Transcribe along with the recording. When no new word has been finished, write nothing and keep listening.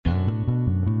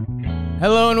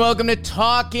Hello and welcome to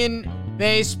Talkin'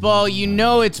 Baseball. You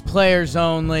know it's players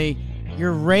only.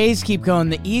 Your Rays keep going.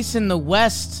 The East and the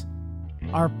West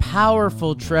are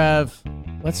powerful, Trev.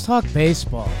 Let's talk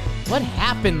baseball. What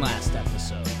happened last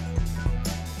episode?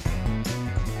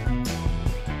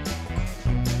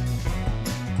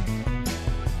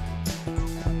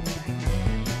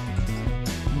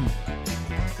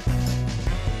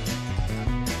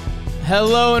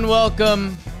 Hello and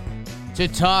welcome to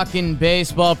Talkin'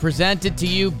 Baseball, presented to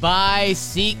you by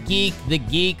SeatGeek, the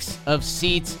geeks of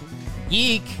seats.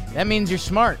 Geek, that means you're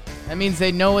smart. That means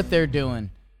they know what they're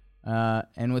doing.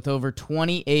 And with over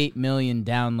 28 million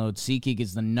downloads, SeatGeek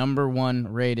is the #1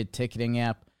 rated ticketing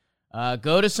app.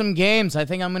 Go to some games. I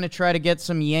think I'm going to try to get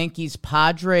some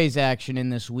Yankees-Padres action in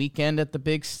this weekend at the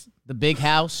big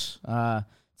house.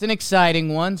 It's an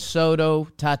exciting one. Soto,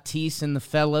 Tatis, and the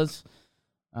fellas.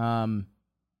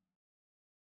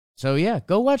 So yeah,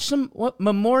 go watch some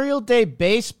Memorial Day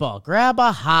baseball. Grab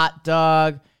a hot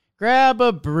dog, grab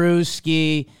a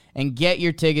brewski, and get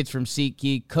your tickets from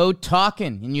SeatGeek. Code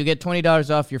TALKIN, and you get $20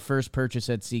 off your first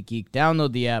purchase at SeatGeek.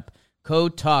 Download the app.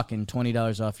 Code TALKIN,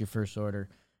 $20 off your first order.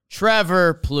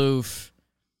 Trevor Plouffe,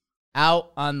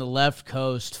 out on the left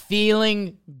coast,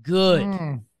 feeling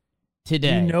good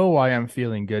today. You know why I'm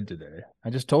feeling good today. I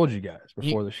just told you guys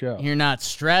before the show. You're not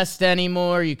stressed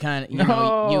anymore. You kind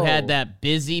of, you had that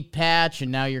busy patch,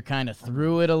 and now you're kind of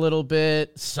through it a little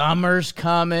bit. Summer's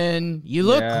coming. You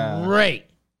look great.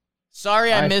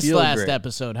 Sorry I missed last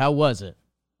episode. How was it?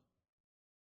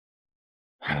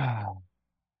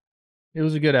 It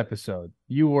was a good episode.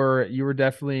 You were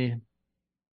definitely,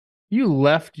 you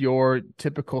left your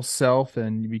typical self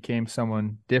and you became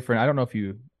someone different. I don't know if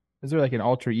is there like an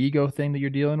alter ego thing that you're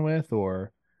dealing with,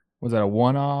 or was that a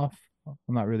one-off?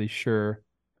 I'm not really sure.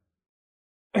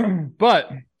 But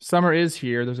summer is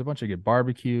here. There's a bunch of good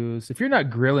barbecues. If you're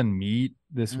not grilling meat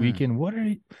this weekend,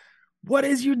 what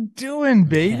is you doing,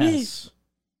 baby? Yes.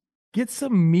 Get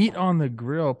some meat on the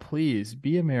grill, please.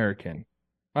 Be American.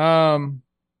 A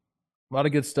lot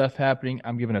of good stuff happening.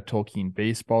 I'm giving a Tolkien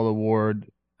Baseball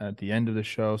Award at the end of the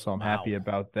show, so I'm happy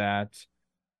about that.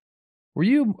 Were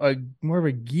you more of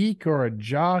a geek or a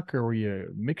jock, or were you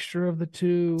a mixture of the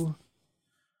two?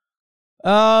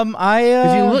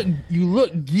 Because you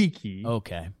look geeky.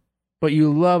 Okay. But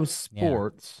you love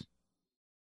sports.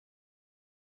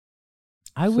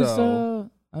 I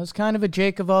was kind of a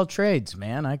Jake of all trades,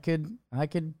 man. I could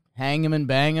hang him and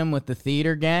bang him with the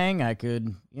theater gang. I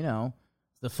could, the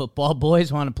football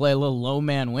boys want to play a little low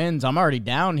man wins. I'm already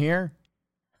down here.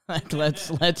 Like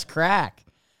let's crack.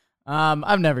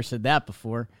 I've never said that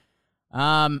before.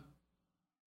 Trev,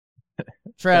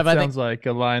 that sounds like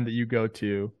a line that you go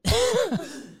to.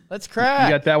 Let's crack.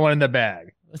 You got that one in the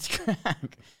bag. Let's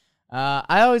crack.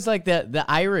 I always like the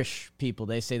Irish people.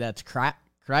 They say that's crack.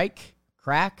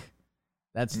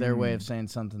 That's their way of saying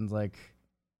something's like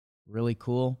really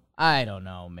cool. I don't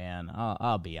know, man.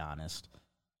 I'll be honest.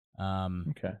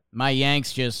 Okay. My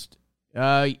Yanks just,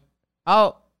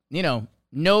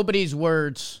 nobody's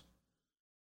words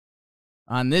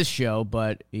on this show,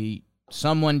 but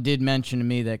someone did mention to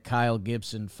me that Kyle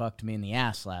Gibson fucked me in the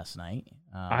ass last night.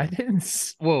 I did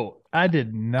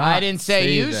not. I didn't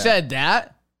say you that. said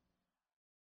that.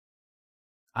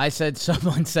 I said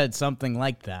someone said something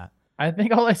like that. I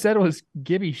think all I said was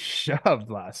Gibby shoved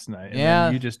last night. And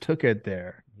then you just took it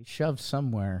there. He shoved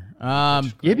somewhere.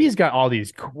 Gibby's got all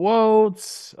these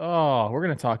quotes. Oh, we're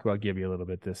going to talk about Gibby a little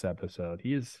bit this episode.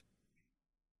 He is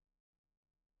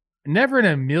never in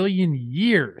a million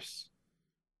years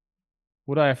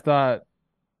would I have thought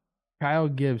Kyle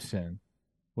Gibson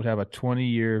would have a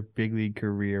 20-year big league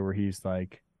career where he's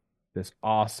like this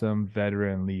awesome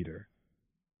veteran leader.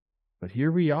 But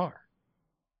here we are.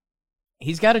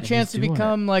 He's got a chance to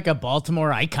become like a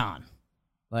Baltimore icon,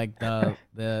 like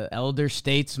the elder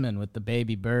statesman with the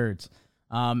baby birds.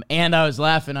 And I was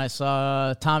laughing. I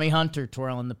saw Tommy Hunter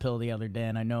twirling the pill the other day,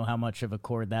 and I know how much of a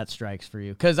chord that strikes for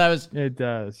you. It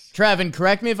does. Trevin,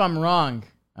 correct me if I'm wrong,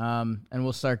 and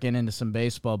we'll start getting into some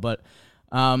baseball. But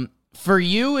for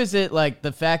you, is it like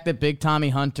the fact that Big Tommy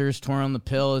Hunter's twirling the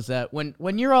pill? Is that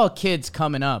when you're all kids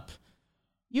coming up,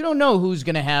 you don't know who's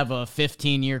going to have a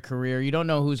 15-year career. You don't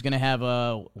know who's going to have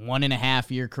a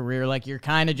 1.5-year career. Like, you're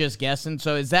kind of just guessing.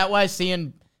 So is that why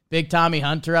seeing Big Tommy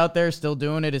Hunter out there still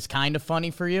doing it is kind of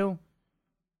funny for you?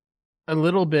 A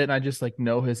little bit, and I just like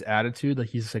know his attitude. Like,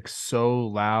 he's like so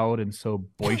loud and so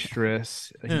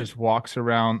boisterous. He just walks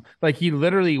around. Like, he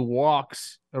literally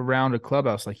walks around a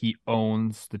clubhouse like he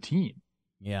owns the team.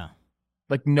 Yeah.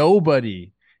 Like,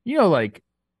 nobody, like,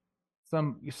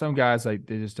 some guys, like,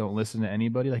 they just don't listen to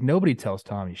anybody. Like, nobody tells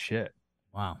Tommy shit.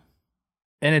 Wow.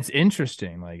 And it's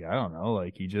interesting. Like, I don't know.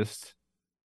 Like,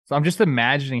 so I'm just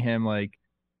imagining him like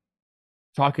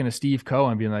talking to Steve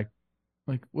Cohen, being like,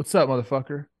 what's up,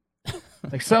 motherfucker?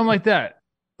 Like something like that.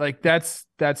 Like that's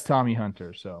Tommy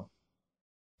Hunter. So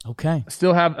Okay. I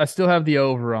still have the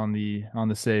over on the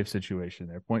save situation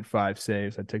there. 0.5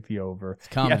 saves. I took the over.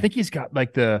 Yeah, I think he's got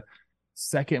like the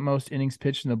second most innings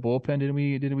pitched in the bullpen.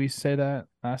 Did we say that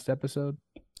last episode?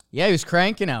 Yeah, he was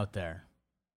cranking out there.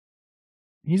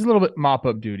 He's a little bit mop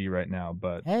up duty right now,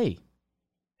 but hey,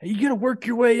 you gotta work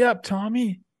your way up,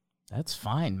 Tommy. That's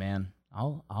fine, man.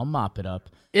 I'll mop it up.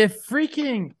 If there's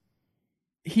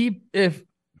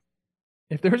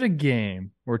a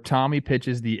game where Tommy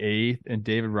pitches the 8th and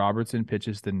David Robertson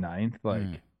pitches the 9th,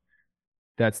 like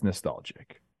that's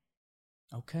nostalgic.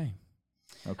 Okay.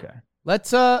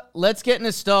 Let's get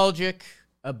nostalgic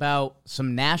about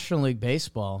some National League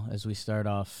baseball as we start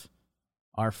off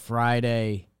our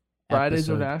Fridays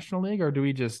are National League, or do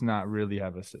we just not really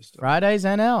have a system? Fridays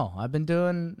NL. I've been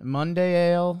doing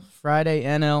Monday AL, Friday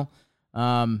NL.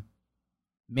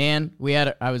 Man,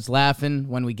 I was laughing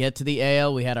when we get to the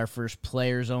AL. We had our first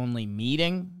players only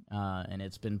meeting, and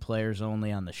it's been players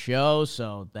only on the show.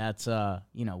 So that's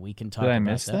we can talk. Did I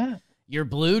about miss that? Your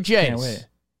Blue Jays. Can't wait.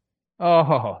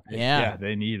 Oh yeah,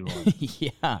 they need one.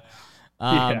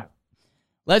 yeah.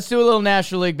 Let's do a little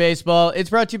National League baseball. It's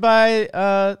brought to you by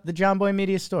the John Boy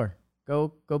Media Store.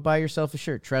 Go buy yourself a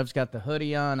shirt. Trev's got the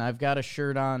hoodie on. I've got a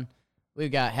shirt on.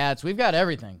 We've got hats. We've got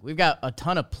everything. We've got a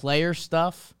ton of player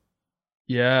stuff.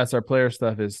 Yes, our player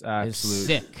stuff is absolute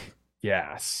sick.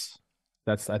 Yes.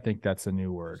 I think that's a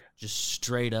new word. Just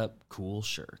straight up cool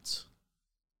shirts.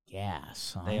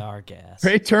 Gas. Huh? They are gas.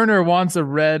 Trey Turner wants a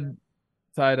red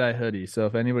tie-dye hoodie. So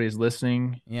if anybody's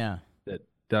listening that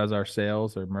does our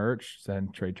sales or merch,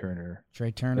 send Trey Turner.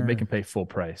 Make him pay full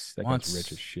price. That guy's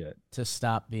rich as shit. To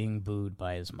stop being booed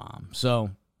by his mom.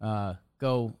 So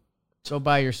go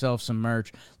buy yourself some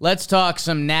merch. Let's talk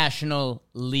some National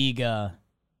League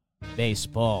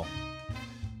baseball.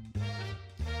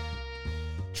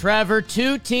 Trevor,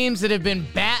 two teams that have been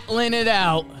battling it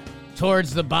out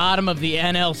towards the bottom of the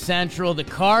NL Central, the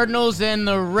Cardinals and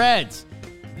the Reds.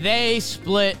 They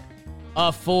split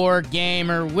a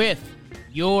 4-gamer with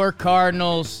your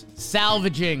Cardinals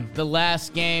salvaging the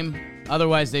last game.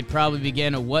 Otherwise, they'd probably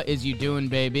begin a "What is you doing,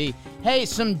 baby?" Hey,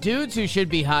 some dudes who should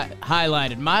be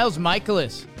highlighted. Miles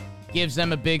Mikolas gives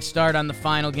them a big start on the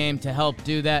final game to help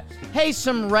do that. Hey,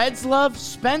 some Reds love.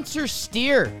 Spencer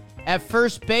Steer at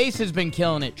first base has been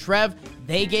killing it. Trev,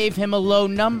 they gave him a low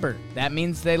number. That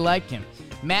means they like him.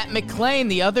 Matt McClain,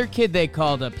 the other kid they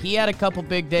called up, he had a couple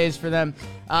big days for them.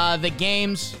 The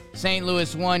games, St.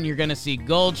 Louis won. You're going to see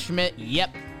Goldschmidt,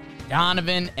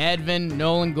 Donovan, Edvin,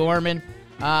 Nolan Gorman.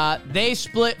 They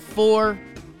split 4,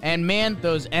 and man,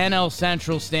 those NL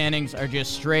Central standings are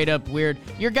just straight up weird.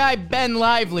 Your guy Ben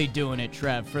Lively doing it,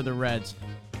 Trev, for the Reds.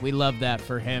 We love that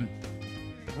for him.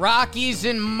 Rockies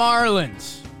and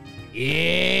Marlins.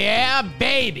 Yeah,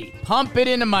 baby. Pump it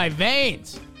into my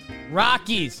veins.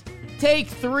 Rockies take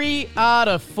 3 out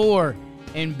of 4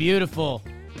 in beautiful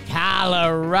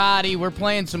Colorado. We're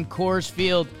playing some Coors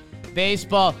Field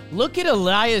baseball. Look at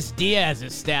Elias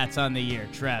Diaz's stats on the year,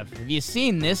 Trev. Have you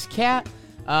seen this cat?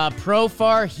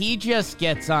 Profar, he just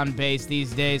gets on base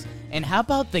these days. And how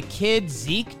about the kid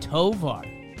Zeke Tovar?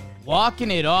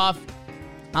 Walking it off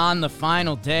on the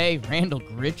final day. Randall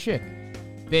Grichuk.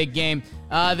 Big game.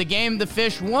 The game the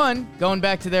Fish won, going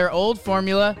back to their old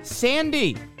formula,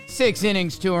 Sandy. 6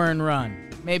 innings, 2 earned run.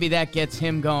 Maybe that gets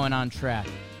him going on track.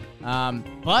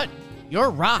 But your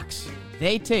Rocks,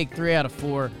 they take 3 out of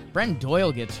 4. Brent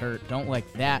Doyle gets hurt. Don't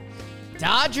like that.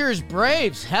 Dodgers,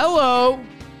 Braves. Hello.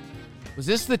 Was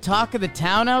this the talk of the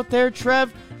town out there,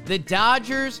 Trev? The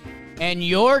Dodgers and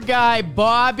your guy,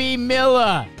 Bobby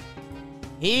Miller.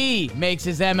 He makes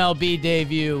his MLB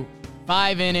debut.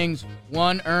 5 innings,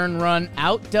 1 earned run.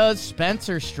 Outdoes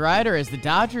Spencer Strider as the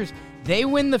Dodgers, they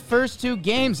win the first 2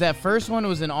 games. That first one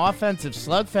was an offensive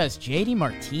slugfest. JD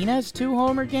Martinez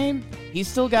 2-homer game. He's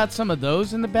still got some of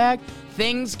those in the bag.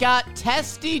 Things got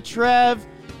testy, Trev.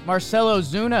 Marcelo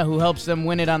Zuna, who helps them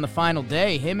win it on the final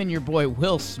day. Him and your boy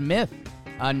Will Smith.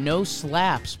 No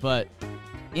slaps, but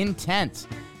intense.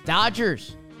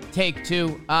 Dodgers take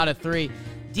 2 out of 3.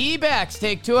 D-backs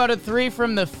take 2 out of 3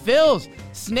 from the Phils.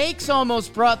 Snakes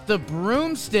almost brought the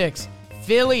broomsticks.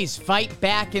 Phillies fight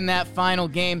back in that final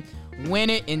game. Win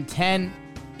it in 10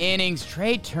 innings.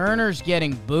 Trey Turner's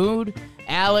getting booed.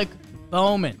 Alec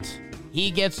Beaumont,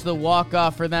 he gets the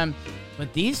walk-off for them.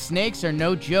 But these Snakes are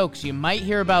no jokes. You might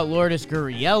hear about Lourdes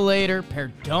Gurriel later.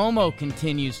 Perdomo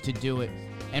continues to do it.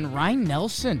 And Ryan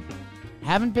Nelson,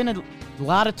 haven't been A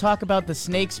lot of talk about the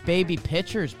Snakes' baby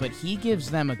pitchers, but he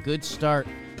gives them a good start.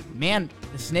 Man,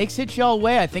 the Snakes hit y'all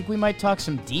away. I think we might talk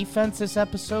some defense this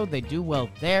episode. They do well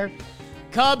there.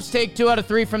 Cubs take 2 out of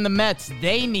 3 from the Mets.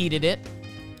 They needed it.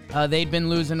 They'd been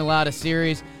losing a lot of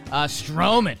series.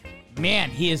 Stroman,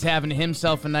 man, he is having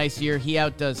himself a nice year. He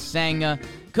outdoes Senga.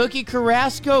 Cookie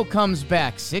Carrasco comes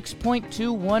back.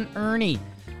 6.21 Ernie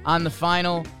on the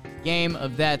final game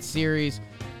of that series.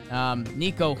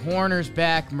 Nico Horner's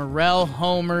back. Morel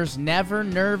homers. Never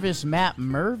nervous Matt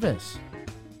Mervis.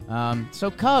 So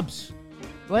Cubs,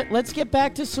 let's get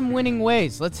back to some winning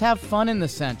ways. Let's have fun in the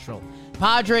Central.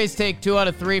 Padres take 2 out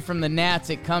of 3 from the Nats.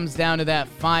 It comes down to that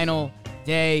final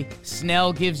day.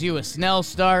 Snell gives you a Snell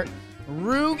start.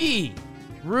 Rougned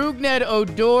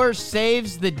Odor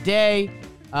saves the day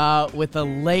with a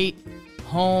late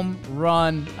home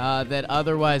run that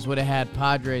otherwise would have had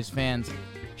Padres fans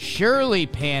surely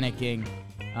panicking.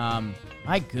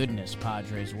 My goodness,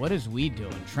 Padres, what is we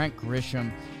doing? Trent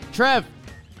Grisham. Trev,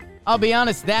 I'll be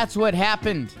honest, that's what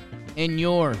happened in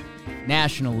your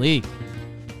National League.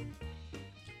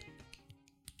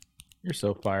 You're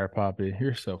so fire, Poppy.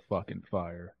 You're so fucking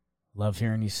fire. Love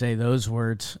hearing you say those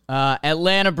words.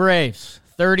 Atlanta Braves,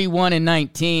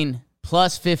 31-19,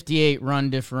 plus 58 run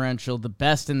differential, the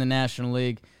best in the National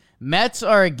League. Mets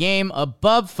are a game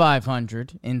above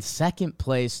 500 in second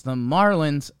place. The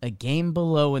Marlins, a game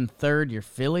below in third. Your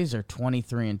Phillies are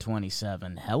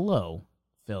 23-27. Hello,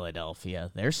 Philadelphia.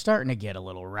 They're starting to get a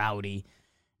little rowdy.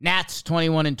 Nats,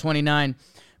 21-29.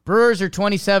 Brewers are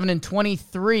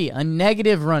 27-23, a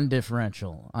negative run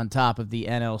differential on top of the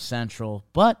NL Central.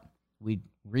 But we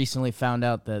recently found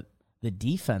out that the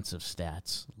defensive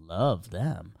stats, love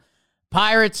them.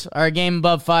 Pirates are a game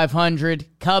above 500.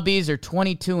 Cubbies are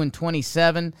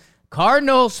 22-27.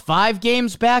 Cardinals, 5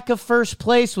 games back of first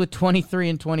place with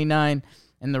 23-29.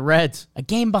 And the Reds, a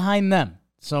game behind them.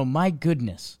 So my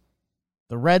goodness,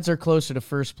 the Reds are closer to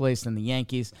first place than the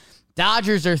Yankees.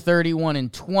 Dodgers are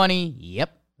 31-20.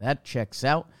 Yep, that checks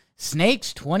out.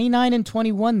 Snakes,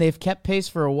 29-21. They've kept pace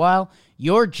for a while.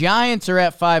 Your Giants are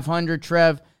at 500,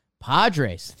 Trev.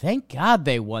 Padres, thank God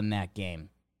they won that game.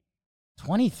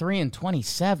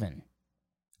 23-27.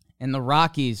 And the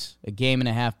Rockies, a game and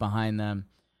a half behind them.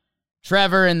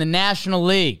 Trevor, in the National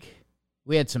League,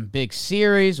 we had some big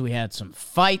series. We had some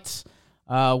fights.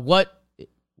 What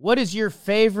is your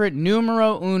favorite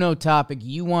numero uno topic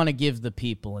you want to give the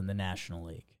people in the National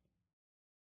League?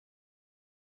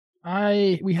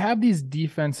 We have these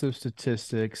defensive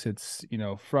statistics. It's,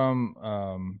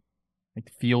 from like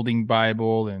Fielding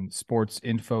Bible and Sports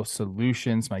Info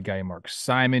Solutions. My guy Mark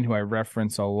Simon, who I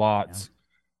reference a lot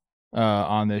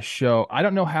on this show. I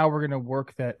don't know how we're going to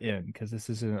work that in because this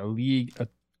isn't a league,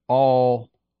 all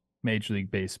Major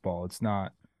League Baseball. It's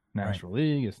not National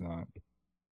League. It's not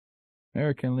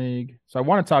American League. So I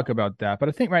want to talk about that. But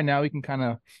I think right now we can kind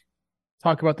of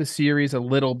talk about the series a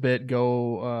little bit,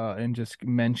 go and just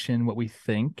mention what we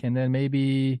think. And then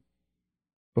maybe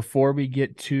before we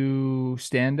get to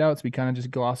standouts, we kind of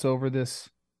just gloss over this,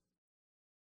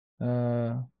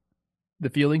 the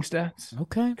fielding stats.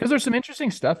 Okay. Because there's some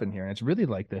interesting stuff in here. And it's really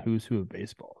like the who's who of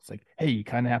baseball. It's like, hey, you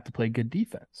kind of have to play good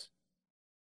defense.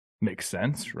 Makes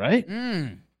sense, right?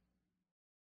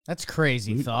 That's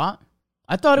crazy thought.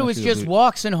 I thought it was just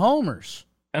walks and homers.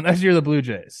 Unless you're the Blue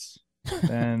Jays.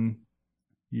 Then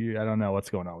I don't know what's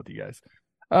going on with you guys.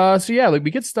 So yeah,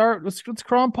 we could start. Let's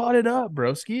cron pod it up,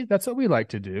 broski. That's what we like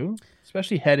to do,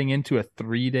 especially heading into a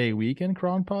 3-day weekend.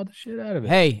 Cron pod the shit out of it.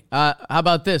 Hey, how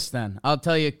about this then? I'll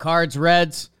tell you, Cards,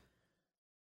 Reds.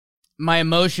 My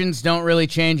emotions don't really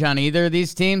change on either of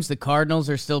these teams. The Cardinals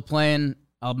are still playing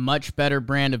a much better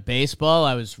brand of baseball.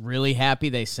 I was really happy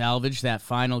they salvaged that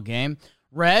final game.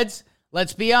 Reds,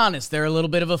 let's be honest, they're a little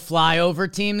bit of a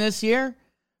flyover team this year.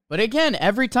 But again,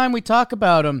 every time we talk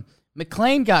about them,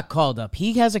 McClain got called up.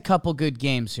 He has a couple good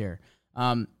games here.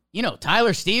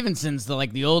 Tyler Stevenson's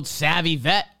the old savvy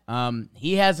vet.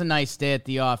 He has a nice day at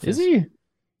the office. Is he?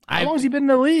 How long has he been in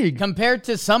the league? Compared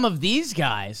to some of these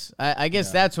guys, I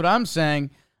guess that's what I'm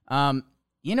saying. And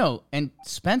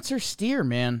Spencer Steer,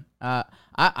 man.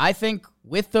 I think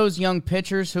with those young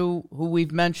pitchers who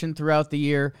we've mentioned throughout the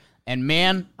year, and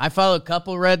man, I follow a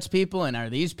couple Reds people, and are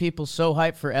these people so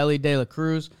hyped for Ellie De La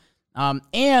Cruz?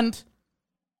 And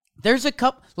there's a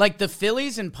couple, like the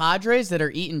Phillies and Padres that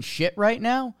are eating shit right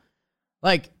now.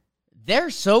 Like,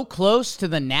 they're so close to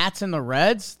the Nats and the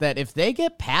Reds that if they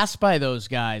get passed by those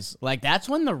guys, that's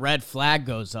when the red flag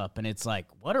goes up, and it's like,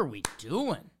 what are we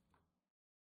doing?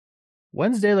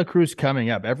 When's De La Cruz coming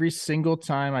up? Every single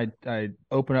time I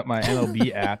open up my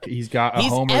MLB app, he's got a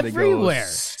homer everywhere. that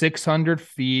goes 600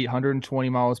 feet, 120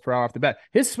 miles per hour off the bat.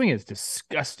 His swing is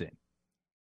disgusting.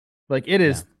 Like, it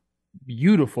is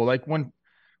beautiful. Like, when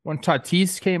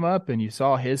Tatis came up and you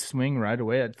saw his swing right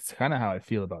away, that's kind of how I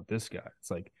feel about this guy.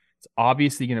 It's like, it's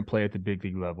obviously going to play at the big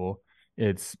league level.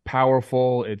 It's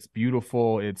powerful. It's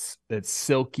beautiful. It's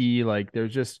silky. Like,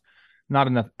 there's just not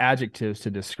enough adjectives to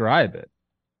describe it.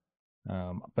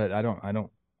 But I don't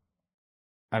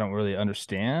really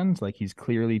understand. Like, he's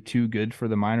clearly too good for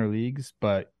the minor leagues,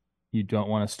 but you don't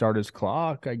want to start his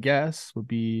clock, I guess, would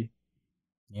be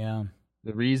the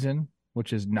reason,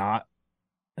 which is not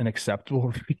an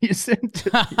acceptable reason, to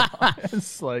be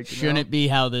honest. Like, shouldn't it be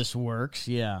how this works?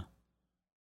 Yeah.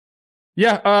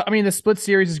 I mean, the split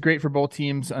series is great for both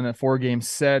teams on a 4-game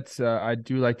set. I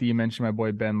do like that you mentioned my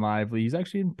boy Ben Lively. He's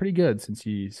actually been pretty good since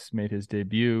he's made his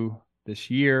debut this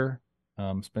year.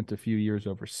 Spent a few years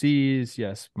overseas.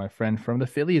 Yes, my friend from the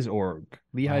Phillies org,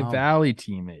 Lehigh Valley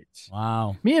teammates.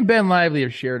 Wow. Me and Ben Lively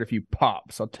have shared a few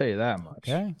pops, I'll tell you that much.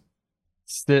 Okay.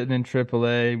 Sitting in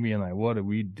AAA, being like, what are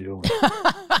we doing?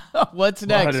 What's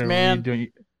next, man?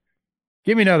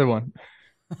 Give me another one.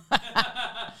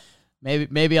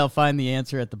 Maybe I'll find the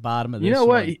answer at the bottom of this. You know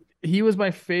what? One. He was my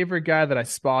favorite guy that I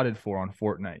spotted for on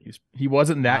Fortnite. He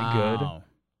wasn't that good.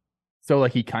 So,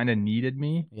 like, he kind of needed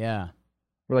me. Yeah.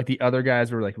 Where, like, the other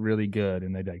guys were, like, really good,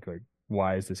 and they'd like,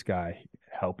 why is this guy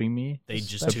helping me? They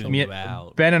just tuned you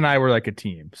out. Ben and I were like a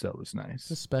team, so it was nice.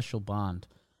 It's a special bond.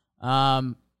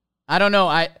 I don't know.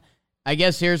 I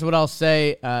guess here's what I'll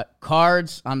say.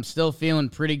 Cards, I'm still feeling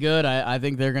pretty good. I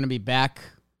think they're going to be back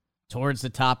towards the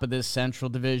top of this Central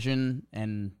Division,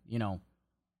 and,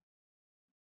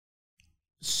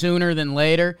 sooner than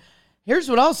later. Here's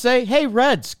what I'll say. Hey,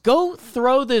 Reds, go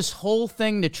throw this whole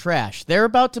thing to trash. They're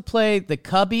about to play the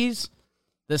Cubbies,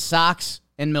 the Sox,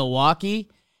 and Milwaukee.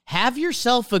 Have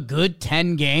yourself a good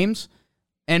 10 games,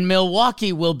 and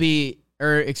Milwaukee will be,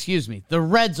 the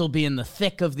Reds will be in the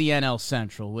thick of the NL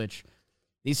Central, which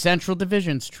these Central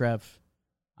Divisions, Trev,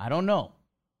 I don't know.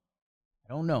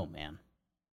 Man.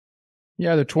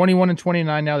 Yeah, they're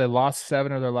 21-29 now. They lost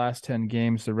 7 of their last 10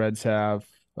 games, the Reds have.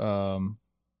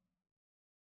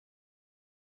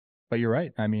 But you're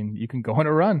right. I mean, you can go on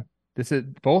a run.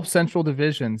 Both Central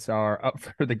Divisions are up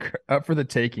for the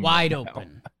taking. Wide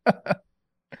open.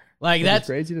 Like, that's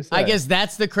crazy to say. I guess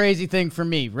that's the crazy thing for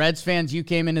me. Reds fans, you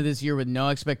came into this year with no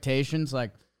expectations.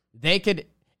 Like, they could,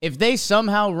 if they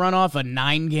somehow run off a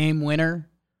 9-game winner,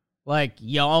 like,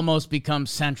 you almost become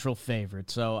Central favorite.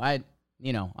 So I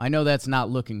know that's not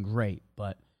looking great,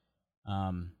 but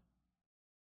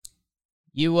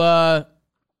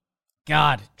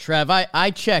God, Trev,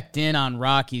 I checked in on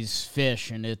Rocky's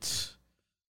fish, and it's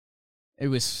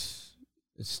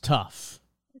tough.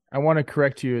 I want to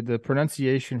correct you. The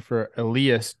pronunciation for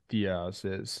Elias Diaz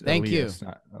is Thank Elias, you.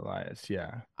 not Elias.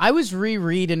 Yeah. I was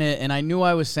rereading it, and I knew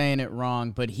I was saying it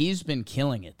wrong, but he's been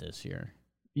killing it this year.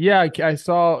 Yeah, I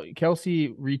saw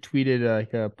Kelsey retweeted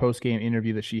like a post-game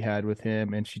interview that she had with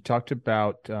him, and she talked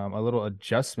about a little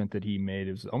adjustment that he made.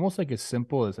 It was almost like as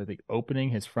simple as, I think,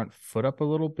 opening his front foot up a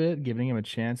little bit, giving him a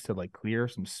chance to, like, clear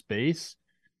some space.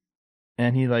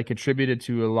 And he, like, attributed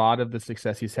to a lot of the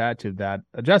success he's had to that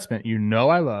adjustment.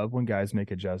 I love when guys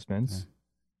make adjustments.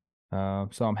 So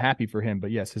I'm happy for him. But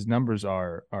yes, his numbers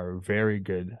are very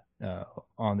good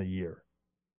on the year.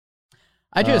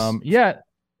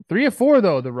 3 of 4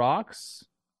 though, the Rocks.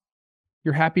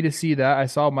 You're happy to see that. I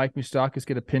saw Mike Moustakas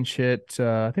get a pinch hit.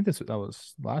 I think that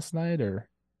was last night,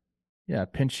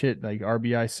 pinch hit, like,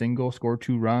 RBI single, score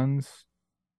 2 runs.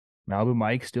 Malibu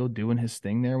Mike still doing his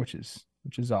thing there, which is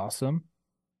awesome.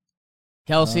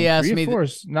 Kelsey asked 3 me, of 4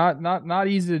 is not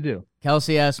easy to do.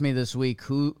 Kelsey asked me this week,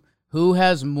 who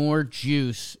has more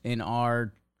juice in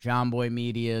our John Boy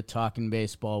Media talking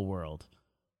baseball world?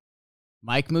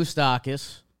 Mike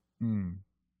Moustakas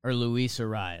or Luis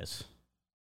Arias?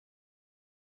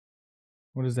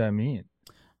 What does that mean?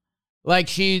 Like,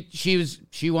 she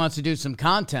wants to do some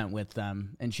content with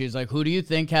them, and she was like, who do you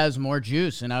think has more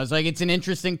juice? And I was like, it's an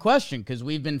interesting question, because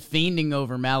we've been fiending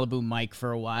over Malibu Mike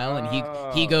for a while, and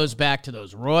he goes back to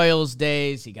those Royals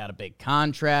days. He got a big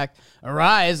contract.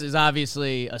 Arias is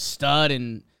obviously a stud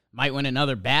and might win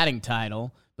another batting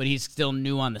title, but he's still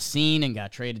new on the scene and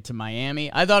got traded to Miami.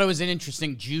 I thought it was an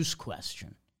interesting juice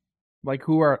question. Like,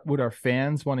 would our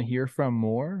fans want to hear from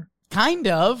more? Kind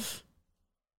of.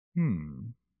 I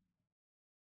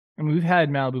mean, we've had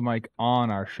Malibu Mike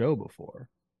on our show before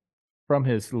from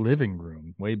his living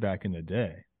room way back in the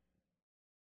day,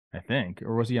 I think.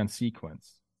 Or was he on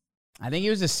Sequence? I think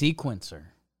he was a sequencer.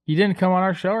 He didn't come on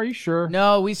our show. Are you sure?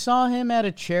 No, we saw him at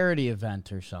a charity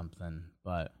event or something,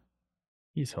 but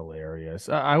He's hilarious.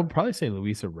 I would probably say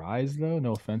Luisa Rise, though.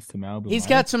 No offense to Malibu. he's Mike.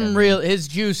 got some his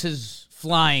juice is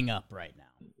flying up right now.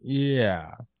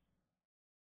 Yeah.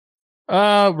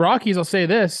 Rockies, I'll say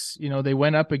this. They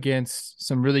went up against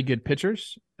some really good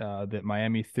pitchers that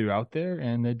Miami threw out there,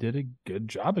 and they did a good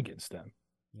job against them.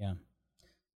 Yeah.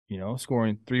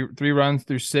 Scoring three runs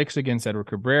through 6 against Edward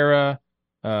Cabrera.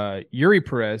 Yuri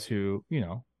Perez, who,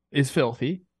 is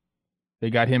filthy. They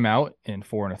got him out in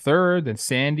 4 1/3. Then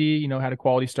Sandy, had a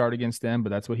quality start against them, but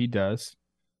that's what he does.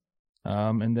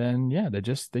 And then,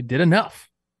 they did enough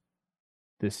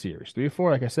this series.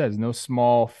 3-4, like I said, is no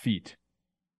small feat.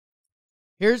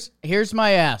 Here's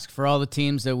my ask for all the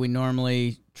teams that we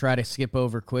normally try to skip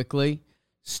over quickly.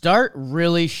 Start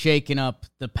really shaking up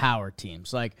the power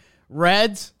teams. Like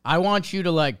Reds, I want you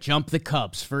to jump the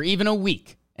Cubs for even a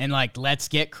week and let's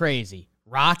get crazy.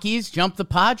 Rockies, jump the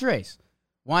Padres.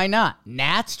 Why not?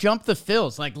 Nats, jump the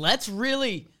Phils.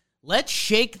 Let's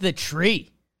shake the tree.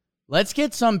 Let's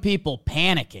get some people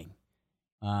panicking.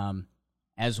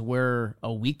 As we're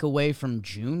a week away from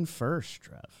June 1st,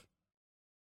 Trev.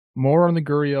 More on the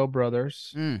Gurriel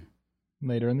brothers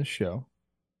later in the show.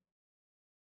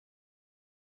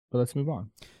 But let's move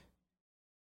on.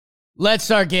 Let's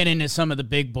start getting into some of the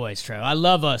big boys, Trev. I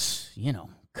love us,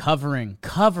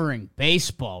 covering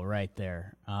baseball right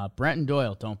there. Brenton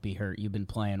Doyle, don't be hurt. You've been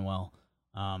playing well.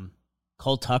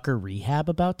 Cole Tucker rehab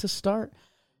about to start.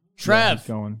 Trev,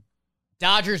 going.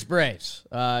 Dodgers Braves.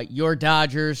 Your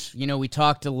Dodgers, we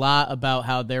talked a lot about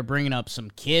how they're bringing up some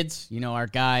kids. Our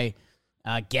guy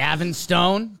Gavin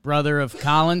Stone, brother of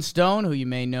Colin Stone, who you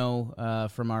may know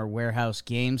from our Warehouse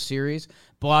Games series.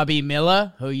 Bobby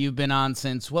Miller, who you've been on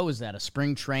since, what was that, a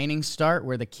spring training start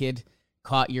where the kid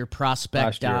caught your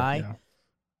prospect eye?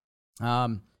 Yeah.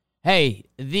 Hey,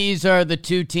 these are the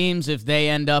two teams, if they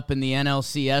end up in the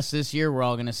NLCS this year, we're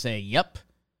all going to say, yep.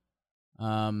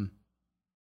 I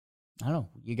don't know.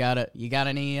 You got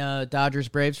any Dodgers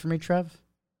Braves for me, Trev?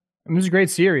 It was a great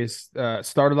series.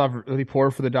 Started off really poor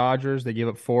for the Dodgers. They gave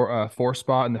up four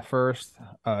spot in the first.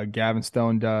 Gavin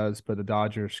Stone does, but the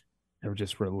Dodgers, they were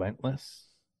just relentless.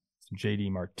 Some J.D.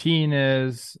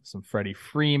 Martinez, some Freddie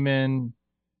Freeman.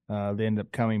 They ended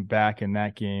up coming back in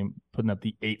that game, putting up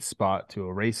the 8th spot to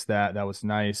erase that. That was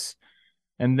nice.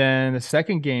 And then the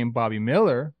second game, Bobby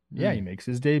Miller, he makes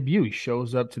his debut. He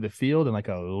shows up to the field in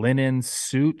a linen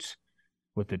suit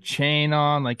with the chain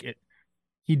on.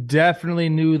 He definitely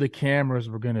knew the cameras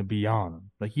were going to be on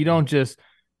him. You don't just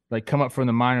come up from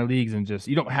the minor leagues and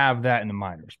you don't have that in the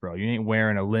minors, bro. You ain't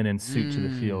wearing a linen suit to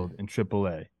the field in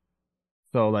AAA.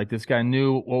 So this guy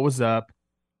knew what was up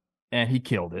and he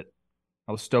killed it.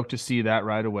 I was stoked to see that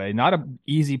right away. Not an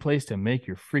easy place to make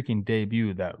your freaking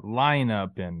debut, that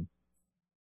lineup and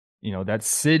that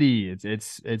city.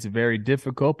 It's very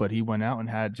difficult, but he went out and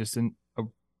had just an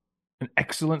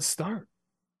excellent start.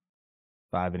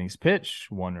 5 innings pitch,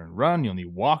 1 earned run. He only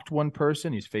walked one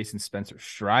person. He's facing Spencer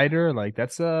Strider.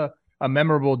 That's a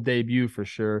memorable debut for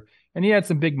sure. And he had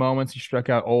some big moments. He struck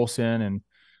out Olsen and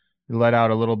let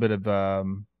out a little bit of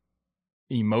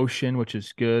emotion, which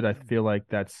is good. I feel like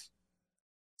that's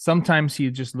sometimes he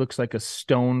just looks like a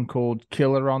stone cold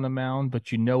killer on the mound,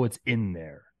 but it's in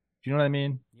there. Do you know what I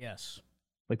mean? Yes.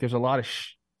 There's a lot of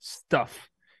stuff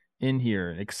in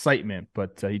here, excitement,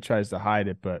 but he tries to hide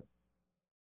it. But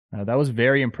that was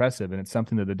very impressive, and it's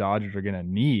something that the Dodgers are going to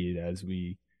need as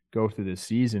we go through this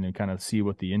season and kind of see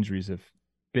what the injuries have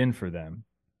been for them.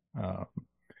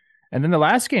 And then the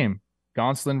last game,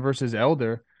 Gonsolin versus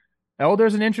Elder.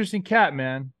 Elder's an interesting cat,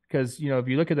 man, because, if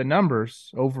you look at the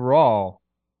numbers overall,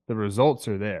 the results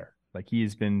are there.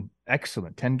 He's been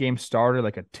excellent. 10-game starter,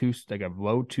 a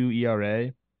low 2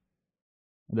 ERA.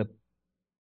 The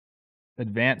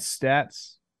advanced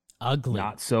stats, ugly,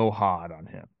 not so hot on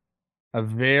him. A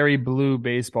very blue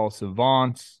baseball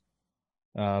savant,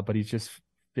 but he's just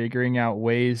figuring out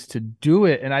ways to do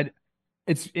it. And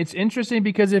it's interesting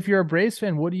because if you're a Braves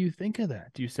fan, what do you think of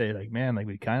that? Do you say man,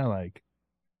 we kind of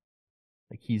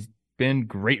he's been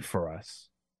great for us,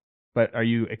 but are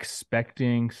you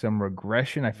expecting some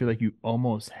regression? I feel like you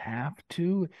almost have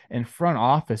to. And front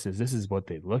offices, this is what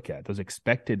they look at, those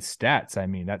expected stats. I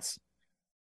mean,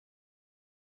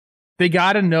 they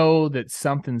got to know that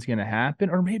something's going to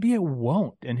happen, or maybe it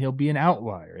won't, and he'll be an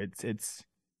outlier. It's.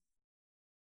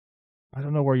 I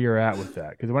don't know where you're at with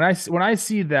that, because when I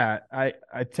see that, I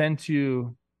tend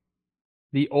to.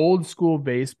 The old school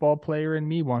baseball player in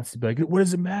me wants to be what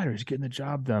does it matter? He's getting the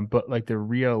job done. But the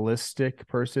realistic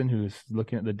person who's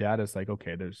looking at the data is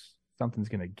okay, there's something's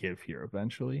going to give here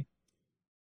eventually,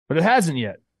 but it hasn't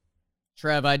yet.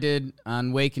 Trev, I did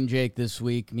on Wake and Jake this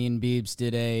week. Me and Beebs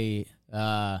did a,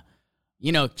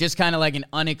 just kind of like an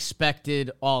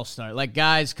unexpected all-star. Like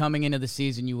guys coming into the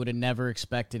season you would have never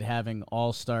expected having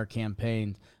all-star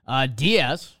campaigns.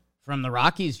 Diaz from the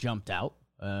Rockies jumped out.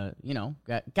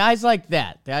 Guys like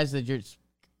that. Guys that are just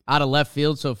out of left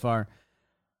field so far.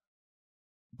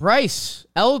 Bryce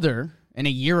Elder, in a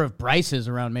year of Bryces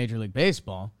around Major League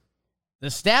Baseball, the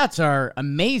stats are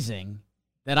amazing.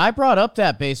 That I brought up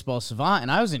that Baseball Savant,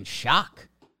 and I was in shock.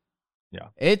 Yeah.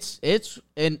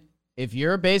 And if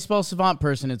you're a Baseball Savant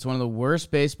person, it's one of the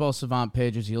worst Baseball Savant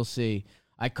pages you'll see.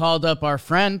 I called up our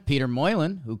friend, Peter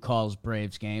Moylan, who calls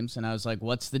Braves games, and I was like,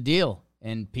 what's the deal?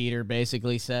 And Peter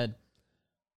basically said,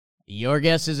 your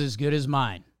guess is as good as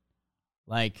mine.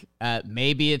 Like,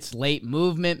 maybe it's late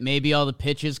movement. Maybe all the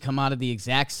pitches come out of the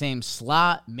exact same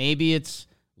slot. Maybe it's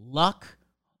luck.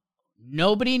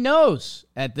 Nobody knows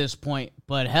at this point,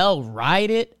 but hell, ride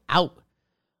it out.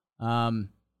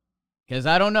 Because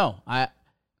I don't know. I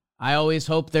always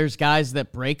hope there's guys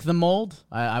that break the mold.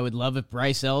 I would love if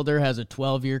Bryce Elder has a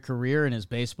 12-year career and his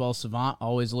Baseball Savant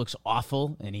always looks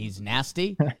awful and he's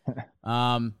nasty.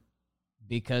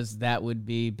 Because that would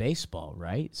be baseball,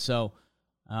 right? So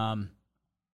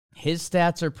his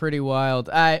stats are pretty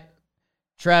wild.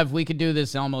 Trev, we could do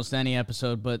this almost any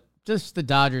episode, but just the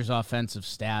Dodgers' offensive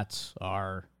stats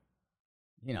are,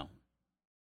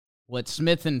 what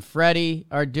Smith and Freddie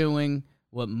are doing,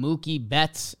 what Mookie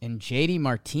Betts and JD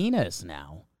Martinez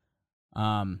now.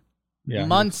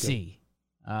 Muncy,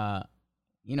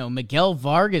 Miguel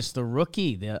Vargas, the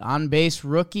rookie, the on-base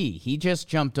rookie, he just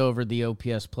jumped over the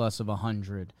OPS plus of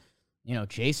 100.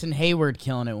 Jason Hayward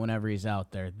killing it whenever he's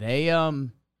out there.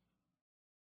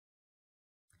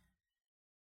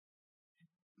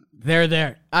 They're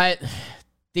there.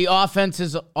 The offense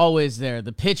is always there.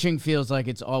 The pitching feels like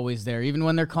it's always there. Even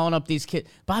when they're calling up these kids.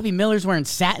 Bobby Miller's wearing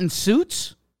satin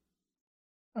suits?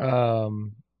 Not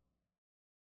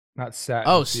satin.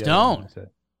 Oh, Stone.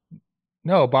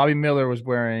 No, Bobby Miller was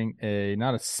wearing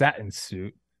not a satin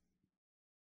suit.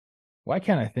 Why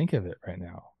can't I think of it right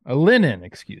now? A linen,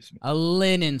 excuse me. A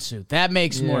linen suit. That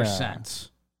makes more sense.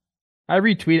 I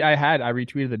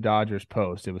retweeted the Dodgers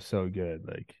post. It was so good.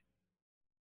 Like,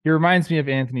 he reminds me of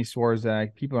Anthony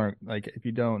Swarzak. People aren't if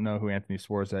you don't know who Anthony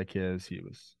Swarzak is, he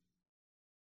was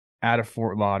out of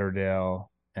Fort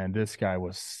Lauderdale, and this guy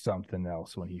was something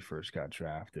else when he first got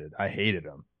drafted. I hated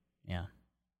him. Yeah.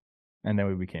 And then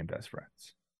we became best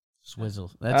friends.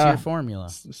 Swizzle. That's your formula.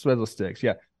 Swizzle sticks,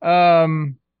 yeah.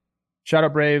 Shout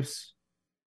out Braves.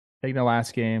 Taking the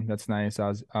last game. That's nice.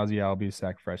 Ozzy Albies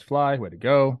sacrifice fly. Way to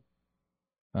go.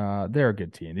 They're a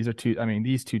good team.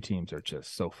 These two teams are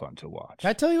just so fun to watch. Can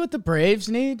I tell you what the Braves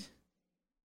need?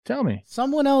 Tell me.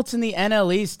 Someone else in the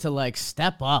NL East to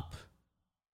step up.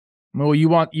 Well, you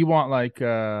want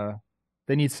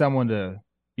they need someone to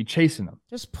be chasing them.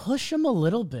 Just push them a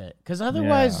little bit, because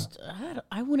otherwise,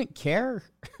 I wouldn't care.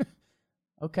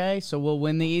 Okay, so we'll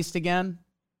win the East again.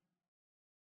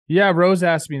 Yeah, Rose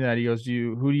asked me that. He goes,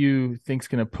 who do you think's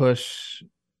gonna push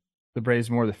the Braves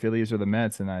more, the Phillies or the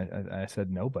Mets? And I said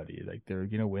nobody. They're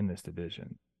gonna win this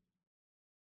division.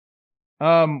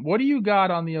 What do you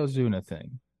got on the Ozuna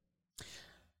thing?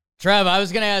 Trev, I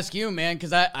was gonna ask you, man,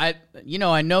 because I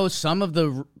know some of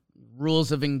the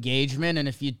rules of engagement, and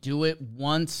if you do it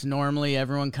once, normally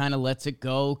everyone kind of lets it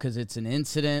go because it's an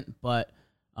incident. But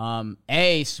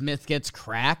Smith gets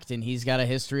cracked, and he's got a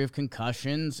history of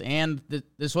concussions, and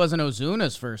this wasn't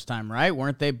Ozuna's first time, right?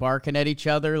 Weren't they barking at each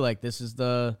other like this is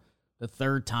the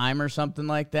third time or something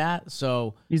like that?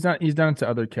 So he's done it to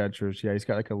other catchers. Yeah, he's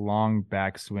got a long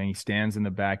backswing. He stands in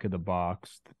the back of the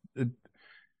box.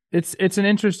 It's an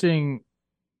interesting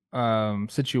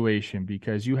situation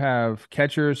because you have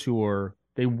catchers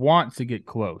they want to get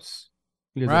close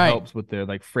because it helps with their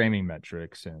framing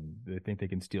metrics and they think they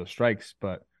can steal strikes.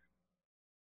 But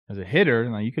as a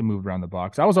hitter, you can move around the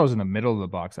box. I was always in the middle of the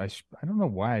box. I don't know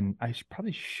why. I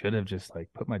probably should have just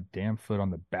put my damn foot on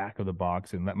the back of the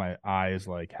box and let my eyes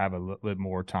have a little bit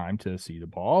more time to see the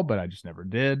ball, but I just never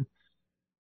did.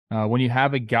 When you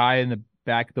have a guy in the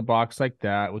back of the box like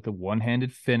that with a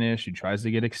one-handed finish, he tries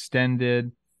to get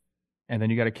extended, and then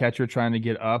you got a catcher trying to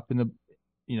get up in the,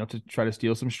 to try to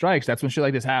steal some strikes. That's when shit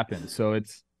like this happens. So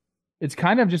it's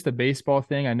kind of just a baseball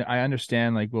thing. I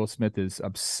understand Will Smith is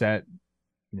upset.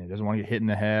 Doesn't want to get hit in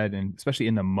the head, and especially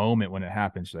in the moment when it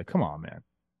happens, you're come on, man.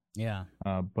 Yeah.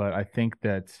 But I think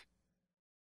that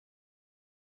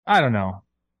I don't know.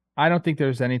 I don't think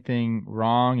there's anything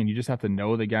wrong, and you just have to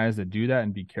know the guys that do that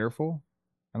and be careful.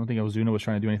 I don't think Ozuna was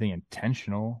trying to do anything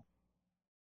intentional.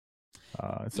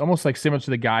 It's almost similar to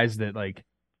the guys that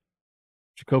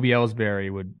Jacoby Ellsbury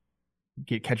would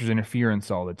get catcher's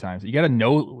interference all the time. So you got to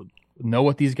know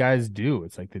what these guys do.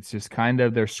 It's like it's just kind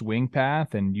of their swing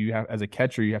path, and you have as a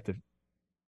catcher you have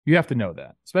to know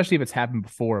that, especially if it's happened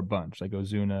before a bunch like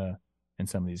Ozuna and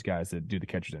some of these guys that do the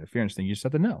catcher's interference thing. You just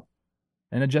have to know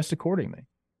and adjust accordingly.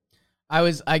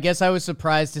 I guess I was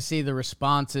surprised to see the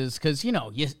responses because,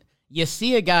 you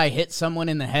see a guy hit someone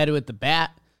in the head with the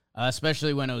bat,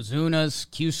 especially when Ozuna's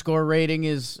Q score rating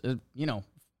is,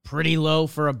 pretty low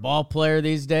for a ball player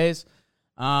these days.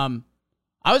 I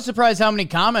was surprised how many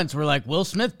comments were like, Will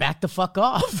Smith, back the fuck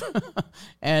off.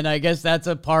 And I guess that's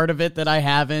a part of it that I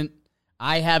haven't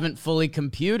fully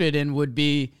computed and would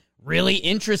be really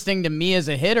interesting to me as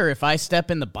a hitter if I step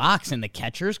in the box and the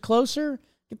catcher's closer.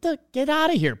 Get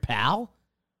out of here, pal.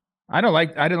 I didn't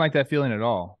like that feeling at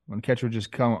all. When the catcher would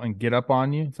just come and get up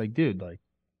on you. It's like, dude, like,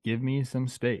 give me some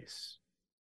space.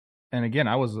 And again,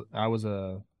 I was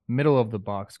a middle of the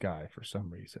box guy for some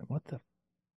reason. What the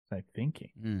was I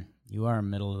thinking? You are a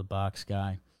middle of the box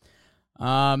guy.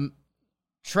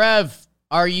 Trev,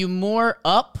 are you more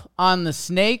up on the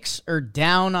Snakes or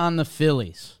down on the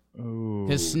Phillies?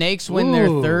 Because Snakes win their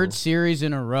third series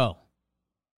in a row.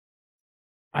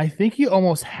 I think you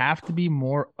almost have to be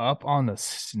more up on the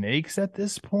Snakes at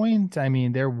this point. I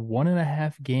mean, they're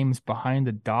 1.5 games behind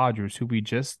the Dodgers, who we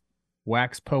just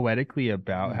waxed poetically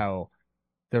about how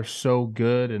they're so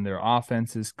good and their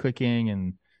offense is clicking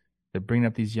and they're bringing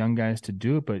up these young guys to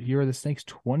do it. But here are the Snakes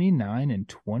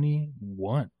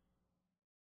 29-21.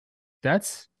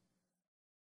 That's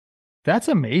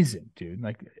amazing, dude.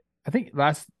 Like, I think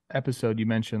last episode you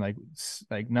mentioned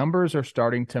like numbers are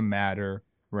starting to matter.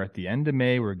 We're at the end of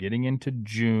May. We're getting into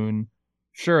June.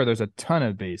 Sure, there's a ton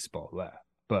of baseball left,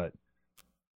 but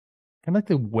kind of like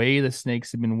the way the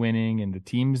Snakes have been winning and the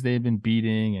teams they've been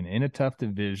beating and in a tough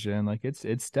division, like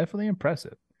it's definitely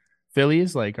impressive.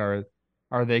 Phillies, like, are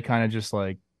they kind of just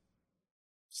like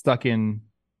stuck in?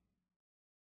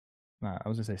 I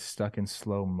was gonna say stuck in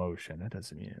slow motion. That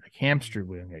doesn't mean it. Like hamster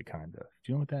wheel it, kind of. Do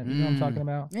you know what that? You know what I'm talking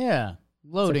about? Yeah,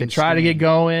 loading. Like they try to get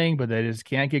going, but they just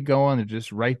can't get going. They're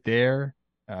just right there.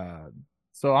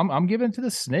 So I'm giving it to the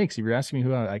Snakes. If you're asking me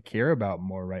who I care about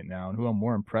more right now and who I'm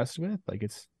more impressed with, like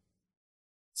it's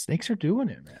Snakes are doing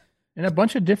it, man, in a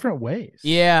bunch of different ways.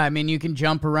 Yeah, I mean, you can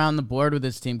jump around the board with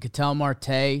this team. Ketel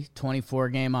Marte,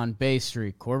 24-game on base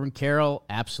streak. Corbin Carroll,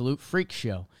 absolute freak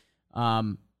show.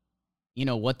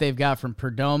 What they've got from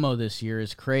Perdomo this year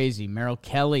is crazy. Merrill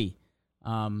Kelly,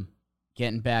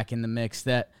 getting back in the mix.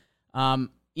 That, and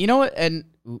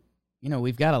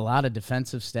we've got a lot of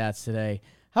defensive stats today.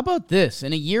 How about this?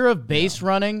 In a year of base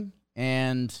running,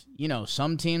 and,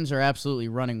 some teams are absolutely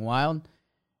running wild,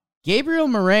 Gabriel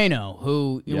Moreno,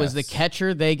 who was the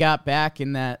catcher they got back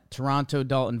in that Toronto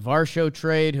Dalton Varsho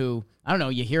trade, who, I don't know,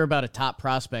 you hear about a top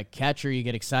prospect catcher, you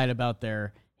get excited about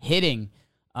their hitting.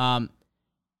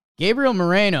 Gabriel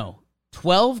Moreno,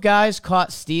 12 guys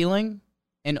caught stealing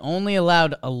and only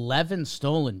allowed 11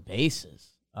 stolen bases.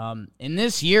 In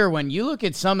this year, when you look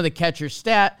at some of the catcher's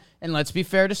stat, and let's be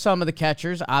fair to some of the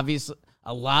catchers, obviously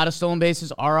a lot of stolen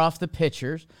bases are off the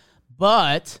pitchers,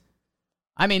 but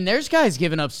I mean, there's guys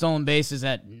giving up stolen bases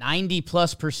at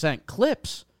 90+%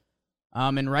 clips.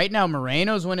 And right now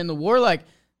Moreno's winning the war. Like,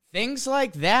 things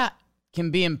like that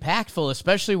can be impactful,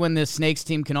 especially when this Snakes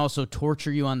team can also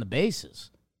torture you on the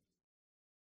bases.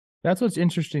 That's what's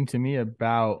interesting to me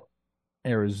about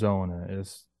Arizona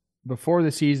is before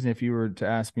the season, if you were to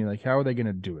ask me, like, how are they going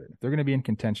to do it? If they're going to be in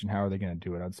contention, how are they going to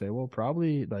do it? I'd say, well,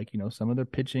 probably some of their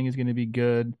pitching is going to be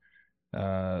good.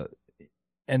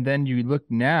 And then you look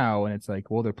now and it's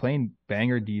like, well, they're playing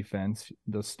banger defense.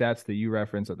 Those stats that you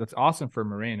referenced, that's awesome for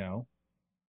Moreno,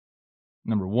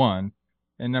 number one.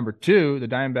 And number two, the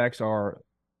Diamondbacks are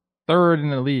third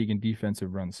in the league in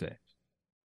defensive run saves.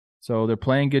 So they're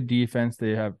playing good defense.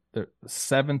 They have the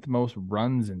 7th most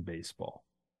runs in baseball.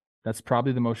 That's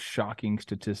probably the most shocking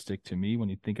statistic to me when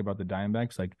you think about the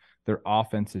Diamondbacks. Like, their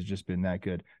offense has just been that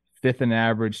good. 5th in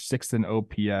average, 6th in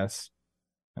OPS.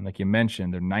 And like you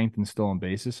mentioned, they're 9th in stolen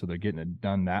bases, so they're getting it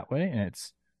done that way. And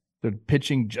they're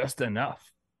pitching just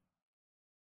enough.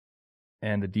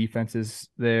 And the defense is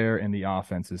there and the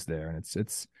offense is there. And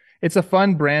it's a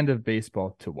fun brand of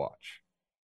baseball to watch.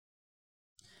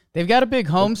 They've got a big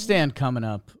homestand coming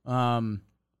up.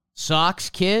 Sox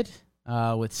kid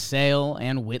with Sale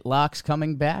and Whitlock's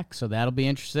coming back, so that'll be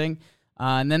interesting.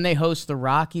 And then they host the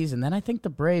Rockies, and then I think the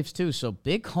Braves too. So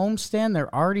big homestand.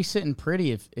 They're already sitting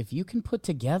pretty. If you can put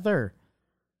together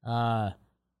a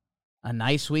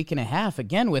nice week and a half,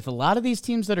 again, with a lot of these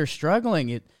teams that are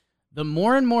struggling, the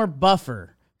more and more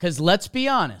buffer, because let's be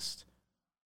honest,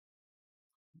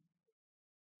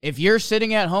 if you're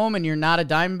sitting at home and you're not a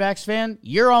Diamondbacks fan,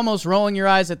 you're almost rolling your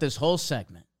eyes at this whole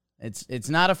segment. It's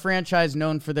not a franchise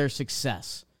known for their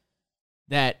success.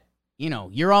 That,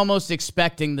 you're almost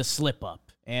expecting the slip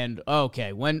up. And,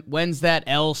 okay, when's that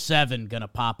L7 going to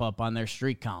pop up on their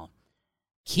streak column?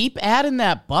 Keep adding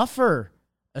that buffer,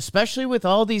 especially with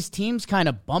all these teams kind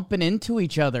of bumping into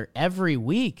each other every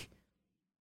week.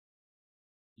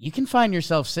 You can find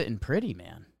yourself sitting pretty,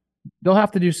 man. They'll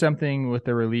have to do something with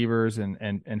their relievers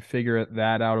and figure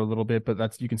that out a little bit,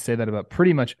 but you can say that about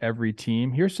pretty much every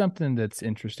team. Here's something that's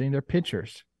interesting. Their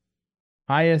pitchers.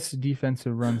 Highest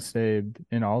defensive runs saved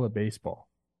in all of baseball.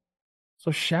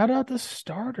 So shout out the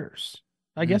starters.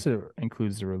 I guess it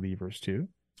includes the relievers too.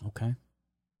 Okay.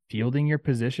 Fielding your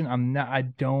position. I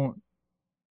don't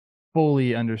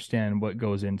fully understand what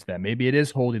goes into that. Maybe it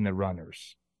is holding the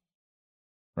runners.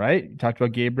 Right? You talked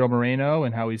about Gabriel Moreno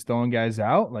and how he's throwing guys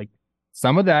out. Like,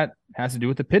 some of that has to do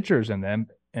with the pitchers and them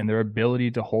and their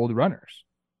ability to hold runners.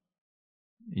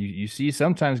 You see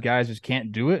sometimes guys just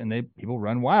can't do it and people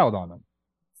run wild on them.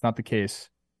 It's not the case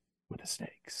with the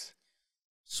Snakes.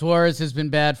 Suarez has been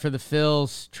bad for the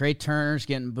Phils. Trey Turner's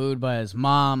getting booed by his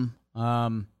mom.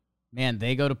 Man,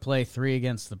 they go to play 3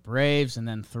 against the Braves and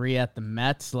then 3 at the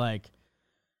Mets. Like,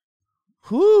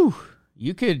 whew,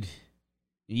 you could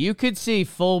see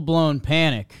full-blown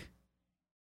panic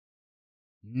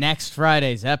next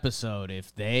Friday's episode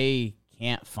if they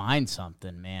can't find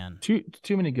something, man. Too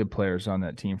many good players on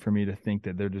that team for me to think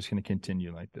that they're just going to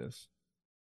continue like this.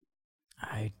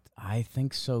 I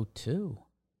think so, too.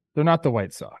 They're not the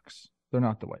White Sox.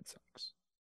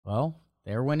 Well,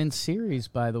 they're winning series,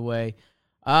 by the way.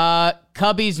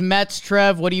 Cubbies, Mets,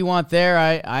 Trev, what do you want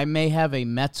there? I may have a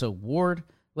Mets award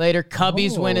later.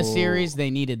 Cubbies win a series.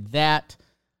 They needed that.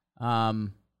 A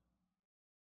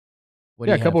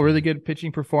couple really good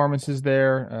pitching performances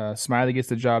there. Smiley gets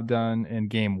the job done in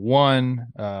game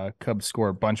 1. Cubs score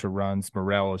a bunch of runs.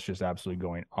 Morel is just absolutely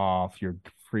going off. You're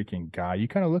a freaking guy. You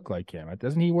kind of look like him.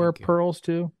 Doesn't he wear pearls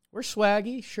too? We're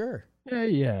swaggy, sure.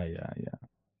 Yeah.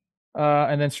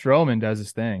 And then Stroman does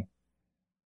his thing.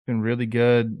 Been really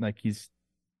good. Like,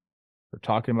 we're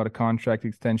talking about a contract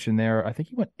extension there. I think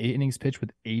he went 8 innings pitched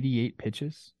with 88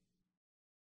 pitches.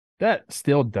 That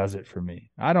still does it for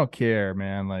me. I don't care,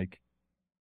 man. Like,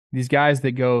 these guys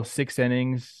that go 6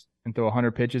 innings and throw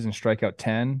 100 pitches and strike out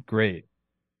 10, great.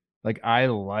 Like,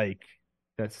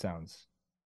 that sounds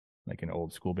like an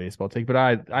old school baseball take, but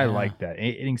I like that.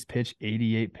 8 innings pitched,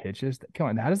 88 pitches. Come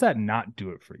on, how does that not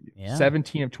do it for you? Yeah.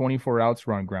 17 of 24 outs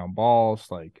run ground balls.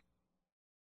 Like,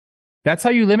 that's how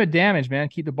you limit damage, man.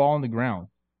 Keep the ball on the ground.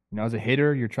 As a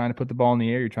hitter, you're trying to put the ball in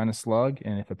the air, you're trying to slug,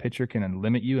 and if a pitcher can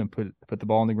limit you and put the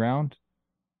ball on the ground,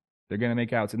 they're going to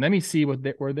make outs. And let me see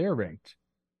where they're ranked.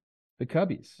 The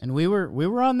Cubbies. And we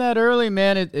were on that early,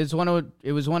 man. It was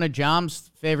one of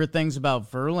Jom's favorite things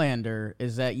about Verlander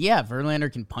is that,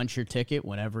 Verlander can punch your ticket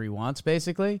whenever he wants,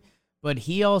 basically, but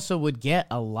he also would get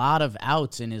a lot of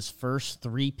outs in his first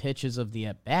 3 pitches of the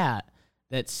at-bat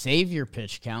that save your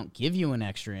pitch count, give you an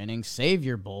extra inning, save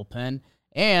your bullpen,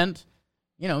 and,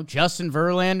 Justin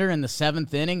Verlander in the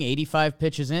 7th inning, 85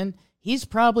 pitches in, he's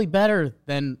probably better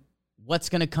than what's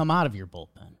going to come out of your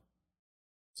bullpen.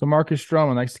 So Marcus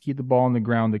Stroman likes to keep the ball on the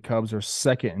ground. The Cubs are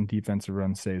 2nd in defensive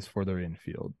run saves for their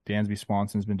infield. Dansby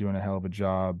Swanson's been doing a hell of a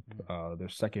job. Their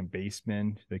second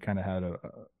baseman, they kind of had a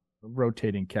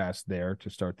rotating cast there to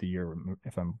start the year,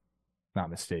 if I'm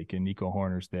not mistaken. Nico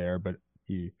Horner's there, but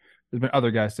there's been other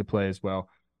guys to play as well.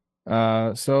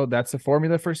 So that's the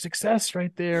formula for success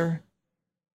right there.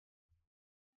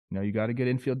 You got to get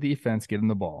infield defense, get them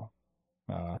the ball.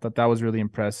 I thought that was really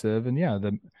impressive. And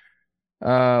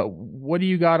what do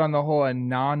you got on the whole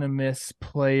anonymous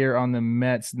player on the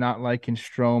Mets not liking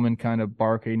Stroman kind of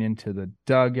barking into the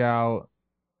dugout?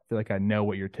 I feel like I know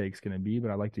what your take's going to be,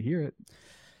 but I'd like to hear it.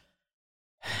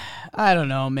 I don't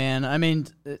know, man. I mean,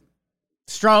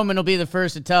 Stroman will be the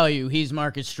first to tell you he's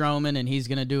Marcus Stroman and he's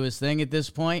going to do his thing at this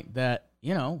point. That,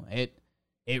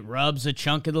 it rubs a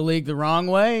chunk of the league the wrong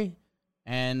way.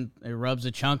 And it rubs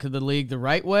a chunk of the league the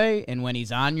right way. And when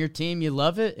he's on your team, you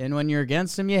love it. And when you're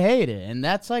against him, you hate it. And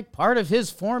that's like part of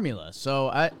his formula. So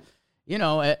at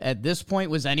this point,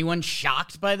 was anyone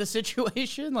shocked by the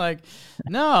situation? Like,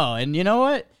 no. And you know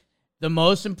what? The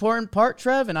most important part,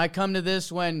 Trev, and I come to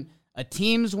this when a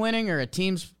team's winning or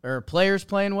a player's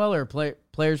playing well or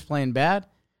player's playing bad,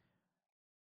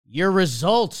 your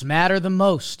results matter the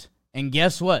most. And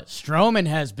guess what? Stroman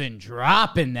has been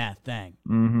dropping that thing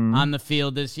on the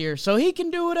field this year. So he can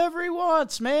do whatever he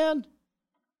wants, man.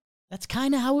 That's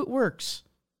kind of how it works.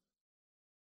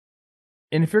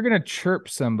 And if you're going to chirp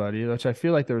somebody, which I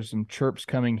feel like there's some chirps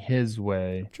coming his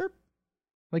way. Chirp.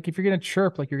 Like if you're gonna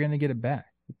chirp, like you're gonna get it back.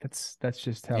 That's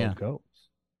just how Yeah. it goes.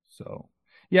 So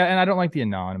yeah, and I don't like the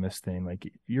anonymous thing. Like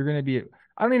if you're gonna be,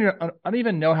 I don't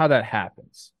even know how that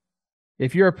happens.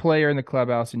 If you're a player in the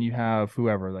clubhouse and you have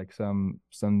whoever, like some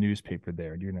newspaper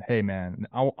there, and you're gonna, hey man,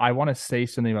 I want to say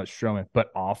something about Stroman,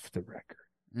 but off the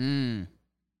record.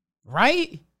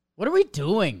 Right? What are we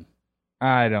doing?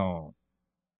 I don't.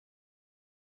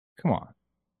 Come on.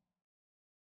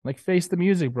 Like face the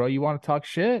music, bro. You want to talk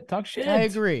shit? Talk shit. I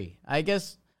agree. I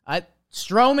guess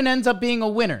Stroman ends up being a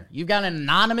winner. You've got an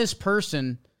anonymous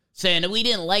person saying that we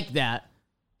didn't like that,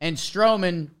 and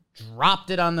Stroman dropped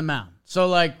it on the mound. So,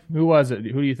 like, who was it?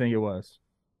 Who do you think it was?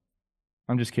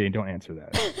 I'm just kidding. Don't answer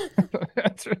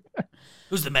that.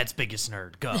 Who's the Mets' biggest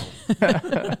nerd? Go.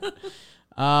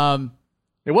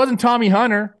 It wasn't Tommy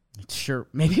Hunter. Sure,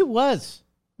 maybe it was.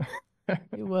 It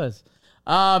was.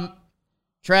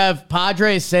 Trev,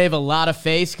 Padres save a lot of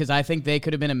face because I think they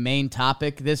could have been a main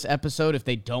topic this episode if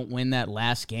they don't win that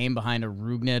last game behind a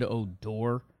Rougned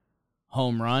Odor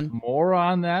home run. More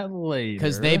on that later.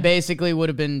 Because they basically would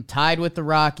have been tied with the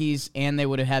Rockies and they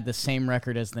would have had the same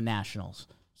record as the Nationals.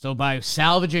 So by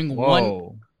salvaging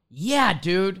one. Yeah,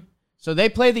 dude. So they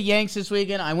play the Yanks this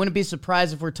weekend. I wouldn't be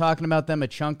surprised if we're talking about them a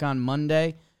chunk on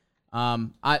Monday.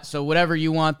 So whatever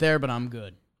you want there, but I'm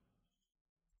good.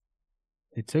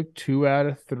 They took 2 out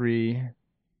of 3.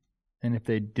 And if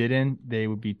they didn't, they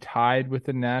would be tied with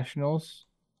the Nationals.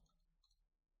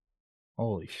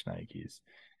 Holy shnikes.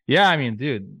 Yeah, I mean,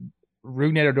 dude,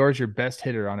 Rougned Odor is your best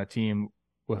hitter on a team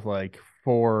with like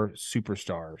 4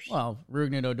 superstars. Well,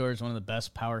 Rougned Odor is one of the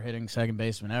best power hitting second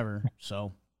basemen ever.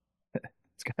 So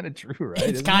it's kind of true, right?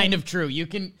 It's kind of true. You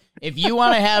can, if you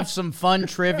want to have some fun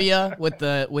trivia with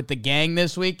the gang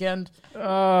this weekend,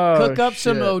 cook up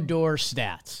some Odor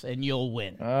stats and you'll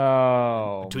win.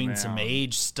 Oh, between some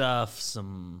age stuff,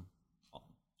 some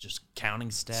just counting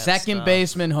stats. Second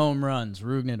baseman home runs,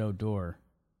 Rougned Odor.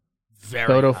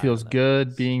 Soto feels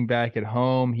good being back at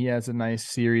home. He has a nice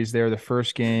series there. The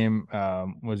first game,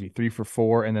 was he 3 for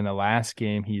 4, and then the last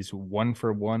game he's 1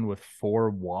 for 1 with 4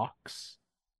 walks.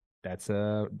 That's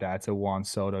a Juan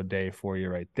Soto day for you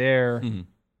right there.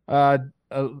 Mm-hmm.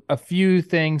 A few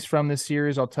things from this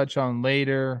series I'll touch on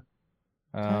later.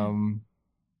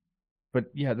 But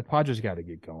yeah, the Padres got to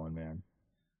get going, man.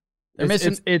 They're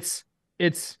missing. It's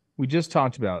we just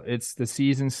talked about. It's the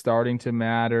season starting to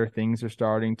matter. Things are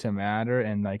starting to matter,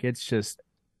 and like it's just.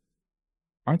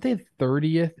 Aren't they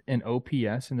 30th in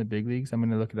OPS in the big leagues? I'm going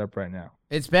to look it up right now.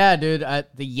 It's bad, dude.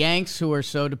 The Yanks, who are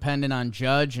so dependent on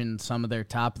Judge and some of their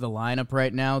top of the lineup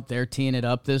right now, they're teeing it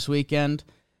up this weekend,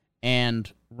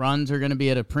 and runs are going to be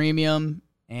at a premium,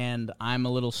 and I'm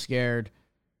a little scared.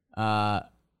 I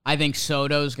think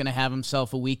Soto's going to have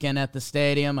himself a weekend at the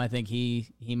stadium. I think he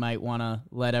might want to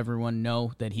let everyone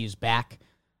know that he's back.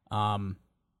 But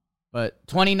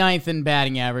 29th in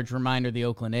batting average. Reminder, the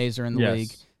Oakland A's are in the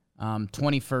league.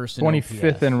 21st in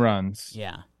 25th OPS. in runs.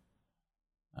 Yeah.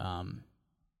 I'm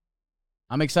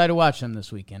excited to watch them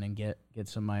this weekend and get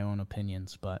some of my own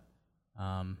opinions, but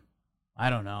I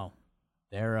don't know.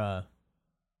 They're a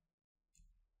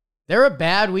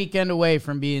bad weekend away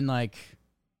from being like,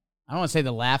 I don't want to say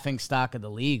the laughing stock of the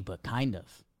league, but kind of.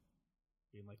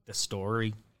 Being like the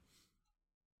story.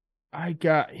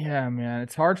 Yeah, man.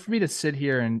 It's hard for me to sit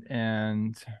here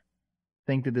and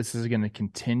think that this is going to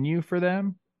continue for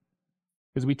them.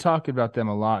 Because we talked about them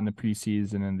a lot in the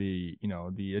preseason and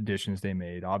the additions they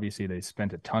made. Obviously, they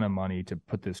spent a ton of money to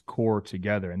put this core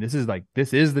together, and this is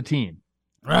the team.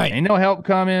 Right. Ain't no help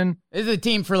coming. This is a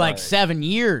team for like 7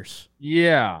 years.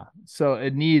 Yeah. So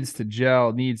it needs to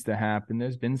gel, it needs to happen.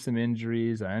 There's been some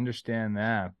injuries. I understand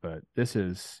that, but this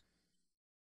is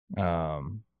I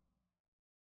don't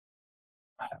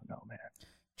know, man.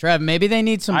 Trev, maybe they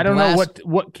need some I don't know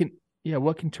what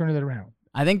can turn it around.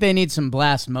 I think they need some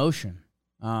blast motion.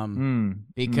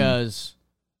 Because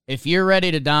if you're ready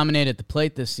to dominate at the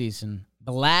plate this season,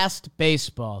 Blast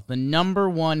Baseball, the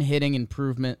 #1 hitting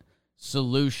improvement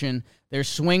solution. Their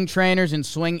swing trainers and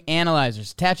swing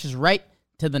analyzers attaches right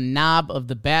to the knob of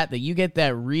the bat that you get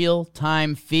that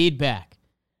real-time feedback.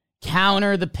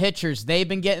 Counter the pitchers. They've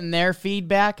been getting their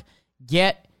feedback.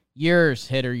 Get yours,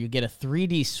 hitter. You get a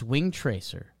 3D swing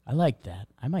tracer. I like that.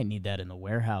 I might need that in the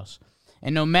warehouse.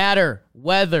 And no matter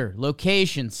weather,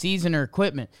 location, season, or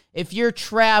equipment, if you're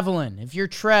traveling with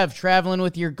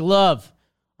your glove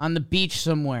on the beach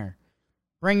somewhere,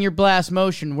 bring your Blast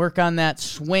Motion, work on that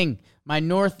swing. My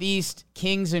Northeast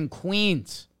Kings and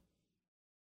Queens.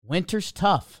 Winter's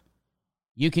tough.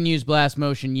 You can use Blast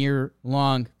Motion year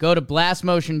long. Go to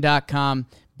blastmotion.com,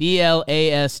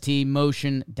 BLAST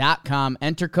motion.com.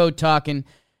 Enter code TALKIN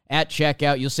at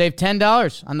checkout. You'll save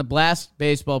 $10 on the Blast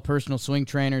Baseball personal swing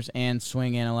trainers and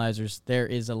swing analyzers. There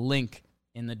is a link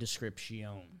in the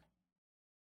description.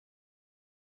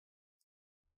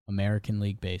 American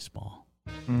League Baseball.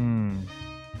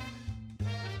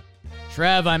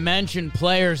 Trev, I mentioned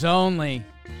players only.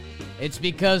 It's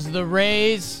because the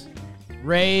Rays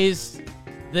raised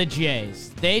the Jays.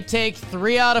 They take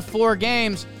 3 out of 4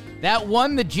 games. That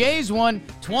one, the Jays won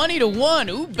 20-1.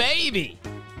 Ooh, baby.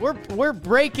 We're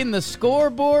breaking the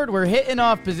scoreboard. We're hitting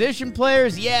off position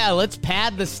players. Yeah, let's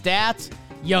pad the stats.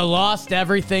 You lost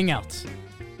everything else.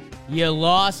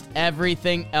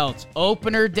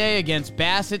 Opener day against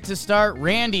Bassett to start.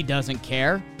 Randy doesn't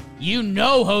care. You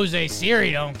know Jose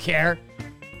Siri don't care.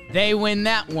 They win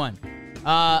that one.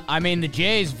 The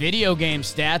Jays' video game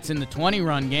stats in the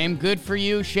 20-run game. Good for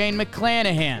you, Shane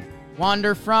McClanahan,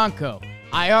 Wander Franco.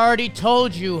 I already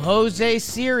told you Jose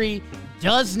Siri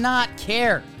does not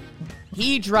care.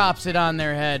 He drops it on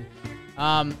their head.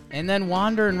 And then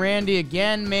Wander and Randy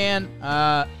again, man.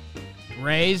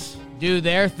 Rays do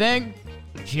their thing.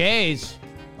 Jays,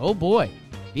 oh boy,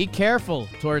 be careful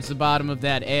towards the bottom of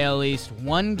that AL East.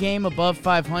 1 game above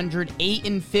 500,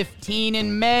 8-15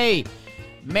 in May.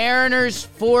 Mariners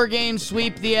 4-game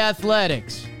sweep the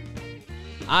Athletics.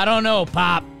 I don't know,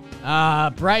 Pop.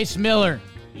 Bryce Miller,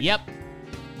 yep.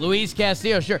 Luis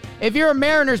Castillo, sure. If you're a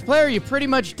Mariners player, you pretty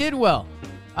much did well.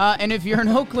 And if you're an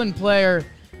Oakland player,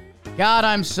 God,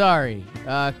 I'm sorry.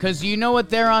 Because you know what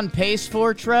they're on pace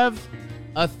for, Trev?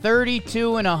 A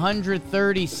 32 and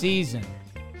 130 season.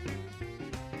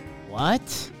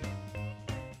 What?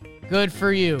 Good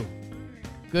for you.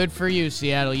 Good for you,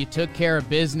 Seattle. You took care of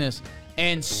business.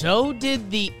 And so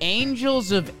did the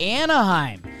Angels of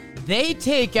Anaheim. They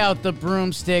take out the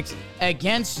broomsticks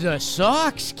against the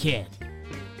Sox, kid.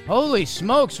 Holy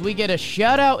smokes, we get a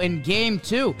shutout in Game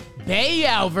 2.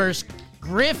 Bayou versus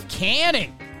Griff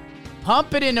Canning.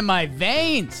 Pump it into my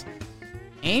veins.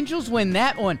 Angels win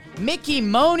that one. Mickey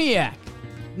Moniak,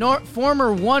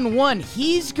 former 1-1,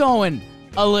 he's going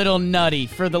a little nutty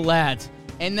for the lads.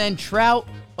 And then Trout,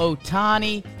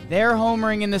 Ohtani, they're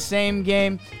homering in the same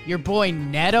game. Your boy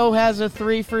Neto has a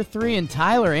 3-for-3, and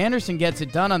Tyler Anderson gets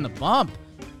it done on the bump.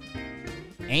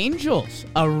 Angels,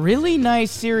 a really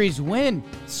nice series win.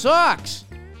 Sox,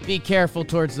 be careful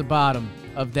towards the bottom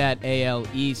of that AL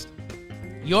East.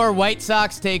 Your White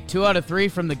Sox take 2 out of 3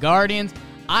 from the Guardians.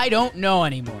 I don't know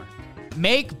anymore.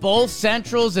 Make both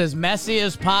Centrals as messy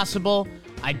as possible.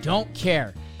 I don't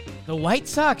care. The White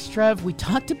Sox, Trev, we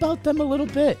talked about them a little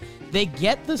bit. They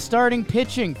get the starting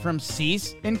pitching from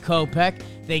Cease and Kopech.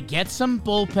 They get some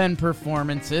bullpen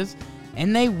performances,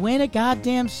 and they win a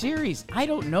goddamn series. I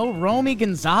don't know. Romy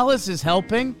Gonzalez is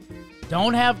helping.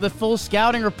 Don't have the full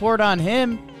scouting report on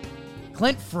him.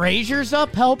 Clint Frazier's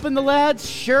up helping the lads?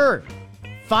 Sure.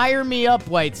 Fire me up,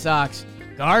 White Sox.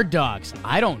 Guard dogs.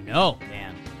 I don't know,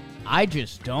 man. I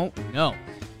just don't know.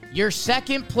 Your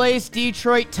second place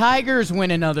Detroit Tigers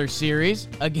win another series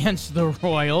against the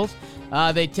Royals.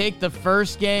 They take the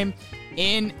first game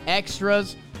in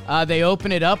extras. They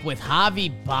open it up with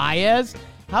Javi Baez.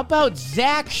 How about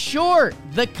Zach Short?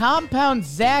 The compound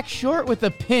Zach Short with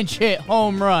a pinch hit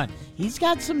home run. He's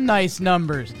got some nice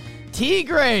numbers.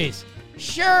 Tigres.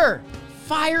 Sure.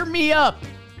 Fire me up.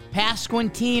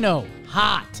 Pasquantino.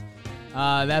 Hot.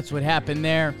 That's what happened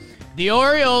there. The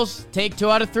Orioles take 2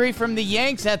 out of 3 from the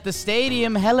Yanks at the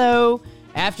stadium. Hello.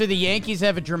 After the Yankees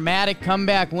have a dramatic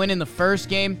comeback win in the first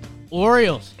game,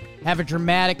 Orioles have a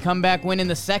dramatic comeback win in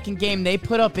the second game. They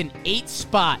put up an 8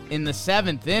 spot in the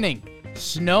 7th inning.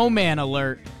 Snowman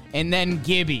alert. And then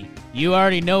Gibby. You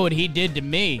already know what he did to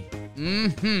me.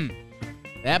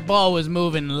 That ball was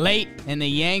moving late, and the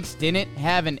Yanks didn't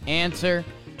have an answer.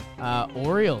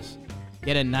 Orioles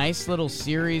get a nice little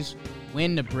series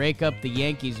win to break up the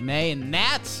Yankees' May, and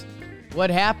that's what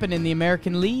happened in the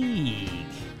American League.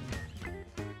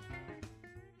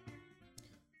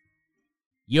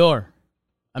 Your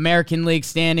American League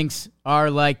standings are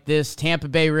like this. Tampa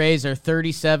Bay Rays are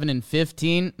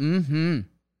 37-15.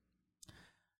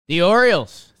 The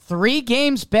Orioles, 3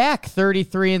 games back,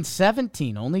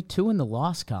 33-17. Only 2 in the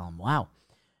loss column. Wow.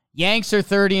 Yanks are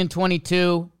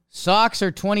 30-22. Sox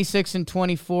are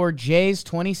 26-24. Jays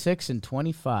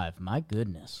 26-25. My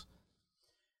goodness.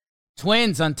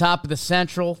 Twins on top of the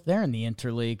Central. They're in the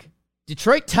Interleague.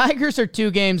 Detroit Tigers are 2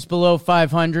 games below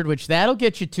 500, which that'll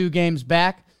get you 2 games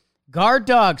back. Guard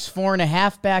Dogs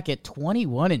 4.5 back at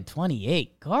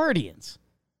 21-28. Guardians.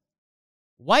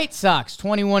 White Sox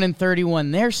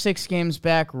 21-31. They're 6 games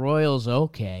back. Royals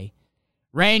okay.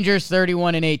 Rangers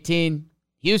 31-18.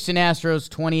 Houston Astros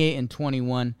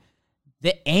 28-21.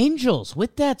 The Angels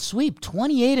with that sweep,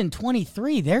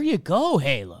 28-23. There you go,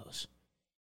 Halos.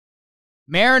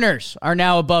 Mariners are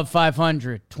now above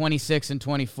 500,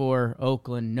 26-24.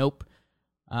 Oakland, nope.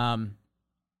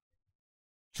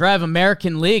 Trev,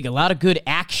 American League, a lot of good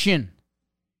action.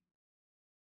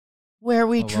 Where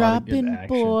we dropping,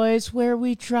 boys? Where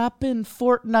we dropping?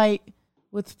 Fortnite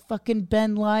with fucking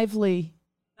Ben Lively.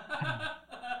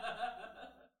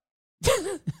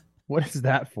 What is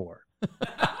that for?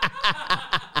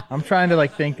 I'm trying to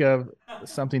think of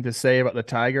something to say about the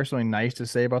Tigers, something nice to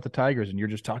say about the Tigers, and you're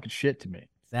just talking shit to me.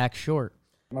 Zach Short.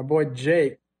 My boy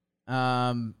Jake.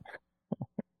 Where's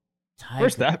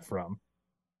that from?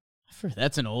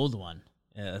 That's an old one.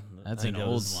 Yeah, that's an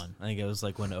old one. I think it was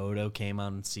when Odo came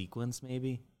on in sequence,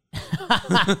 maybe.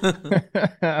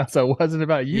 So it wasn't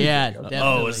about you. Yeah,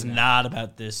 definitely. It's not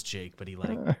about this, Jake, but he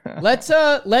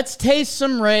Let's taste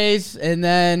some Rays and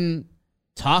then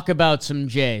talk about some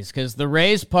Jays, because the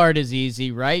Rays part is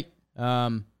easy, right?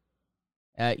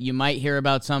 You might hear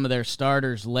about some of their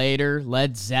starters later.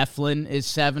 Led Zeppelin is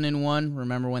 7-1.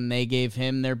 Remember when they gave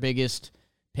him their biggest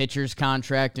pitcher's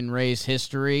contract in Rays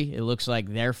history? It looks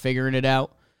like they're figuring it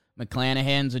out.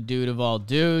 McClanahan's a dude of all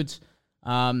dudes.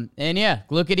 And yeah,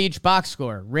 look at each box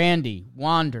score. Randy,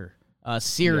 Wander,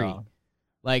 Siri.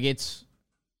 Yeah. It's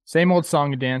same old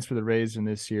song and dance for the Rays in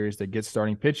this series. They get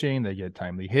starting pitching, they get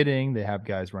timely hitting, they have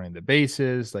guys running the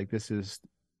bases. This is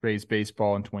Rays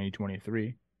baseball in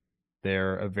 2023.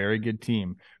 They're a very good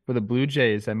team. For the Blue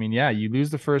Jays, you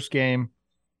lose the first game.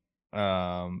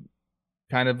 Bassett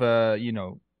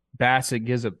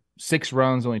gives up 6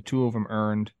 runs, only 2 of them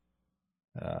earned.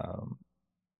 But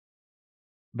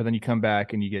then you come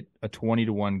back and you get a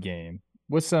 20-1 game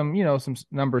with some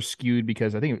numbers skewed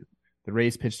because I think the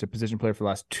Rays pitched a position player for the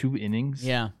last 2 innings.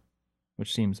 Yeah.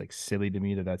 Which seems silly to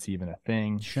me that's even a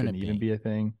thing. Shouldn't even be a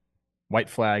thing. White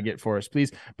flag it for us,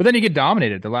 please. But then you get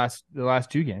dominated the last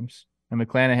 2 games. And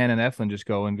McClanahan and Eflin just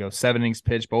go 7 innings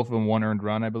pitched, both of them 1 earned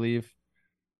run, I believe.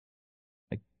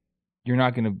 You're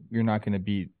not gonna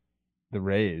beat the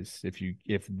Rays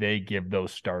if they give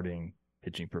those starting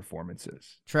pitching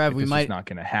performances. Trev, it's not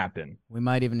gonna happen. We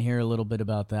might even hear a little bit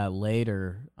about that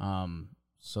later.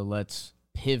 So let's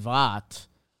pivot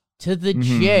to the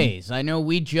Jays. I know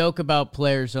we joke about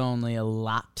players only a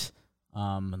lot,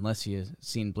 unless you've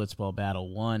seen Blitzball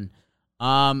Battle 1.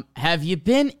 Have you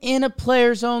been in a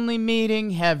players only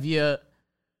meeting? Have you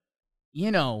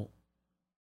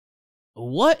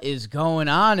what is going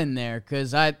on in there?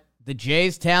 Because the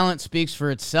Jays' talent speaks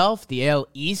for itself. The AL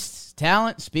East's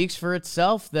talent speaks for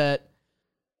itself. That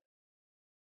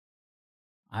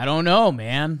I don't know,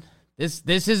 man.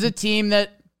 This is a team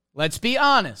that, let's be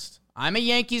honest, I'm a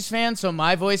Yankees fan, so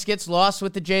my voice gets lost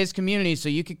with the Jays community, so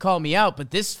you could call me out,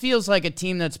 but this feels like a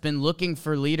team that's been looking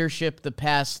for leadership the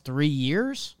past 3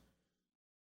 years.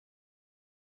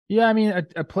 Yeah,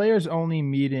 a players-only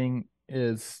meeting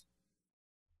is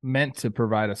meant to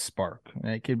provide a spark.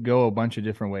 And it could go a bunch of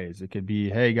different ways. It could be,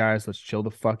 hey, guys, let's chill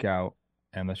the fuck out,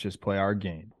 and let's just play our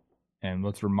game. And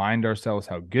let's remind ourselves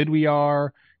how good we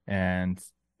are, and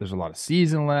there's a lot of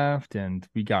season left, and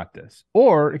we got this.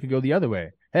 Or it could go the other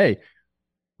way. Hey,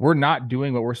 we're not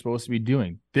doing what we're supposed to be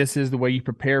doing. This is the way you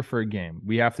prepare for a game.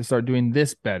 We have to start doing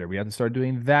this better. We have to start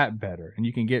doing that better. And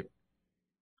you can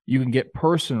get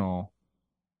personal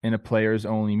in a players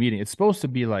only meeting. It's supposed to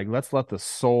be let's let the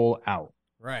soul out.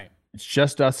 Right. It's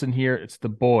just us in here. It's the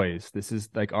boys. This is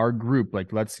our group.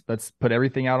 Let's put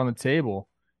everything out on the table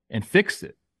and fix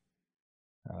it.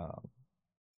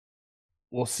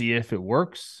 We'll see if it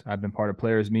works. I've been part of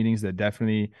players meetings that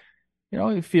definitely,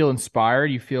 you feel inspired.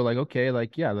 You feel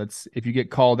if you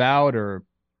get called out, or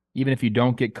even if you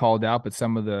don't get called out, but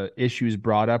some of the issues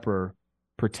brought up or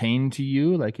pertain to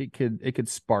you, it could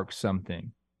spark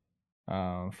something.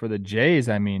 For the Jays,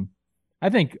 I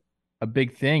think a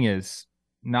big thing is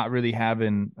not really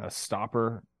having a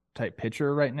stopper type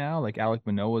pitcher right now. Alek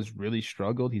Manoah's really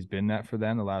struggled. He's been that for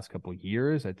them the last couple of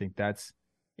years. I think that's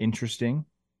interesting.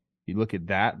 You look at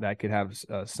that could have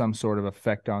some sort of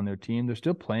effect on their team. They're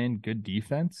still playing good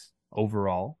defense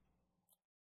overall.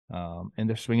 And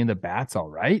they're swinging the bats all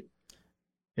right.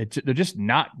 They're just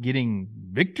not getting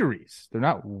victories. They're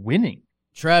not winning.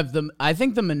 Trev, I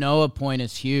think the Manoah point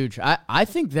is huge. I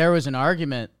think there was an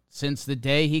argument since the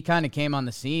day he kind of came on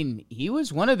the scene. He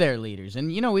was one of their leaders.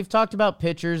 And, we've talked about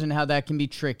pitchers and how that can be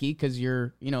tricky because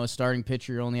you're, a starting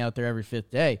pitcher, you're only out there every 5th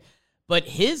day. But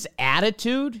his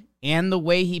attitude and the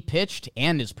way he pitched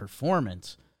and his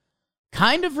performance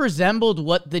kind of resembled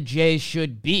what the Jays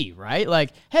should be,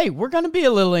 right? Hey, we're going to be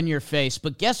a little in your face,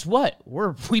 but guess what?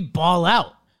 We ball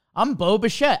out. I'm Bo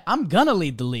Bichette. I'm going to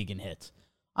lead the league in hits.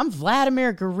 I'm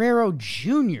Vladimir Guerrero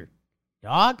Jr.,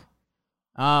 dog.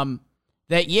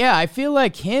 I feel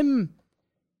like him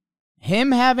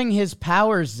having his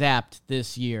powers zapped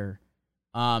this year,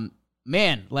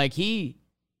 man, like he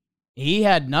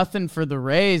had nothing for the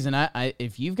Rays, and I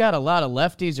if you've got a lot of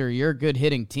lefties or you're a good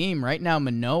hitting team, right now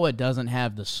Manoah doesn't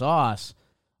have the sauce.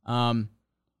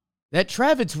 That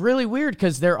Trev, it's really weird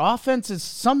because their offense is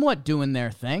somewhat doing their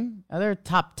thing. They're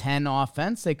top 10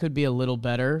 offense. They could be a little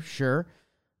better, sure.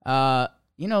 The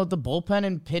bullpen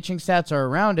and pitching stats are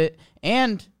around it,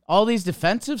 and all these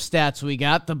defensive stats we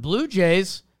got, the Blue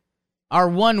Jays are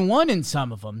 1-1 in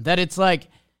some of them. That it's like,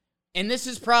 and this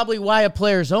is probably why a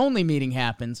players-only meeting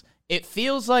happens. It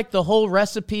feels like the whole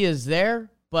recipe is there,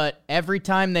 but every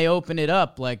time they open it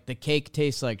up, like the cake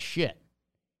tastes like shit.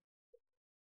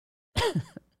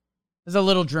 It's a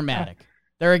little dramatic.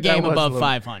 They're a game above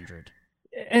 500.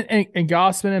 And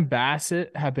Gossman and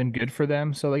Bassett have been good for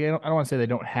them. So like I don't want to say they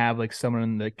don't have like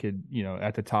someone that could,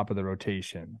 at the top of the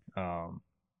rotation. I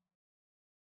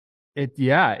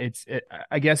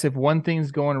guess if one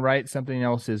thing's going right, something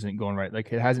else isn't going right.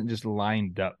 Like it hasn't just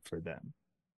lined up for them.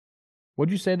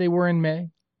 What'd you say they were in May?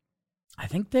 I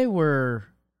think they were.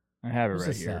 I have it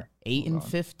right here.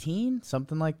 8-15,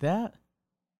 something like that.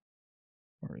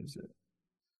 Where is it?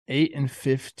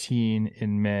 8-15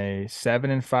 in May,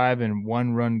 7-5 in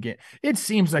 1-run game. It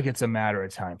seems like it's a matter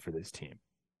of time for this team.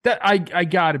 That I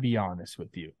got to be honest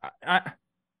with you.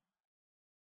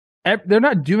 They're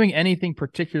not doing anything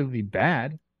particularly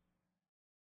bad.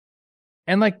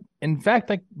 And like, in fact,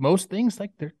 like most things,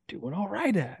 like they're doing all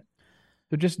right at.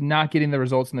 They're just not getting the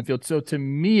results in the field. So to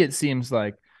me, it seems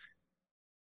like,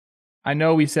 I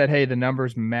know we said, hey, the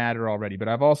numbers matter already, but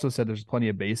I've also said there's plenty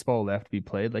of baseball left to be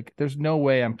played. Like, there's no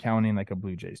way I'm counting like a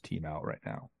Blue Jays team out right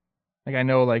now. Like, I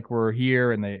know like we're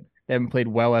here and they haven't played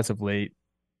well as of late.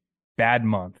 Bad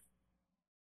month.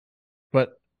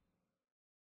 But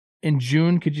in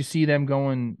June, could you see them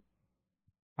going,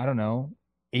 I don't know,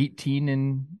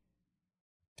 18-10,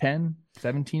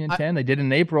 17-10? They did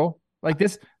in April. Like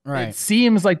this, right. It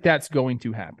seems like that's going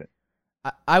to happen.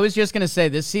 I was just going to say,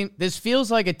 this feels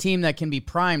like a team that can be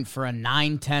primed for a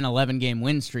 9, 10, 11-game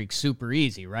win streak super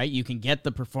easy, right? You can get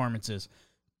the performances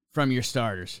from your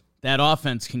starters. That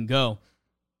offense can go.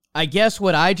 I guess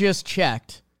what I just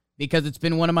checked, because it's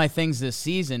been one of my things this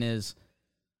season, is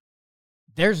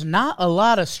there's not a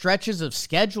lot of stretches of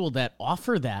schedule that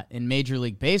offer that in Major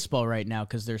League Baseball right now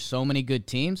because there's so many good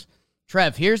teams.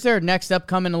 Trev, here's their next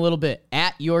upcoming a little bit.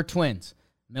 At your Twins,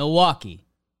 Milwaukee,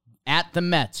 at the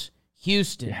Mets,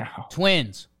 Houston,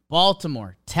 Twins,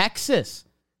 Baltimore, Texas.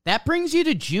 That brings you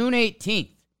to June 18th.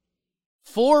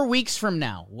 4 weeks from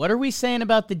now. What are we saying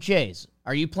about the Jays?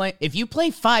 Are you playing? If you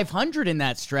play 500 in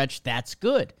that stretch, that's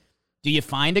good. Do you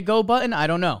find a go button? I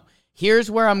don't know. Here's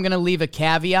where I'm going to leave a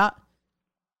caveat.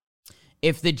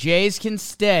 If the Jays can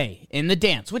stay in the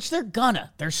dance, which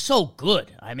they're so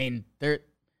good. I mean, they're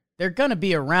gonna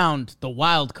be around the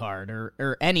wild card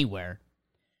or anywhere.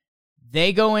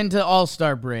 They go into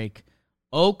All-Star break.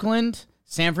 Oakland,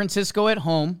 San Francisco at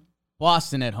home,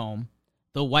 Boston at home,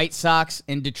 the White Sox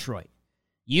in Detroit.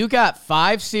 You got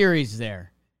 5 series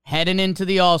there heading into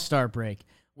the All-Star break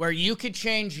where you could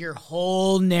change your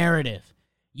whole narrative.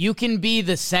 You can be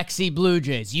the sexy Blue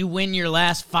Jays. You win your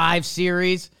last 5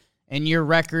 series and your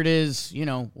record is,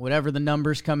 whatever the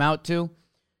numbers come out to.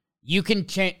 You can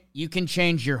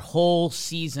change your whole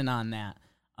season on that.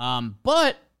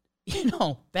 But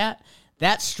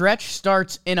that stretch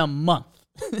starts in a month.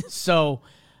 So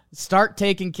start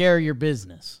taking care of your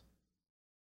business.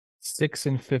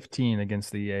 6-15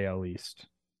 against the AL East.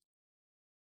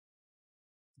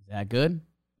 Is that good?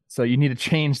 So you need to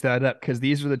change that up because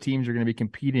these are the teams you're going to be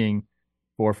competing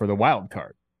for the wild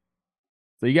card.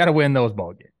 So you got to win those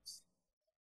ball games.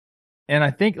 And I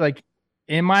think, like,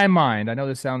 in my mind, I know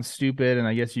this sounds stupid, and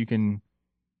I guess you can.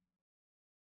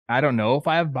 I don't know if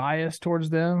I have bias towards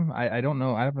them. I don't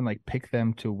know. I haven't picked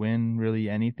them to win really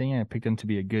anything. I picked them to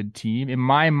be a good team. In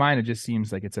my mind, it just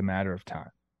seems like it's a matter of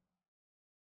time.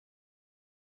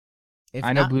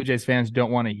 I know Blue Jays fans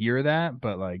don't want to hear that,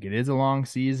 but it is a long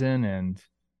season, and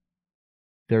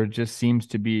there just seems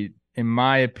to be, in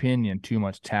my opinion, too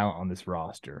much talent on this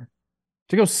roster.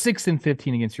 To go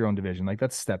 6-15 against your own division,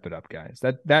 let's step it up, guys.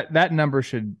 That number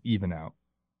should even out.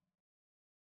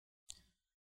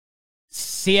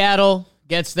 Seattle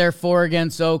gets their 4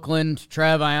 against Oakland.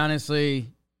 Trev, I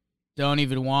honestly don't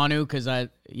even want to because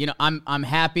I'm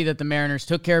happy that the Mariners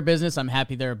took care of business. I'm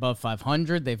happy they're above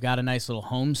 500. They've got a nice little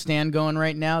homestand going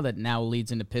right now that now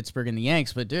leads into Pittsburgh and the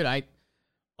Yanks. But dude,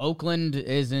 Oakland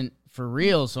isn't for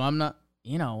real, so I'm not.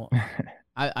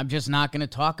 I'm just not going to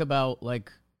talk about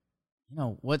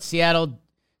what Seattle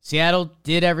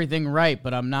did everything right,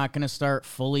 but I'm not going to start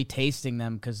fully tasting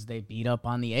them because they beat up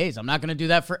on the A's. I'm not going to do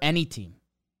that for any team.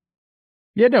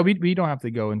 Yeah, no, we don't have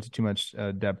to go into too much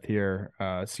depth here.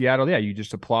 Seattle, yeah, you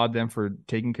just applaud them for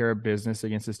taking care of business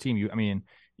against this team.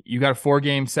 You got a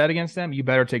 4-game set against them. You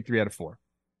better take 3 out of 4.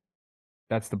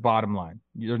 That's the bottom line.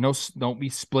 Don't be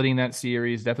splitting that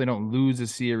series. Definitely don't lose a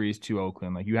series to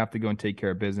Oakland. Like, you have to go and take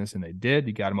care of business, and they did.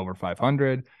 You got them over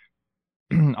 500.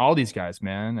 All these guys,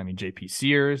 man. JP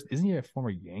Sears, isn't he a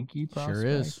former Yankee prospect? Sure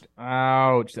is.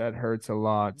 Ouch, that hurts a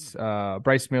lot.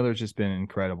 Bryce Miller's just been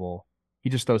incredible. He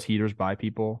just throws heaters by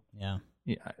people. Yeah.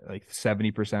 Like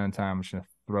 70% of the time, I'm just going to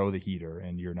throw the heater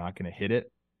and you're not going to hit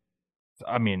it.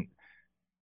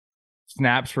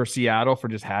 Snaps for Seattle for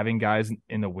just having guys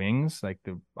in the wings. Like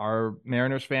our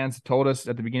Mariners fans told us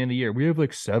at the beginning of the year, we have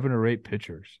like 7 or 8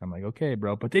 pitchers. I'm like, okay,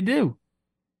 bro, but they do.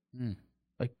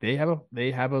 Like they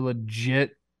have a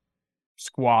legit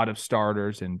squad of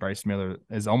starters, and Bryce Miller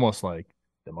is almost like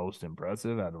the most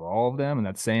impressive out of all of them. And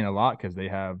that's saying a lot because they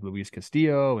have Luis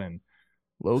Castillo and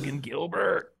Logan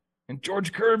Gilbert and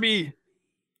George Kirby.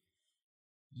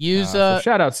 So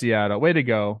shout out Seattle. Way to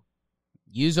go.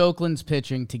 Use Oakland's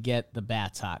pitching to get the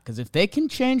bats hot. Because if they can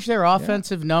change their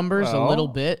offensive numbers a little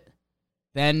bit,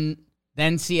 then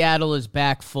Seattle is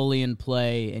back fully in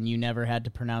play, and you never had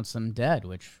to pronounce them dead,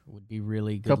 which would be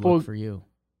really good look for you.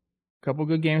 Couple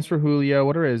good games for Julio.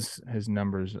 What are his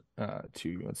numbers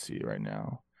too? Let's see right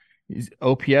now. His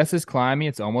OPS is climbing.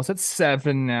 It's almost at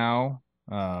 7 now.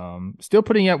 Still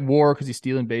putting at WAR because he's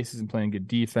stealing bases and playing good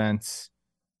defense.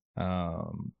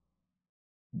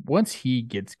 Once he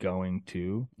gets going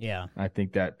too, I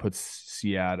think that puts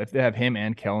Seattle, if they have him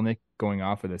and Kelenic going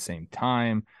off at the same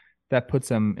time, that puts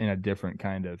them in a different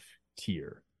kind of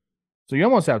tier. So you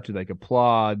almost have to like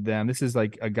applaud them. This is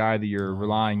like a guy that you're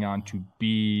relying on to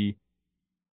be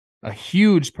a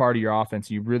huge part of your offense.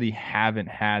 You really haven't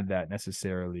had that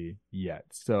necessarily yet.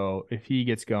 So if he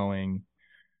gets going,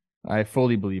 I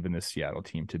fully believe in this Seattle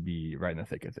team to be right in the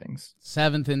thick of things.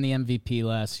 7th in the MVP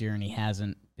last year, and he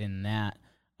hasn't been that.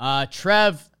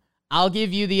 Trev, I'll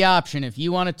give you the option if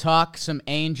you want to talk some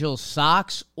Angels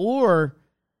Sox or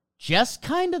just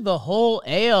kind of the whole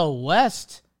AL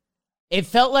West. It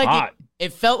felt like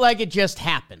it just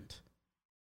happened.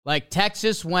 Like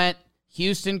Texas went,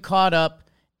 Houston caught up,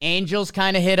 Angels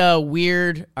kind of hit a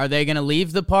weird, are they going to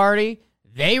leave the party?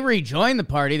 They rejoin the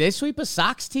party. They sweep a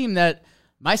Sox team that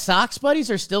my Sox buddies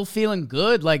are still feeling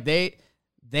good. Like they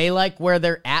like where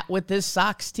they're at with this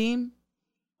Sox team.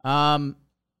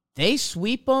 They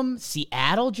sweep them.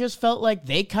 Seattle just felt like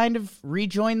they kind of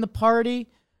rejoined the party.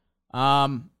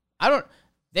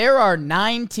 There are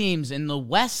 9 teams in the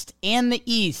West and the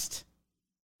East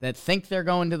that think they're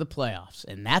going to the playoffs,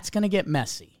 and that's going to get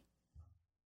messy.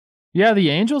 Yeah, the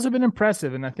Angels have been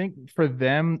impressive, and I think for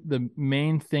them, the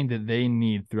main thing that they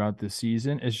need throughout the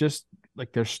season is just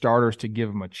like their starters to give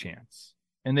them a chance,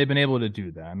 and they've been able to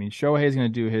do that. Shohei's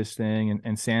going to do his thing,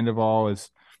 and Sandoval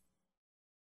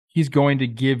he's going to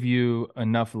give you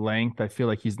enough length. I feel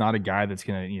like he's not a guy that's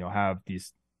going to, have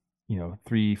these,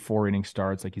 3-4 inning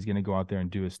starts. Like he's going to go out there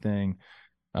and do his thing.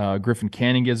 Griffin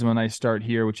Canning gives him a nice start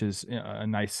here, which is a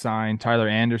nice sign. Tyler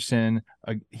Anderson,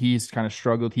 he's kind of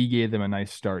struggled. He gave them a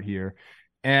nice start here.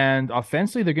 And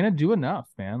offensively, they're going to do enough,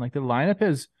 man. Like the lineup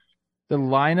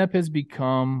has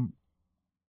become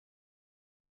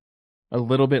a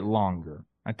little bit longer.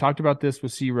 I talked about this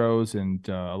with C. Rose, and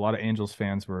a lot of Angels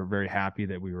fans were very happy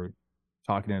that we were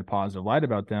talking in a positive light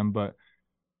about them. But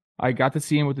I got to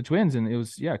see him with the Twins, and it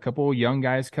was, a couple of young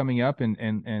guys coming up and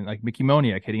like Mickey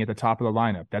Moniak hitting at the top of the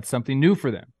lineup. That's something new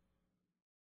for them.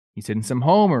 He's hitting some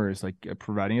homers, like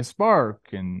providing a spark,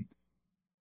 and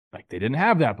like they didn't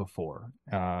have that before.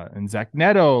 And Zach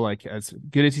Neto, like as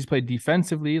good as he's played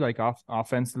defensively, like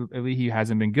offensively, he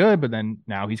hasn't been good, but then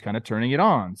now he's kind of turning it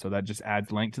on. So that just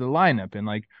adds length to the lineup. And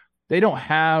like, they don't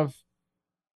have,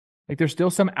 like, there's still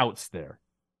some outs there,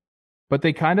 but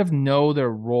they kind of know their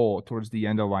role towards the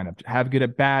end of the lineup. Have good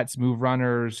at bats, move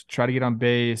runners, try to get on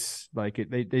base. Like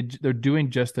they're doing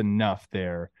just enough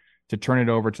there to turn it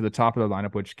over to the top of the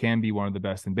lineup, which can be one of the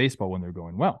best in baseball when they're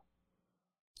going well.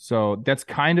 So that's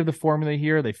kind of the formula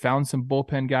here. They found some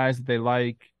bullpen guys that they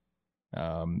like.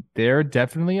 They're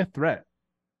definitely a threat.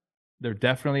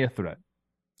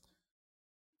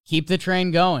 Keep the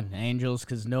train going, Angels,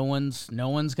 because no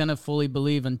one's gonna fully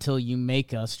believe until you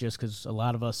make us. Just because a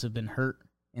lot of us have been hurt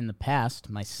in the past,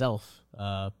 myself,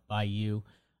 by you.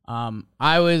 I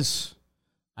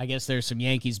guess there's some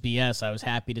Yankees BS. I was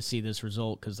happy to see this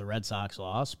result because the Red Sox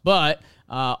lost, but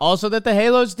also that the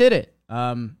Halos did it.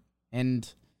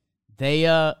 And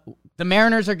the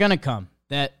Mariners are gonna come.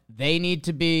 that they need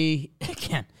to be,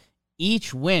 again,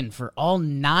 each win for all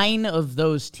 9 of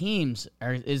those teams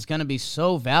is going to be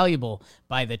so valuable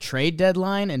by the trade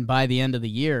deadline and by the end of the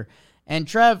year. And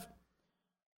Trev,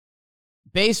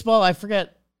 baseball, I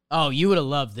forget. Oh, you would have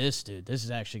loved this, dude. This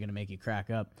is actually going to make you crack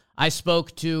up. I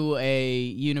spoke to a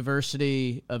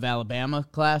University of Alabama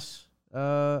class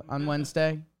on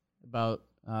Wednesday about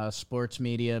sports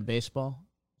media, baseball.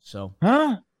 So,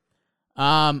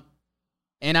 and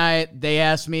they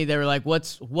asked me, they were like,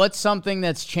 "What's something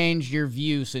that's changed your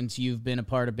view since you've been a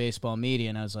part of baseball media?"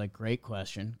 And I was like, "Great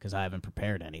question," because I haven't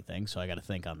prepared anything, so I got to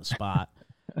think on the spot.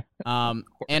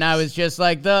 And I was just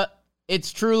like,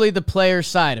 it's truly the player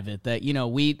side of it that,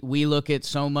 we look at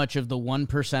so much of the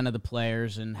 1% of the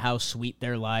players and how sweet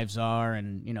their lives are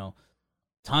and,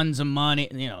 tons of money.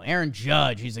 Aaron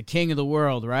Judge, he's the king of the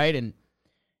world, right? And,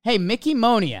 hey, Mickey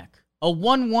Moniak, a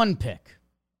 1-1 pick.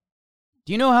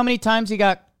 Do you know how many times he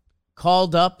got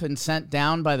called up and sent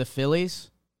down by the Phillies?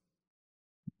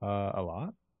 A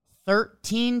lot.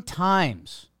 13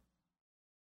 times.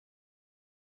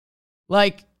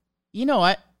 Like,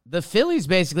 the Phillies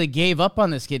basically gave up on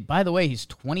this kid. By the way, he's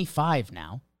 25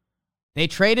 now. They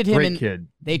traded him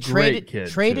They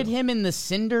traded him in the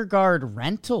Syndergaard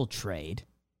rental trade.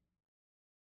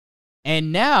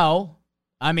 And now,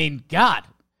 I mean, God,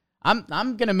 I'm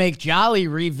going to make Jolly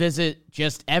revisit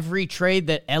just every trade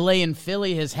that LA and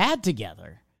Philly has had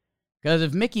together. Because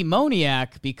if Mickey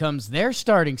Moniak becomes their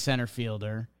starting center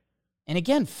fielder, and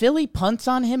again, Philly punts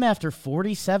on him after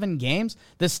 47 games,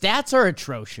 the stats are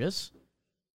atrocious.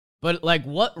 But,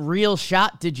 what real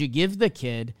shot did you give the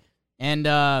kid? And,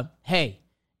 hey,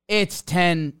 it's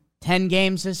 10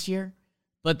 games this year.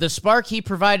 But the spark he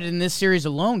provided in this series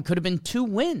alone could have been 2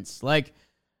 wins.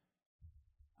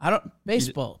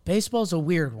 Baseball's a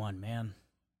weird one, man.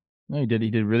 No, he did. He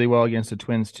did really well against the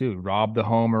Twins, too. Robbed the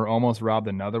homer, almost robbed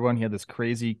another one. He had this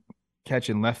crazy catch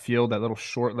in left field, that little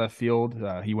short left field.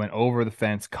 He went over the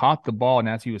fence, caught the ball, and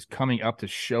as he was coming up to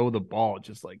show the ball,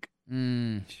 just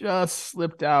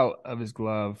slipped out of his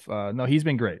glove. No, he's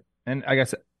been great. And I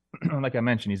guess, like I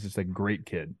mentioned, he's just a great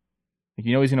kid. He's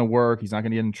going to work. He's not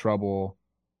going to get in trouble.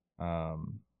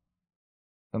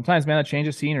 Sometimes, man, a change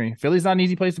of scenery. Philly's not an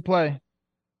easy place to play.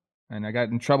 And I got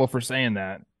in trouble for saying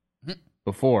that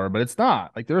before, but it's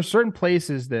not. There are certain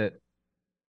places that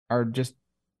are just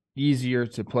easier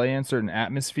to play in, certain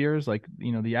atmospheres.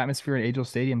 The atmosphere at Angel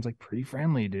Stadium's pretty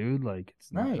friendly, dude.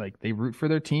 It's not they root for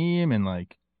their team, and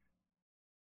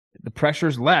the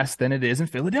pressure's less than it is in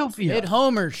Philadelphia. Hit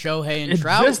homer, Shohei and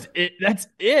Trout. That's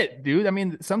it, dude. I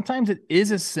mean, sometimes it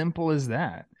is as simple as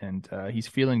that. And he's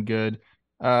feeling good.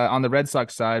 On the Red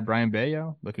Sox side, Brian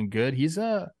Bayo looking good.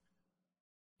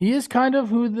 He is kind of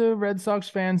who the Red Sox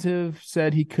fans have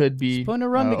said he could be. He's putting a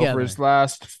run together. Over his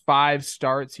last 5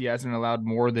 starts, he hasn't allowed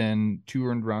more than 2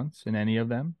 earned runs in any of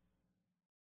them.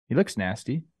 He looks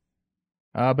nasty.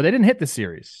 But they didn't hit the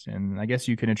series, and I guess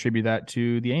you can attribute that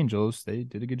to the Angels. They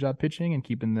did a good job pitching and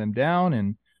keeping them down,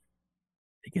 and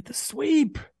they get the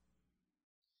sweep.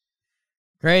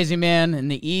 Crazy, man. In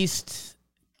the East,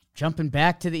 jumping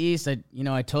back to the East,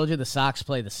 I told you the Sox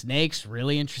play the Snakes.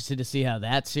 Really interested to see how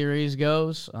that series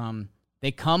goes.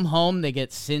 They come home, they get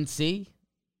Cincy,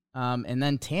 and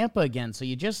then Tampa again. So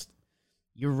you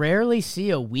rarely see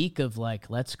a week of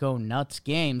let's go nuts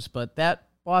games, but that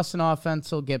Boston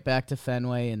offense will get back to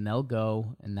Fenway, and they'll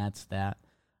go, and that's that.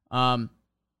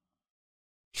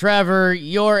 Trevor,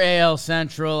 you're AL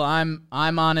Central. I'm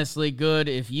honestly good.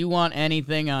 If you want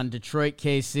anything on Detroit,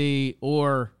 KC,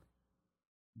 or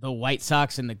the White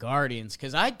Sox and the Guardians,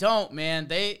 because I don't, man.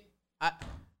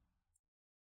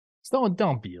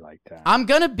 Don't be like that. I'm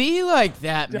gonna be like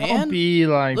that, man. Don't be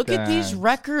like that. Look at these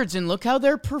records and look how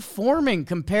they're performing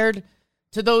compared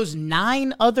to those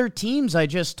 9 other teams I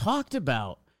just talked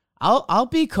about. I'll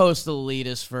be coastal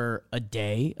elitist for a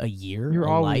day, a year, You're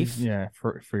a always, life. Yeah,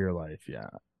 for your life, yeah.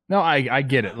 No, I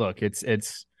get it. Look, it's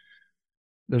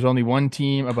there's only one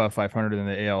team above 500 in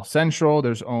the AL Central.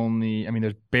 There's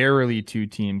barely 2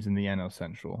 teams in the NL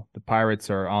Central. The Pirates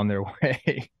are on their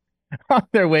way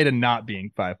to not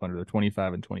being 500. They're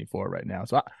 25 and 24 right now.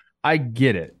 So I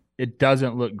get it. It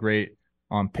doesn't look great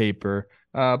on paper.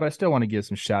 But I still want to give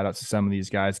some shout outs to some of these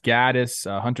guys. Gaddis,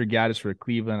 Hunter Gaddis for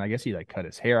Cleveland. I guess he cut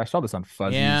his hair. I saw this on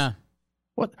Fuzzy's. Yeah.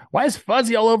 What? Why is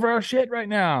Fuzzy all over our shit right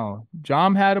now?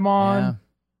 Jom had him on. Yeah.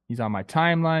 He's on my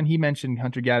timeline. He mentioned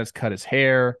Hunter Gaddis cut his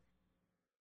hair.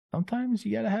 Sometimes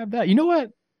you got to have that. You know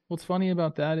what? What's funny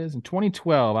about that is in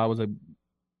 2012, I was a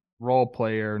role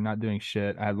player, not doing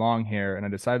shit. I had long hair, and I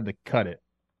decided to cut it.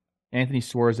 Anthony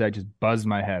Swarzak just buzzed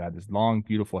my head. I had this long,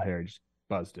 beautiful hair. He just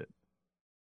buzzed it.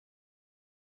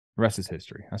 The rest is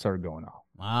history. I started going off.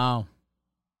 Wow.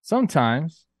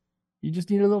 Sometimes you just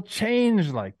need a little change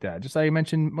like that. Just like I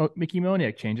mentioned, Mickey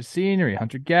Moniak, change of scenery.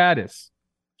 Hunter Gaddis,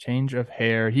 change of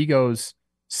hair. He goes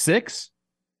 6.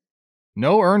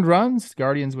 No earned runs.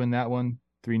 Guardians win that one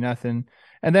 3-0.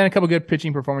 And then a couple good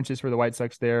pitching performances for the White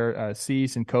Sox there.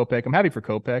 Cease and Kopech. I'm happy for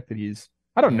Kopech that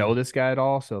I don't know this guy at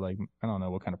all. So, like, I don't know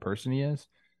what kind of person he is.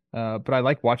 But I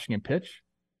like watching him pitch.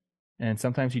 And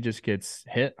sometimes he just gets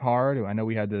hit hard. I know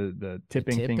we had the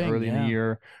tipping thing early in the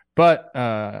year. But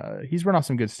he's run off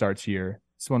some good starts here.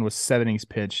 This one was 7 innings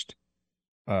pitched.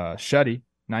 Shutty,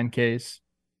 9 Ks.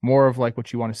 More of like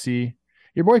what you want to see.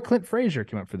 Your boy Clint Frazier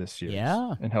came up for this series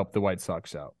and helped the White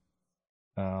Sox out.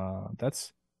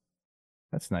 That's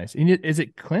nice. Is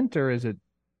it Clint or is it?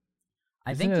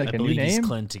 I believe he's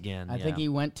Clint again. I think he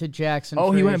went to Jackson.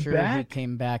 Oh, Frazier, he went back. He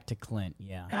came back to Clint.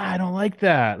 Yeah. God, I don't like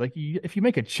that. Like, if you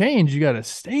make a change, you got to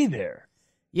stay there.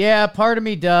 Yeah, part of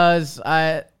me does.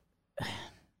 The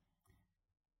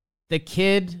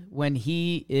kid, when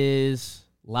he is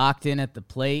locked in at the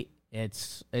plate,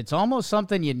 it's almost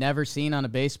something you'd never seen on a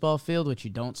baseball field, which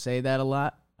you don't say that a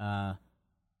lot.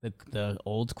 The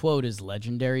old quote is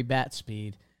legendary bat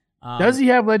speed. Does he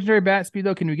have legendary bat speed,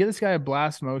 though? Can we get this guy a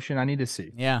blast motion? I need to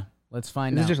see. Yeah, let's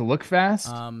find out. Does it just look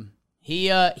fast? He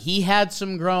had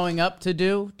some growing up to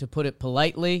do, to put it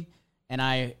politely, and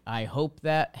I hope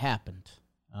that happened.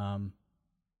 Because,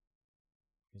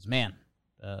 man,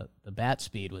 the bat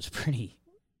speed was pretty...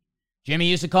 Jimmy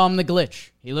used to call him the glitch.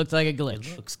 He looked like a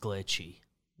glitch. It looks glitchy.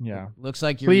 Yeah. Looks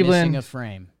like you're missing a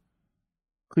frame.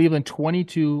 Cleveland,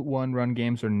 22 one-run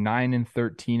games, or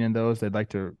 9-13 in those. They'd like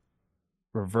to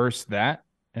reverse that,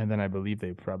 and then I believe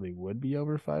they probably would be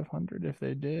over 500 if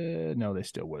they did. No, they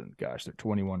still wouldn't. Gosh, they're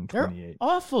 21-28. They're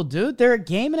awful, dude. They're a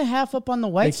game and a half up on the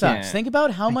White Sox. Think about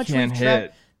how much we've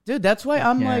tracked. Dude, that's why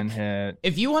I'm like,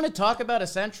 if you want to talk about a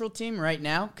Central team right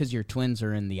now, because your Twins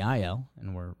are in the IL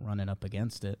and we're running up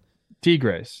against it,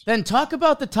 Tigres. Then talk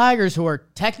about the Tigers, who are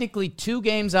technically 2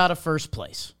 games out of first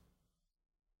place,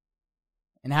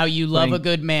 and how you love a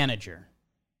good manager.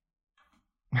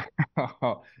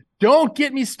 Don't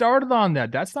get me started on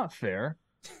that. That's not fair.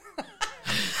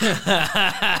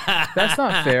 That's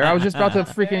not fair. I was just about to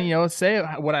freaking, say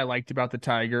what I liked about the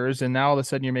Tigers, and now all of a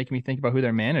sudden you're making me think about who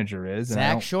their manager is.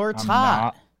 Zach Short's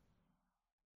hot.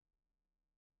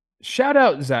 Shout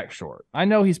out Zach Short. I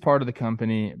know he's part of the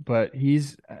company, but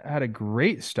he's had a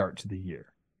great start to the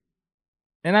year.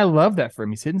 And I love that for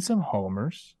him. He's hitting some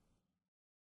homers.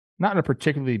 Not a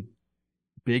particularly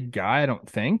big guy, I don't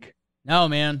think. No,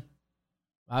 man.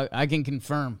 I can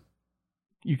confirm.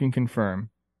 You can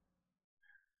confirm.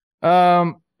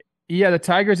 Yeah, the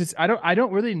Tigers, I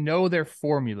don't really know their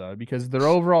formula because their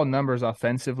overall numbers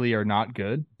offensively are not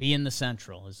good. Be in the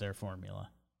Central is their formula.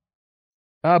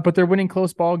 But they're winning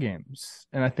close ball games,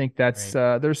 and I think that's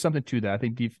there's something to that. I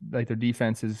think their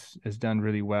defense has done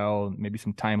really well. Maybe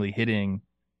some timely hitting.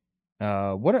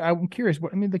 I'm curious.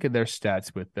 Let me look at their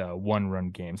stats with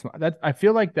 1-run games. I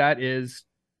feel like that is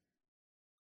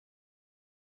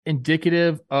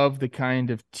indicative of the kind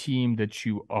of team that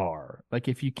you are. Like,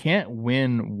 if you can't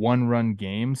win 1-run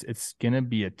games, it's gonna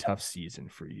be a tough season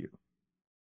for you.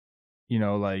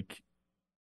 Like,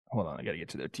 hold on, I got to get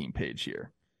to their team page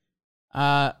here.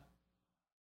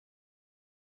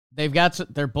 They've got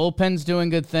their bullpen's doing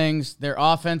good things. Their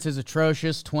offense is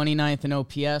atrocious, 29th in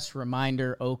OPS.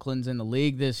 Reminder, Oakland's in the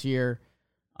league this year.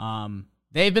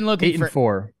 They've been looking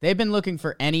 8-4. They've been looking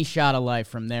for any shot of life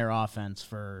from their offense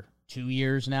for 2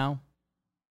 years now.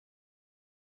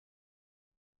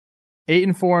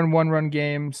 8-4 in 1-run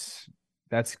games.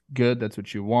 That's good. That's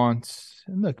what you want.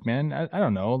 And look, man, I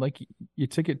don't know. Like, you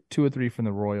took it 2 or 3 from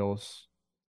the Royals,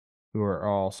 who are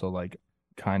also like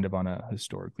kind of on a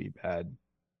historically bad.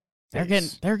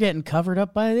 They're getting covered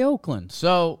up by the Oakland.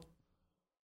 So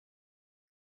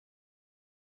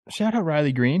shout out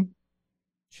Riley Green.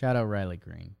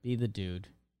 Be the dude.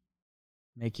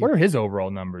 What are his overall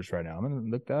numbers right now? I'm gonna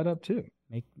look that up too.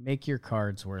 Make your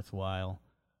cards worthwhile.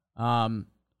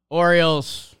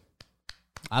 Orioles.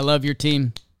 I love your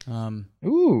team.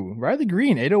 Riley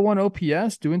Green, 801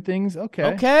 OPS, doing things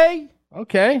okay.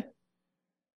 Okay.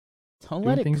 Don't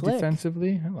let it things click.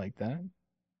 Defensively. I like that.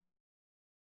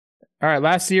 All right,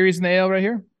 last series in the AL right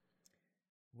here.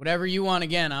 Whatever you want.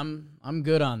 Again, I'm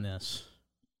good on this.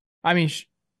 I mean,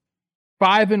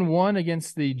 5-1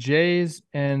 against the Jays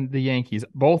and the Yankees,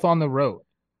 both on the road.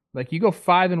 Like, you go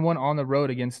 5-1 on the road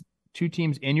against 2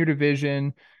 teams in your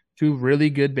division, 2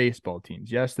 really good baseball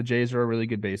teams. Yes, the Jays are a really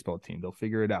good baseball team. They'll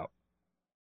figure it out.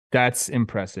 That's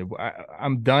impressive.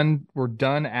 I'm done. We're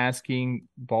done asking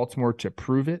Baltimore to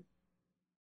prove it.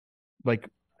 Like,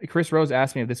 Chris Rose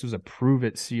asked me if this was a prove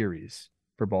it series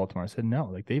for Baltimore. I said no.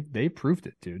 Like they proved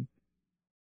it, dude.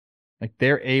 Like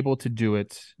they're able to do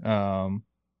it, and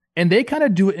they kind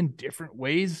of do it in different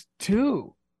ways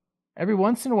too. Every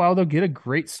once in a while, they'll get a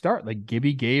great start, like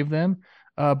Gibby gave them.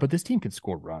 But this team can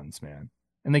score runs, man,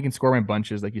 and they can score in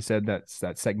bunches, like you said. That's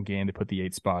that second game to put the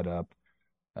 8 spot up.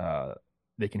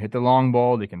 They can hit the long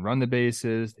ball. They can run the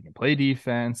bases. They can play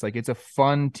defense. Like it's a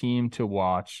fun team to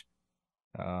watch.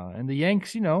 And the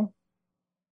Yanks,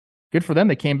 good for them.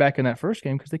 They came back in that first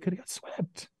game because they could have got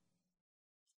swept.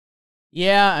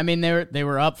 Yeah, I mean they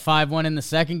were up 5-1 in the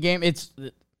second game.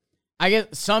 I guess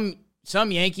some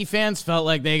Yankee fans felt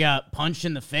like they got punched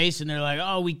in the face and they're like,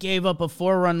 "Oh, we gave up a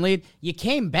 4-run lead." You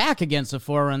came back against a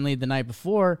 4-run lead the night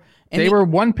before. And they were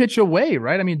one pitch away,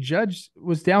 right? I mean, Judge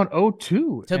was down 0-2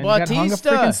 to and Bautista. got hung a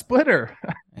freaking splitter.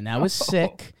 And that was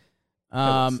sick.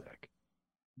 That was sick.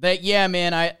 But yeah,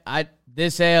 man, I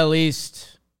this AL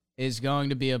East is going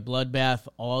to be a bloodbath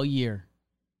all year.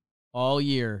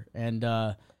 And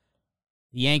the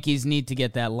Yankees need to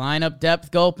get that lineup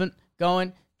depth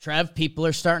going. Trev, people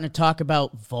are starting to talk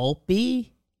about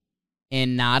Volpe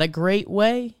in not a great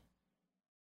way.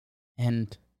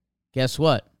 And guess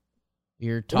what?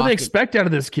 What do they expect out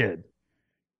of this kid?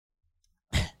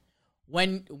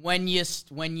 When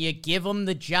you give him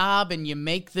the job and you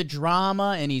make the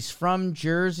drama and he's from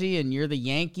Jersey and you're the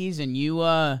Yankees and you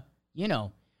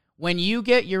when you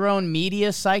get your own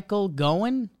media cycle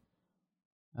going,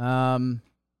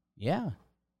 yeah.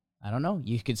 I don't know.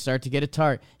 You could start to get a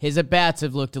tart. His at-bats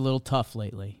have looked a little tough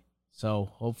lately. So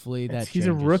hopefully that he's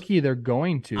changes. a rookie. They're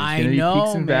going to. It's I going to know, be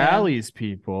peaks and man. valleys,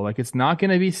 people. Like it's not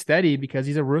going to be steady because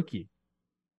he's a rookie.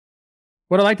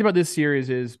 What I liked about this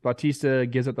series is Bautista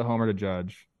gives up the homer to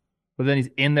Judge, but then he's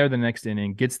in there the next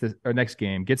inning, next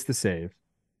game, gets the save.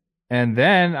 And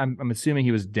then I'm assuming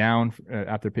he was down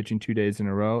after pitching 2 days in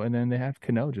a row, and then they have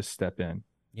Cano just step in.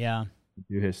 Yeah.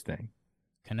 Do his thing.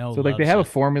 Cano So like they have loves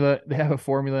a formula. They have a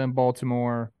formula in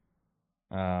Baltimore.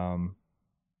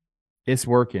 It's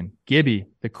working. Gibby,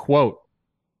 the quote.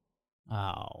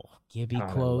 Oh, Gibby God,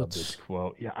 I love quotes. this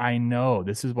quote. Yeah, I know.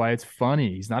 This is why it's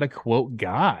funny. He's not a quote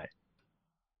guy.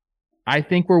 I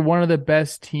think we're one of the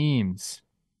best teams.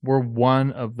 We're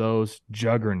one of those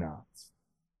juggernauts.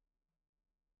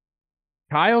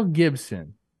 Kyle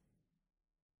Gibson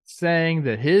saying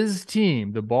that his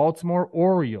team, the Baltimore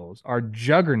Orioles, are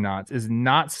juggernauts is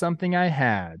not something I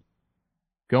had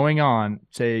going on,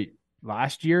 say,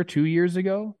 last year, 2 years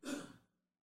ago.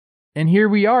 And here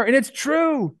we are. And it's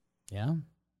true. Yeah.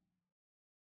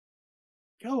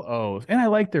 Go O's. And I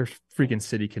like their freaking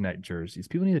City Connect jerseys.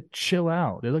 People need to chill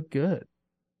out. They look good.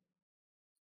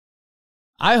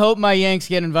 I hope my Yanks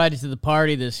get invited to the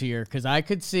party this year because I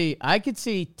could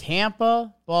see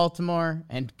Tampa, Baltimore,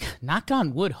 and knock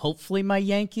on wood, hopefully my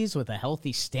Yankees with a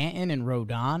healthy Stanton and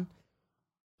Rodon.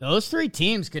 Those three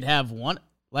teams could have one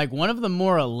of the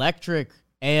more electric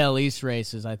AL East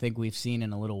races I think we've seen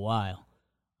in a little while.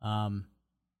 How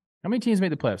many teams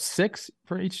made the playoffs? 6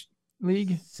 for each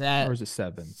league? Or is it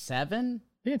 7? 7?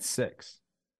 I think it's 6.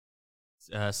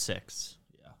 6.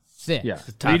 6. Yeah.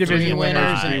 The top 3 division three winners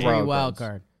winners, and 3 3 wild wild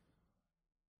cards.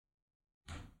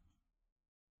 card.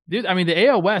 Dude, I mean, the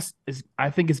AL West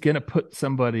I think is going to put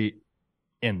somebody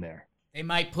in there. They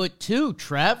might put 2,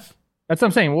 Trev. That's what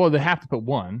I'm saying. Well, they have to put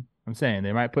 1. I'm saying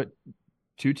they might put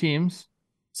 2 teams.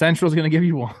 Central's going to give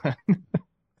you 1.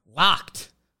 Locked.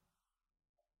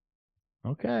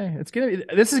 Okay.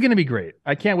 This is going to be great.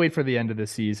 I can't wait for the end of the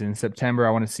season. In September, I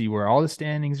want to see where all the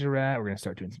standings are at. We're going to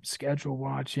start doing some schedule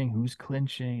watching, who's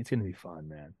clinching. It's going to be fun,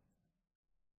 man.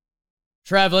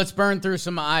 Trev, let's burn through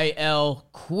some IL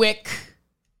quick.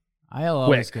 IL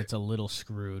always gets a little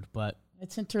screwed, but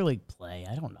it's interleague play.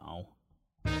 I don't know.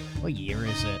 What year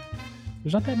is it?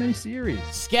 There's not that many series.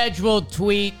 Scheduled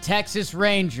tweet, Texas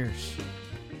Rangers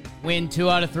win 2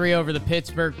 out of 3 over the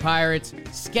Pittsburgh Pirates.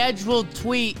 Scheduled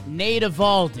tweet, Nate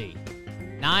Eovaldi,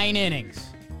 9 innings.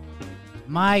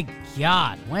 My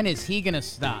God, when is he going to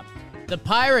stop? The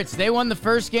Pirates, they won the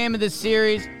first game of the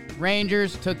series.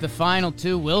 Rangers took the final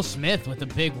 2. Will Smith with a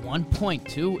big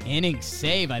 1.2 inning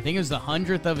save. I think it was the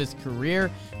 100th of his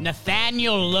career.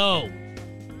 Nathaniel Lowe,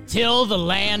 till the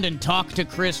land and talk to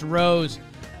Chris Rose.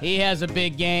 He has a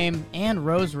big game, and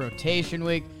Rose rotation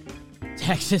week.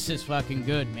 Texas is fucking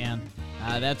good, man.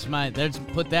 Let's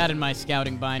put that in my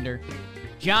scouting binder.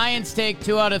 Giants take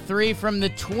 2 out of 3 from the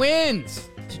Twins.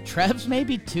 Trev's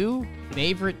maybe 2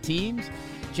 favorite teams.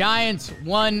 Giants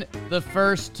won the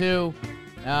first 2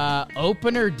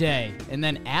 opener day, and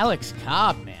then Alex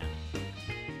Cobb, man.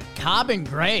 Cobb and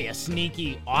Gray, a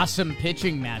sneaky, awesome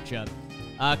pitching matchup.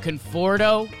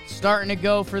 Conforto starting to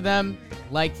go for them.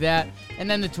 like that. And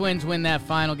then the Twins win that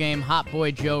final game. Hot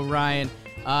boy Joe Ryan.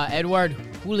 Edward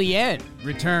Julien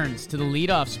returns to the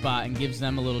leadoff spot and gives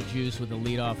them a little juice with a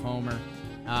leadoff homer.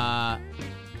 I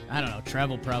don't know. Trev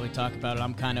will probably talk about it.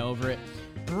 I'm kind of over it.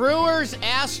 Brewers,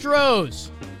 Astros.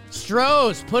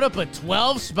 Stros put up a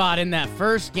 12 spot in that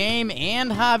first game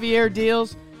and Javier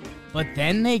deals, but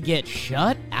then they get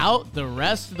shut out the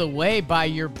rest of the way by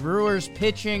your Brewers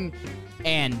pitching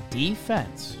and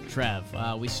defense, Trev.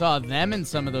 We saw them in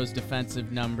some of those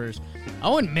defensive numbers.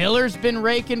 Owen Miller's been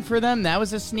raking for them. That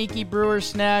was a sneaky Brewers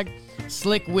snag.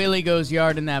 Slick Willie goes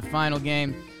yard in that final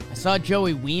game. I saw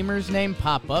Joey Weimer's name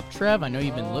pop up, Trev. I know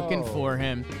you've been looking for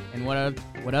him and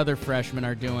what other freshmen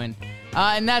are doing.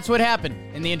 And that's what happened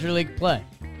in the interleague play.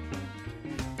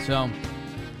 So,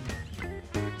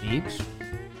 Eeps.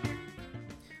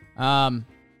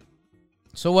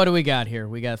 So what do we got here?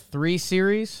 We got 3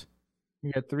 series.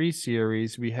 We got 3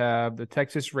 series. We have the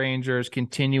Texas Rangers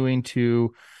continuing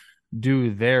to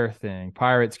do their thing.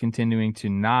 Pirates continuing to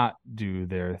not do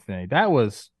their thing.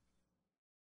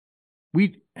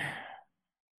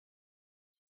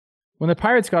 When the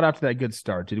Pirates got off to that good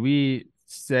start, did we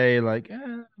say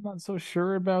I'm not so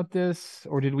sure about this?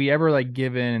 Or did we ever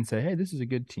give in and say, hey, this is a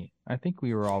good team? I think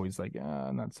we were always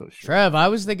I'm not so sure. Trev, I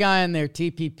was the guy in their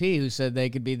TPP who said they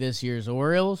could be this year's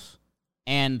Orioles.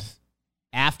 And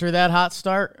after that hot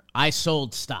start, I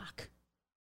sold stock.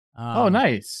 Oh,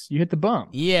 nice. You hit the bump.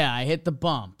 Yeah, I hit the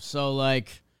bump. So,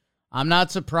 I'm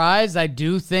not surprised. I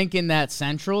do think in that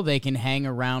Central they can hang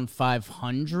around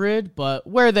 500, but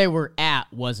where they were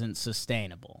at wasn't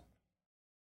sustainable.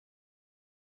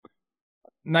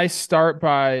 Nice start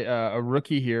by a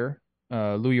rookie here,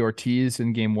 Louis Ortiz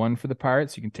in game 1 for the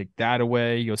Pirates. You can take that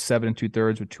away. You go 7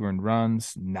 2/3 with 2 earned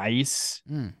runs. Nice.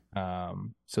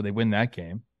 So they win that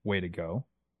game. Way to go.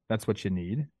 That's what you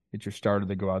need. Get your starter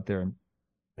to go out there and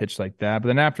pitch like that. But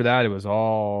then after that, it was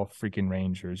all freaking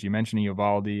Rangers. You mentioned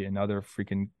Eovaldi, another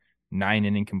freaking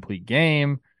 9-inning complete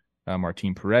game.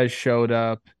 Martin Perez showed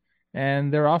up,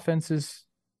 and their offense is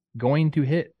going to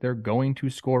hit. They're going to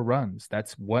score runs.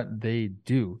 That's what they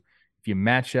do. If you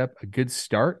match up a good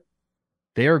start,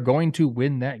 they are going to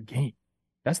win that game.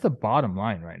 That's the bottom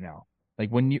line right now.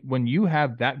 When you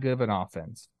have that good of an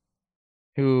offense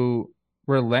who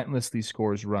relentlessly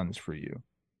scores runs for you,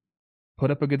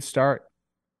 put up a good start,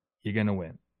 you're going to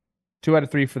win. 2 out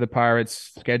of 3 for the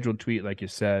Pirates. Scheduled tweet, like you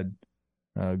said.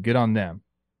 Good on them.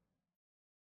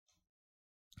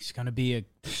 It's gonna be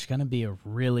a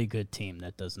really good team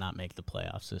that does not make the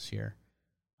playoffs this year.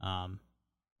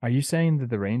 Are you saying that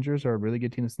the Rangers are a really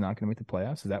good team that's not going to make the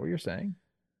playoffs? Is that what you're saying?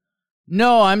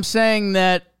 No, I'm saying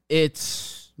that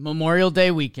it's Memorial Day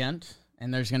weekend,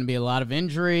 and there's going to be a lot of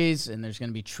injuries, and there's going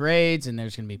to be trades, and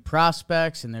there's going to be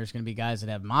prospects, and there's going to be guys that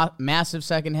have massive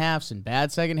second halves and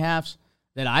bad second halves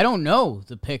that I don't know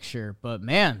the picture. But,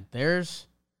 man, there's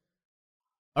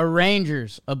a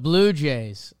Rangers, a Blue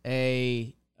Jays,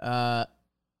 a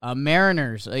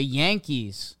Mariners, a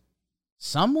Yankees.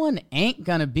 Someone ain't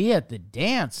going to be at the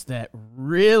dance that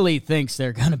really thinks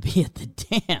they're going to be at the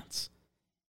dance.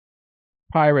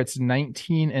 Pirates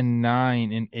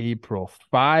 19-9 in April,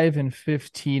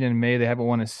 5-15 in May. They haven't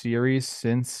won a series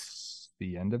since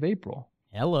the end of April.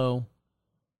 Hello.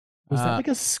 Was that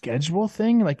a schedule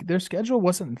thing? Their schedule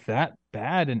wasn't that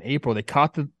bad in April. They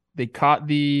caught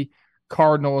the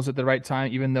Cardinals at the right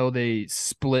time, even though they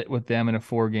split with them in a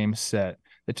 4-game set.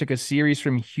 They took a series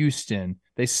from Houston.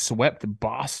 They swept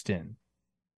Boston.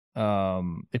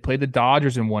 They played the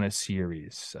Dodgers and won a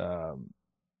series.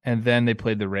 And then they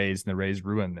played the Rays, and the Rays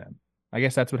ruined them. I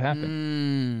guess that's what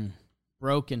happened.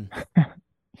 Broken.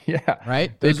 Yeah.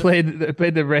 Right? They played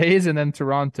the Rays and then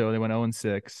Toronto. They went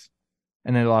 0-6.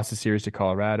 And then they lost the series to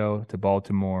Colorado, to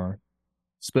Baltimore.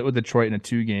 Split with Detroit in a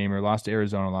 2-gamer. Lost to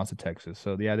Arizona, lost to Texas.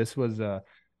 So, yeah, this was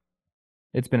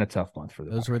it's been a tough month for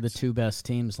them. Those were the 2 best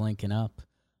teams linking up.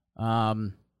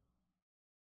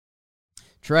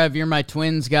 Trev, you're my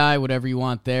Twins guy, whatever you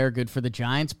want there. Good for the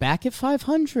Giants. Back at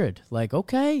 500.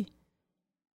 Okay.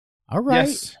 All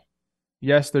right.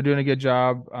 Yes, they're doing a good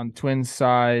job. On Twins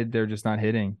side, they're just not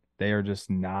hitting. They are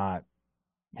just not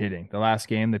hitting. The last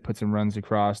game, they put some runs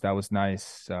across. That was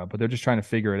nice. But they're just trying to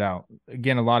figure it out.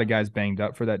 Again, a lot of guys banged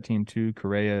up for that team too.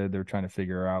 Correa, they're trying to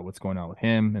figure out what's going on with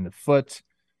him and the foot.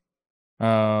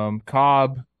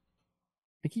 Cobb,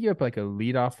 I think he gave up a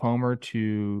leadoff homer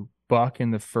to Buck in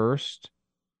the first.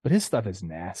 But his stuff is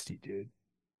nasty, dude.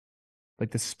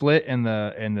 The split and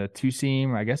the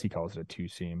 2-seam, I guess he calls it a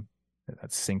 2-seam,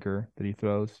 that sinker that he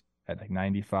throws at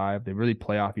 95. They really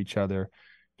play off each other.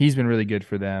 He's been really good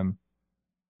for them.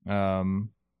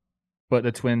 But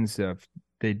the Twins have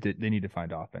they need to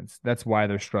find offense. That's why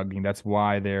they're struggling. That's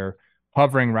why they're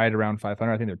hovering right around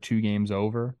 500. I think they're 2 games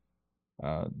over.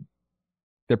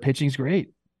 Their pitching's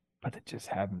great, but they just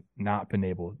have not been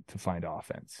able to find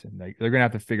offense. And they're going to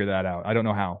have to figure that out. I don't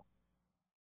know how.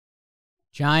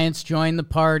 Giants join the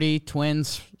party.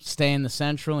 Twins stay in the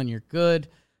Central, and you're good.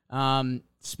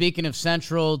 Speaking of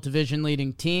Central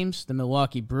division-leading teams, the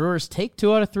Milwaukee Brewers take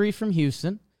 2 out of 3 from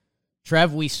Houston.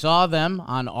 Trev, we saw them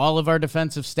on all of our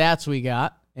defensive stats we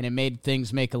got, and it made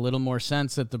things make a little more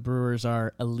sense that the Brewers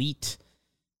are elite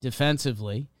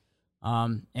defensively.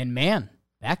 And man,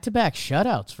 back-to-back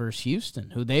shutouts versus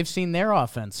Houston, who they've seen their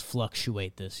offense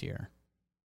fluctuate this year.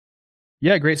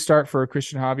 Yeah, great start for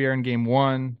Christian Javier in game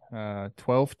 1,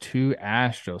 12-2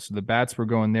 Astros. So the bats were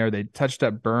going there. They touched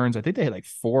up Burns. I think they had like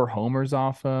 4 homers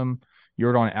off him.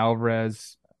 Yordan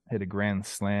Alvarez hit a grand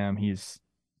slam. He's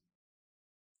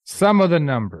some of the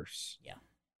numbers. Yeah.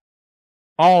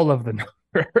 All of the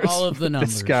numbers. All of the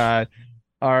numbers. This guy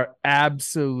are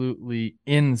absolutely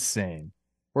insane.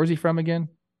 Where's he from again?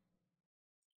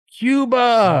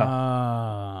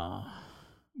 Cuba.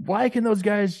 Why can those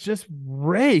guys just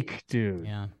rake, dude?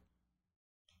 Yeah.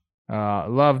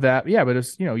 Love that. Yeah, but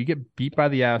it's, you get beat by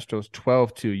the Astros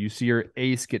 12-2. You see your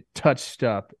ace get touched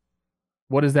up.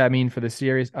 What does that mean for the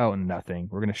series? Oh, nothing.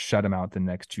 We're going to shut him out the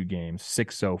next 2 games.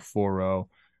 6-0, 4-0.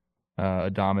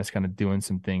 Adames kind of doing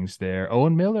some things there.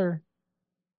 Owen Miller.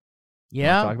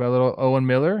 Yeah. Talk about a little Owen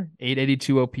Miller.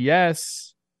 882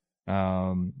 OPS.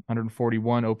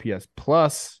 141 OPS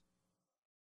plus.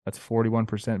 That's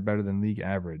 41% better than league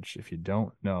average. If you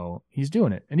don't know, he's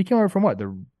doing it. And he came over from what?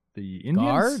 The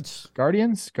Indians?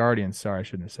 Guardians. Sorry, I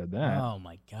shouldn't have said that. Oh,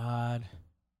 my God.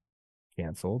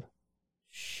 Canceled.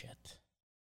 Shit.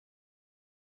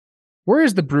 Where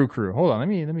is the Brew Crew? Hold on. Let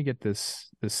me get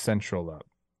this Central up.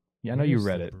 Yeah, I know you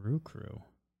read it. Brew Crew.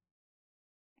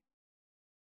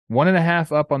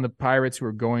 1.5 up on the Pirates, who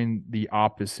are going the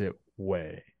opposite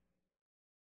way.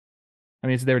 I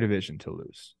mean, it's their division to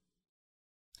lose.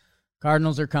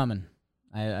 Cardinals are coming.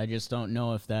 I just don't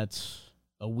know if that's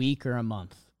a week or a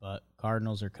month, but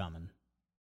Cardinals are coming.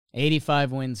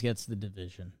 85 wins gets the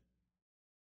division.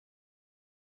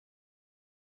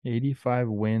 85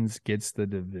 wins gets the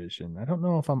division. I don't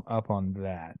know if I'm up on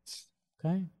that.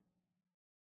 Okay.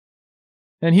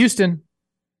 And Houston,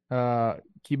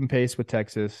 keeping pace with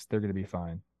Texas. They're going to be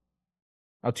fine.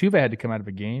 Altuve had to come out of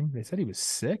a game. They said he was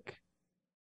sick.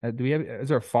 Is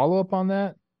there a follow-up on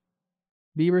that?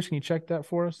 Beavers, can you check that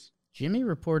for us? Jimmy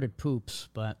reported poops,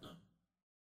 but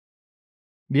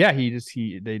yeah, he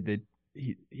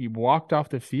walked off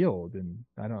the field, and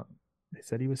they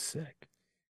said he was sick.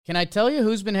 Can I tell you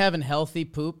who's been having healthy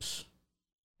poops?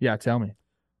 Yeah, tell me.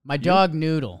 My dog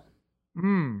Noodle.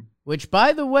 Which,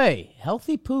 by the way,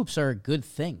 healthy poops are a good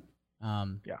thing.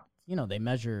 Yeah. They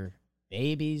measure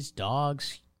babies,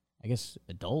 dogs, I guess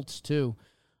adults too.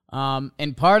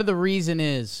 And part of the reason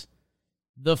is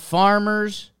the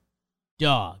farmer's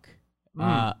dog.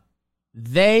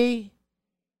 They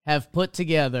have put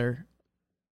together,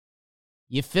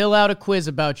 you fill out a quiz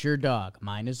about your dog.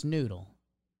 Mine is Noodle.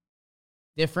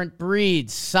 Different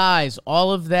breeds, size,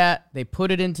 all of that. They put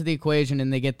it into the equation,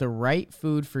 and they get the right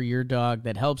food for your dog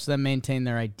that helps them maintain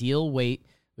their ideal weight,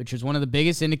 which is one of the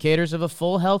biggest indicators of a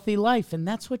full, healthy life. And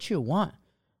that's what you want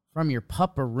from your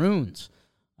pupperoons.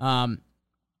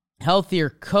 Healthier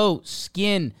coat,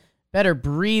 skin, better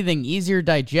breathing, easier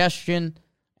digestion,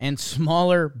 and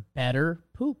smaller, better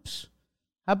poops.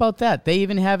 How about that? They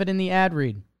even have it in the ad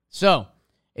read. So,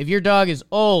 if your dog is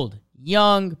old,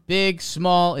 young, big,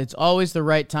 small, it's always the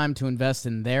right time to invest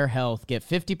in their health. Get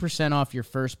 50% off your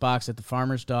first box at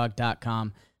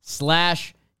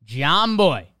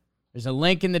thefarmersdog.com/JohnBoy. There's a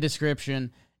link in the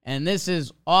description. And this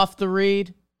is off the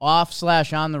read,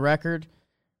 off/on the record.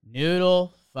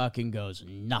 Noodle fucking goes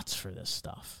nuts for this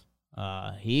stuff.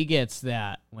 He gets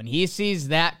that. When he sees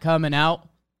that coming out,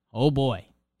 oh boy,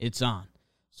 it's on.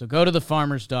 So go to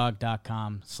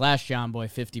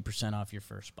thefarmersdog.com/JohnBoy, 50% off your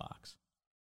first box.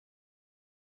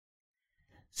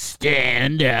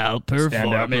 Standout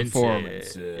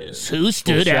performances. Who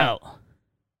stood out?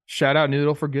 Shout out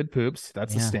Noodle for good poops.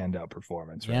 That's a standout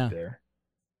performance right there.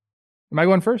 Am I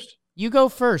going first? You go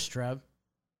first, Trev.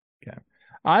 Okay.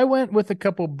 I went with a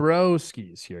couple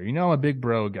broskies here. I'm a big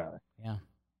bro guy. Yeah.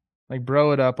 Like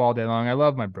bro it up all day long. I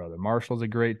love my brother. Marshall's a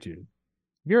great dude.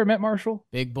 Have you ever met Marshall?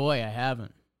 Big boy, I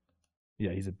haven't.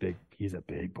 Yeah, he's a big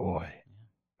boy.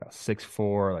 About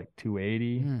 6'4", like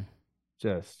 280.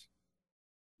 Just,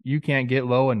 you can't get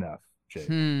low enough, Jake.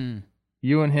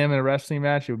 You and him in a wrestling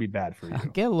match, it would be bad for you.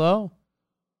 Get low.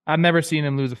 I've never seen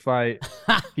him lose a fight.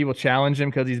 People challenge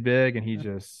him because he's big, and he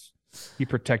just He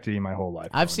protected me my whole life.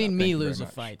 I've growing seen up. me Thank you lose very a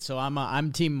much. fight, so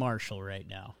I'm Team Marshall right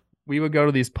now. We would go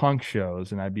to these punk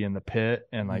shows, and I'd be in the pit,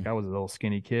 and like I was a little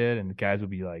skinny kid, and the guys would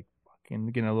be like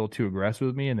fucking getting a little too aggressive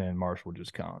with me, and then Marshall would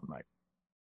just come. Like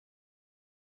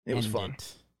it was End fun.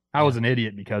 it. I was an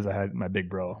idiot because I had my big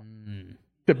bro Mm.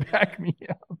 to back me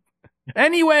up.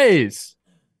 Anyways,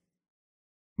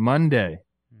 Monday,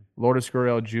 Lourdes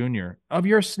Gurriel Jr. of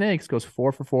your Snakes goes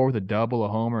 4 for 4 with a double, a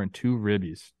homer, and 2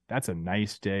 ribbies. That's a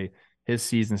nice day. His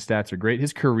season stats are great.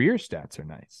 His career stats are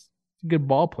nice. He's a good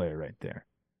ball player right there.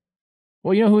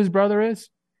 Well, you know who his brother is?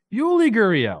 Yuli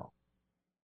Gurriel,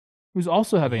 who's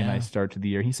also having a nice start to the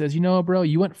year. He says, you know, bro,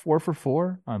 you went 4 for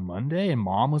 4 on Monday, and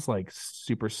mom was like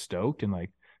super stoked and like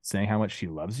saying how much she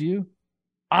loves you.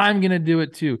 I'm going to do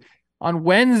it too. On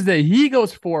Wednesday, he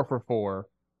goes 4 for 4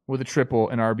 with a triple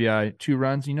and RBI, 2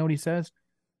 runs. You know what he says?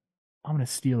 I'm going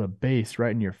to steal a base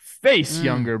right in your face,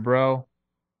 younger bro.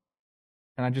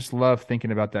 And I just love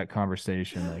thinking about that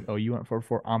conversation. Like, oh, you went 4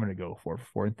 for 4. I'm going to go 4 for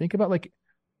 4. And think about like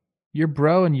your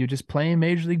bro and you just playing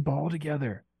Major League Ball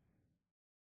together.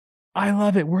 I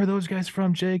love it. Where are those guys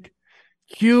from, Jake?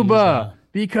 Cuba.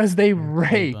 Because they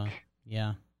rake. Cuba.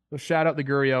 Yeah. So shout out the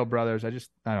Gurriel brothers. I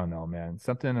don't know, man.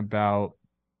 Something about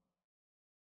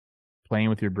playing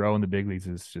with your bro in the big leagues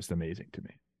is just amazing to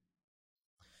me.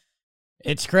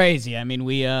 It's crazy. I mean,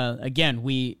 we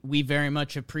very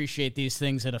much appreciate these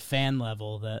things at a fan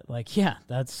level that like, yeah,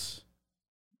 that's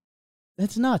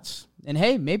nuts. And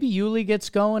hey, maybe Yuli gets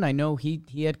going. I know he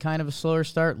had kind of a slower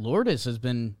start. Lourdes has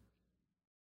been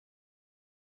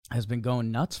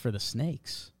going nuts for the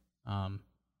Snakes.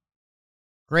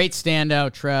 Great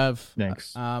standout, Trev.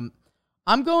 Thanks.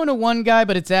 I'm going to one guy,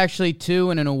 but it's actually two,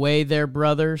 and in a way they're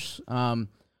brothers. I'm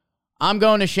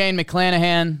going to Shane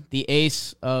McClanahan, the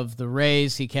ace of the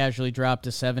Rays. He casually dropped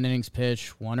a 7 innings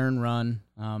pitch, 1 earned run.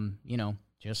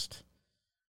 Just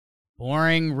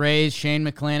boring Rays. Shane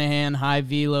McClanahan, high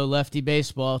velo, lefty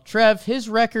baseball. Trev, his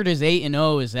record is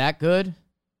 8-0. Is that good?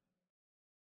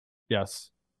 Yes.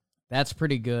 That's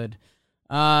pretty good.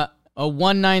 A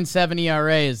 1.97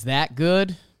 ERA, is that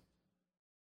good?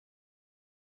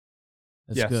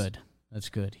 That's yes. good. That's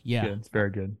good. Yeah. It's very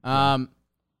good.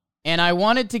 And I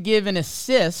wanted to give an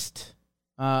assist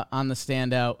on the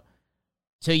standout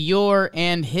to your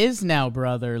and his now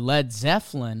brother, Led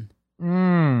Zeppelin.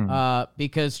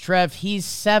 Because Trev, he's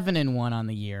 7-1 on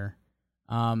the year.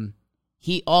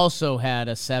 He also had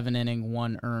a 7-inning,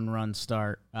 1 earned run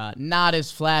start. Not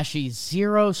as flashy,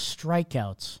 0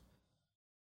 strikeouts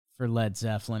for Led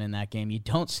Zeppelin in that game. You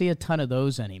don't see a ton of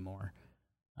those anymore.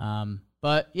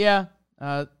 But yeah,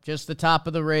 just the top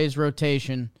of the Rays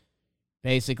rotation.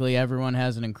 Basically, everyone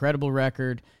has an incredible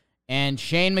record. And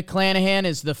Shane McClanahan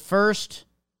is the first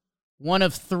one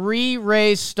of 3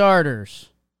 Rays starters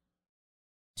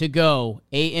to go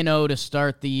 8-0 to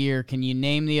start the year. Can you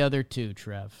name the other 2,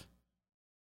 Trev?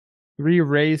 3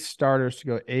 Rays starters to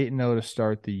go 8-0 to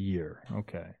start the year.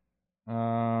 Okay.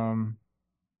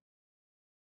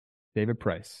 David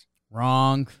Price.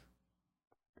 Wrong.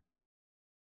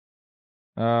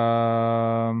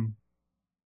 No,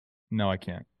 I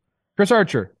can't. Chris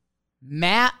Archer.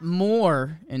 Matt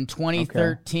Moore in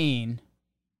 2013. Okay.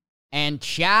 And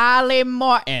Charlie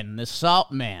Morton, the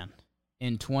Salt Man,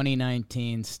 in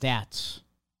 2019. Stats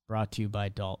brought to you by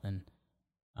Dalton.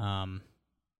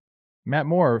 Matt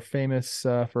Moore, famous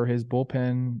for his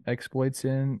bullpen exploits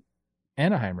in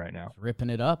Anaheim right now. Ripping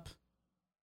it up.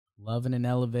 Loving an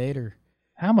elevator.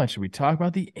 How much should we talk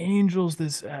about the Angels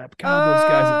this app? God, those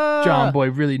guys at John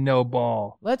Boy really know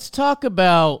ball. Let's talk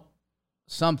about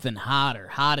something hotter,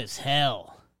 hot as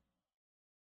hell.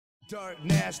 Dirt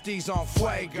Nasty's on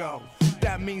fuego.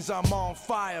 That means I'm on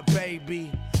fire,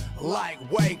 baby. Like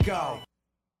Waco.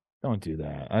 Don't do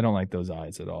that. I don't like those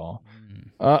eyes at all.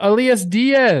 Elias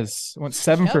Diaz went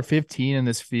 7 for 15 in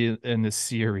this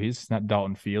series. Not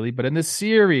Dalton Feely, but in this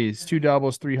series, 2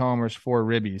 doubles, 3 homers, 4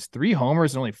 ribbies. 3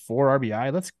 homers and only 4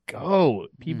 RBI. Let's go.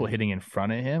 People hitting in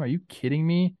front of him. Are you kidding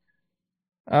me?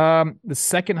 The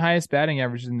second highest batting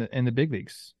average in the big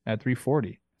leagues at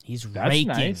 340. That's raking.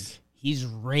 Nice. He's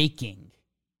raking.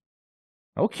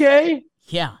 Okay.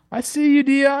 Yeah. I see you,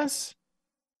 Diaz.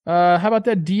 How about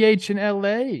that DH in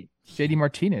LA? JD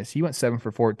Martinez. He went 7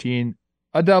 for 14.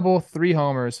 A double, 3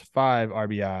 homers, 5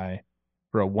 RBI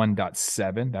for a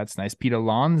 1.7. That's nice. Pete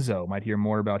Alonso. Might hear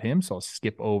more about him, so I'll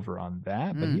skip over on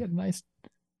that. But he had a nice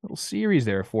little series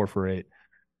there, 4 for 8.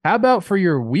 How about for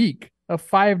your week of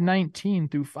 519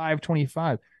 through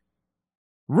 525?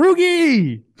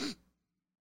 Rugi,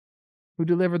 who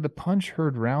delivered the punch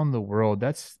heard round the world.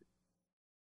 Do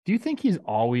you think he's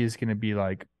always going to be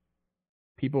like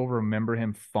people remember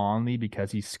him fondly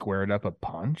because he squared up a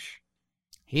punch.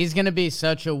 He's going to be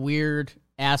such a weird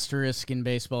asterisk in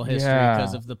baseball history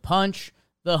because of the punch,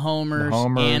 the homers,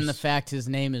 and the fact his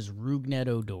name is Rougned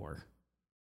Odor.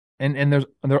 And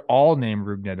they're all named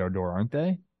Rougned Odor, aren't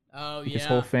they? Oh, like his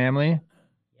whole family.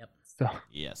 Yep. So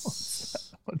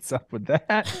Yes. what's up with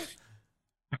that?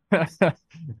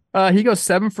 He goes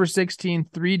 7 for 16,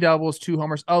 3 doubles, 2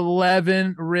 homers,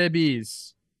 11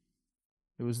 ribbies.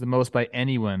 It was the most by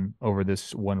anyone over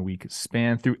this 1 week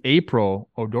span. Through April,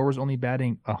 Odor was only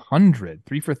batting 100,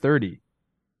 3 for 30.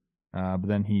 But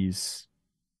then he's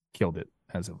killed it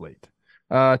as of late.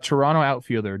 Toronto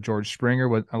outfielder George Springer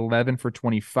was 11 for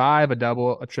 25, a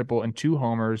double, a triple, and 2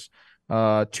 homers.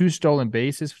 2 stolen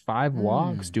bases, 5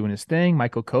 walks, doing his thing.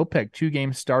 Michael Kopech, 2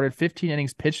 games started, 15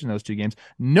 innings pitched in those 2 games.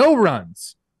 No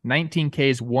runs, 19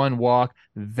 Ks, 1 walk.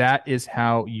 That is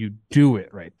how you do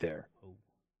it right there.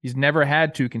 He's never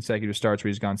had 2 consecutive starts where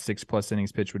he's gone 6+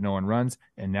 innings pitched with no one runs,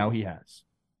 and now he has.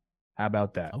 How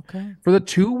about that? Okay. For the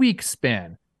 2-week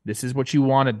span, this is what you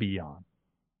want to be on.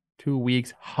 2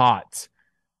 weeks hot.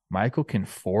 Michael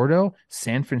Conforto,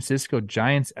 San Francisco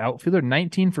Giants outfielder,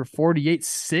 19 for 48,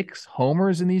 6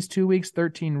 homers in these 2 weeks,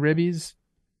 13 ribbies,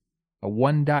 a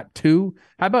 1.2.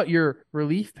 How about your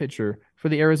relief pitcher for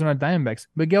the Arizona Diamondbacks,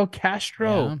 Miguel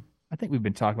Castro? Yeah. I think we've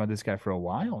been talking about this guy for a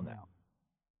while now.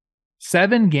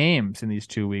 7 games in these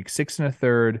 2 weeks, 6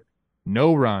 1/3,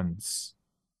 no runs,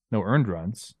 no earned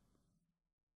runs,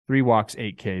 3 walks,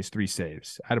 8 Ks, 3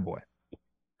 saves. Attaboy.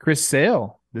 Chris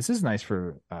Sale, this is nice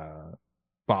for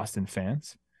Boston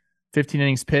fans. 15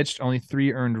 innings pitched, only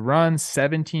 3 earned runs,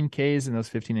 17 Ks in those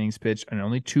 15 innings pitched, and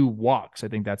only 2 walks. I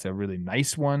think that's a really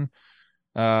nice one.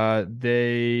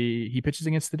 He pitches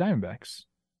against the Diamondbacks.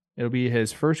 It'll be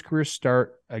his first career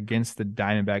start against the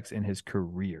Diamondbacks in his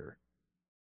career.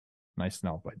 Nice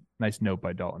note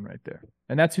by Dalton right there.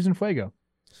 And that's Susan Fuego.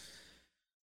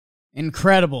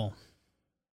 Incredible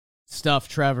stuff,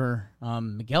 Trevor.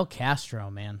 Miguel Castro,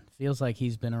 man, feels like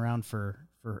he's been around for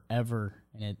forever,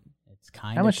 and it's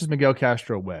kind of. How much does Miguel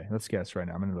Castro weigh? Let's guess right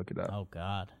now. I'm gonna look it up. Oh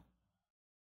God,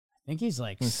 I think he's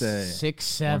like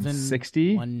 6'7",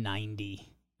 160,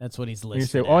 190. That's what he's listed. You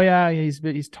say, oh yeah,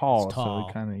 he's tall. So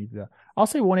he kind of. I'll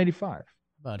say 185.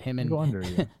 About him and go under.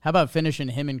 Yeah. How about finishing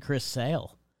him and Chris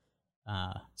Sale?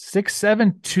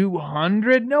 6'7",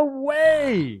 200? No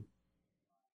way.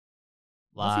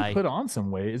 Lie. He put on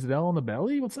some weight. Is it L on the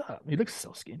belly? What's up? He looks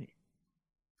so skinny.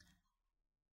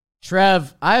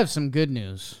 Trev, I have some good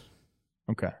news.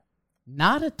 Okay.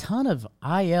 Not a ton of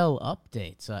IL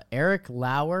updates. Eric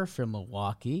Lauer from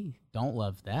Milwaukee, don't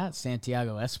love that.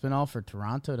 Santiago Espinal for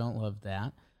Toronto, don't love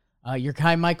that. Your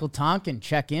guy Michael Tonkin,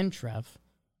 check in, Trev.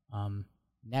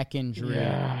 Neck injury.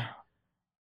 Yeah.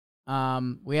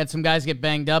 We had some guys get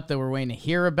banged up that we're waiting to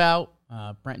hear about.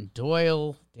 Brenton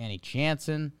Doyle, Danny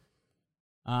Jansen.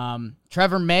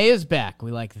 Trevor May is back.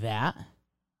 We like that.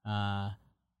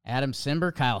 Adam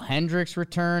Simber, Kyle Hendricks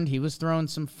returned. He was throwing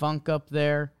some funk up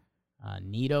there.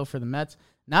 Nito for the Mets.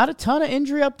 Not a ton of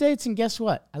injury updates, and guess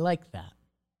what? I like that.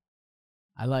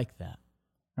 I like that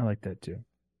too.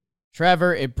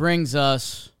 Trevor, it brings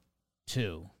us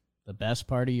to the best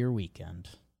part of your weekend.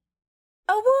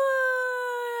 Awards!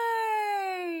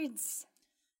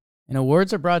 And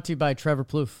awards are brought to you by Trevor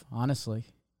Plouffe, honestly.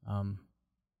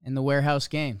 In the Warehouse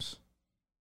Games.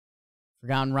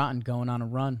 Forgotten Rotten going on a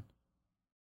run.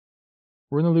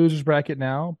 We're in the losers bracket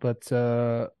now, but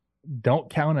don't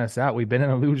count us out. We've been in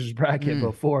a losers bracket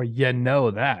before. You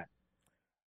know that.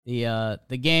 The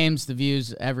games, the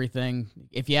views, everything.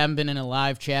 If you haven't been in a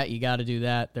live chat, you got to do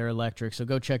that. They're electric. So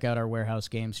go check out our Warehouse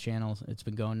Games channel. It's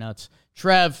been going nuts.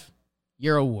 Trev,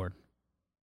 your award.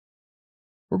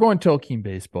 We're going Tolkien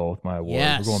baseball with my award.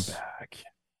 Yes. We're going back.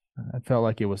 I felt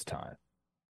like it was time.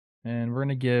 And we're going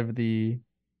to give the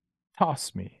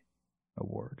Toss Me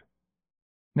award.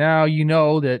 Now, you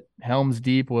know that Helm's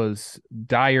Deep was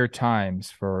dire times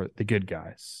for the good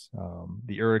guys.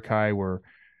 The Uruk-hai were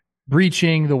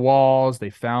breaching the walls. They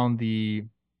found the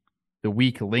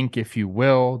weak link, if you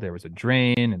will. There was a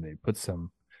drain, and they put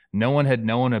some. No one had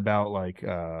known about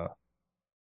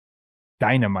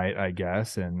dynamite, I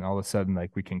guess, and all of a sudden,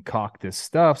 we concoct this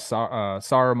stuff.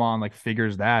 Saruman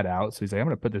figures that out, so he's like, I'm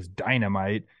going to put this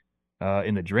dynamite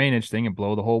in the drainage thing and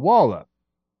blow the whole wall up.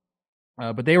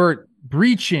 But they were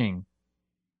breaching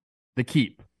the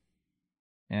keep.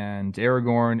 And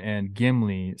Aragorn and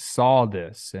Gimli saw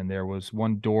this, and there was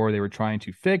one door they were trying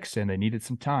to fix, and they needed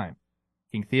some time.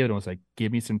 King Theoden was like,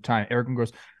 give me some time. Aragorn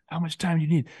goes, how much time do you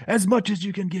need? As much as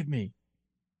you can give me.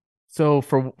 So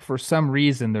for some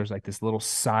reason, there's this little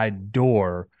side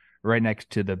door right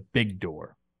next to the big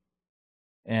door.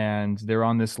 And they're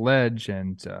on this ledge,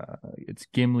 and it's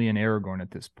Gimli and Aragorn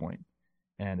at this point.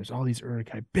 And there's all these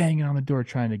Uruk-hai banging on the door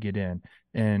trying to get in.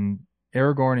 And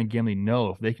Aragorn and Gimli know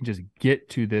if they can just get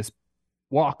to this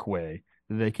walkway,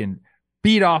 that they can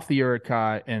beat off the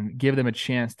Uruk-hai and give them a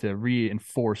chance to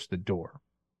reinforce the door.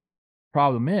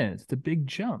 Problem is, it's a big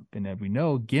jump. And as we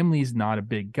know, Gimli's not a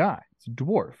big guy. It's a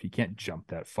dwarf. He can't jump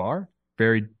that far.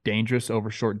 Very dangerous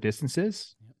over short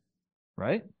distances,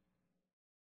 right?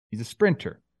 He's a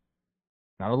sprinter,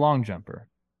 not a long jumper.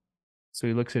 So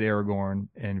he looks at Aragorn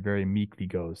and very meekly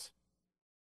goes,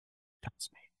 "Toss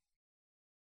me."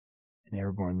 And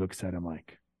Aragorn looks at him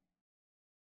like,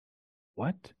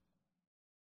 "What?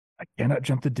 I cannot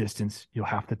jump the distance. You'll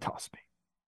have to toss me."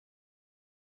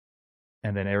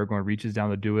 And then Aragorn reaches down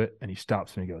to do it, and he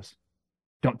stops and he goes,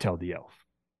 "Don't tell the elf,"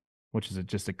 which is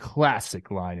just a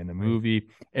classic line in the movie.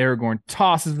 Aragorn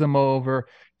tosses them over.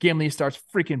 Gimli starts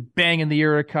freaking banging the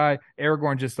Uruk-hai.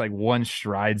 Aragorn just like one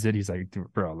strides it. He's like,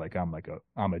 "Bro, like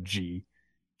I'm a G."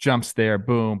 Jumps there,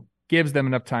 boom, gives them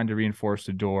enough time to reinforce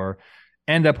the door,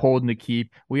 end up holding the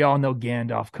keep. We all know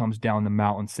Gandalf comes down the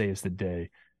mountain, saves the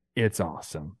day. It's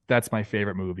awesome. That's my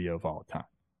favorite movie of all time.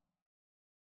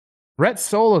 Brett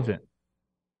Sullivan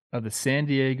of the San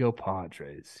Diego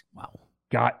Padres. Wow.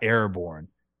 Got airborne.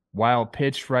 Wild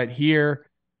pitch right here.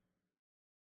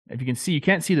 If you can see, you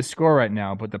can't see the score right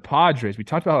now, but the Padres, we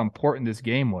talked about how important this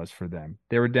game was for them.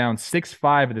 They were down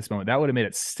 6-5 at this moment. That would have made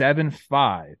it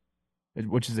 7-5,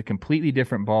 which is a completely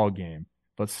different ball game.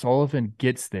 But Sullivan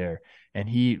gets there, and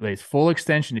he lays full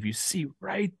extension. If you see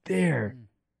right there,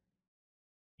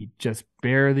 he just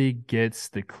barely gets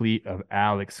the cleat of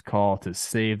Alex Call to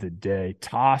save the day.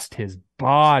 Tossed his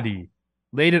body,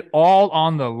 laid it all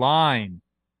on the line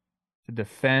to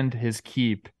defend his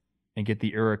keep and get the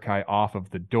Uruk-hai off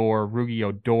of the door. Rugi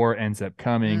Odor ends up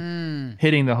coming,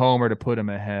 hitting the homer to put him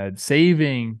ahead,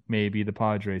 saving maybe the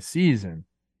Padres season.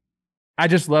 I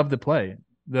just love the play,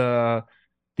 the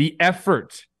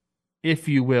effort, if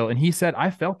you will. And he said, "I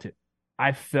felt it.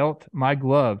 I felt my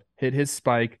glove hit his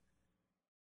spike."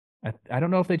 I don't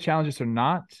know if they challenged us or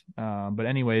not, but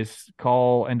anyways,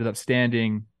 Call ended up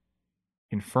standing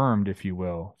confirmed, if you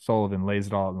will. Sullivan lays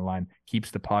it all on the line,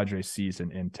 keeps the Padres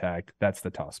season intact. That's the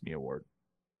Toss Me Award.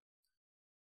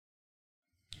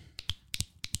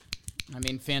 I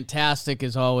mean, fantastic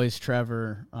as always,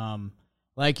 Trevor.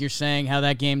 Like you're saying, how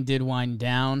that game did wind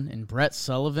down. And Brett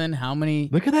Sullivan,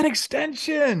 Look at that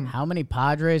extension. How many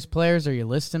Padres players are you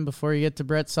listing before you get to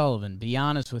Brett Sullivan? Be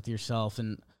honest with yourself.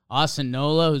 And Austin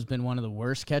Nola, who's been one of the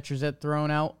worst catchers at throwing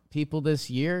out people this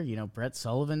year. You know, Brett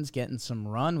Sullivan's getting some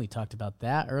run. We talked about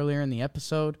that earlier in the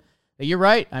episode. But you're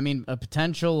right. I mean, a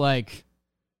potential, a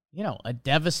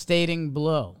devastating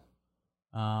blow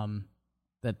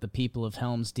that the people of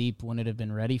Helm's Deep wouldn't have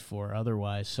been ready for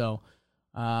otherwise. So,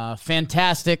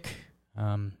 fantastic.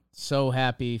 So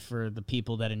happy for the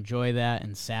people that enjoy that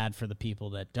and sad for the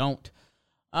people that don't.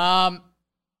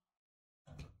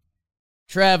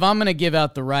 Trev, I'm going to give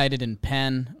out the Write It in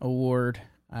Pen award.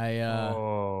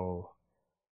 When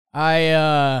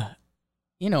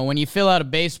you fill out a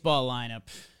baseball lineup,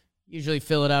 usually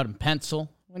fill it out in pencil.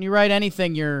 When you write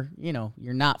anything you're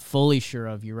not fully sure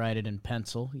of, you write it in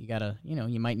pencil. You got to,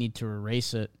 you might need to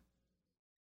erase it.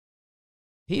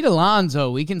 Pete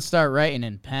Alonso, we can start writing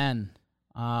in pen.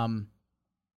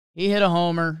 He hit a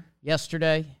homer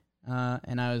yesterday,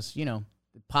 and I was, it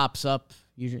pops up.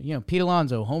 Usually, Pete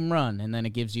Alonso, home run, and then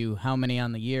it gives you how many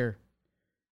on the year.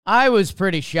 I was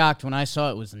pretty shocked when I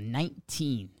saw it was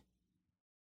 19.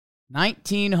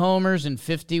 19 homers in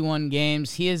 51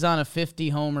 games. He is on a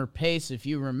 50-homer pace. If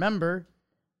you remember,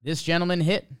 this gentleman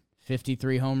hit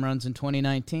 53 home runs in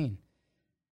 2019.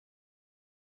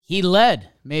 He led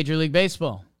Major League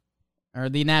Baseball, or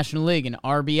the National League, in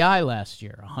RBI last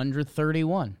year,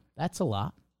 131. That's a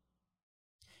lot.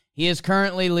 He is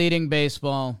currently leading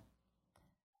baseball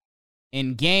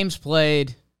in games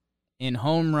played, in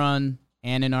home run,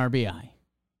 and in RBI.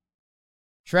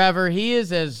 Trevor, he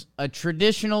is as a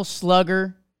traditional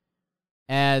slugger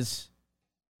as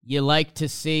you like to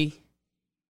see.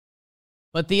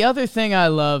 But the other thing I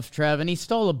love, Trev, and he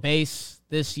stole a base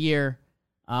this year.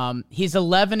 He's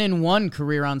 11-1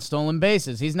 career on stolen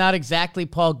bases. He's not exactly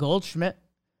Paul Goldschmidt,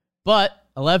 but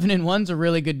 11-1's a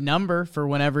really good number for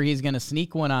whenever he's going to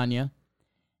sneak one on you.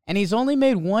 And he's only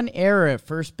made one error at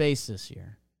first base this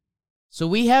year. So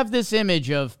we have this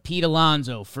image of Pete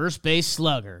Alonso, first base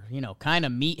slugger, kind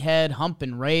of meathead,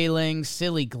 humping railings,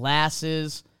 silly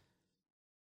glasses.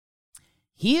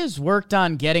 He has worked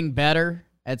on getting better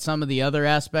at some of the other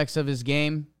aspects of his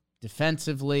game,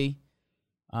 defensively.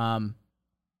 And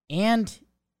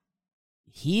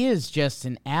he is just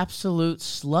an absolute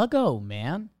sluggo,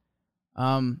 man.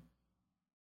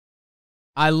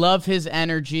 I love his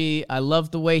energy. I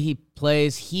love the way he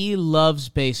plays. He loves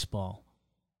baseball.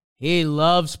 He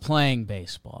loves playing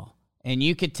baseball. And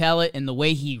you could tell it in the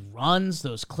way he runs,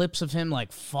 those clips of him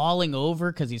like falling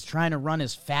over because he's trying to run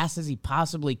as fast as he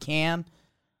possibly can.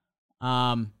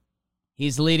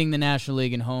 He's leading the National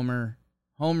League in home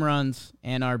runs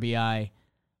and RBI.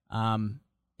 And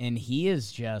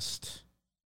he's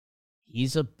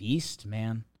a beast,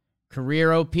 man.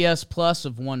 Career OPS plus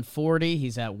of 140.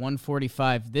 He's at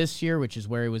 145 this year, which is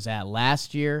where he was at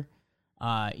last year.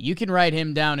 You can write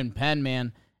him down in pen,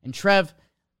 man. And Trev,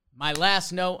 my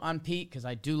last note on Pete, because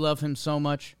I do love him so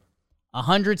much,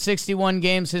 161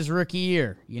 games his rookie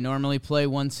year. You normally play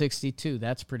 162.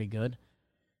 That's pretty good.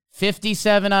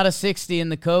 57 out of 60 in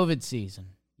the COVID season.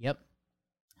 Yep.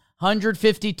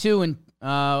 152 in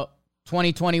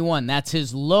 2021. That's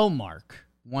his low mark,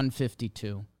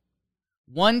 152.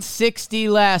 160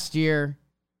 last year.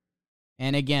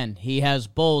 And again, he has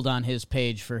bold on his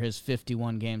page for his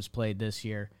 51 games played this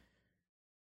year.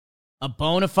 A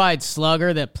bona fide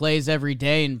slugger that plays every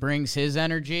day and brings his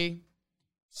energy.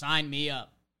 Sign me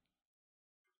up.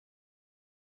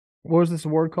 What was this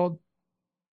award called?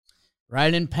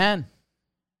 Write in pen.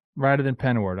 Write it in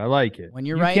pen award. I like it. When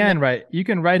you're you writing can write. You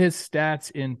can write his stats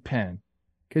in pen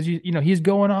because he's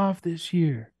going off this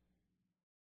year.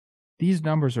 These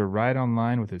numbers are right on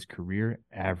line with his career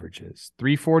averages.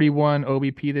 341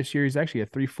 OBP this year. He's actually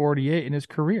at 348 in his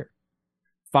career.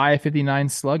 559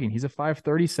 slugging. He's a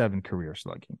 537 career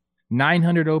slugging.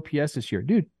 900 OPS this year.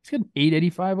 Dude, he's got an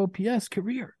 885 OPS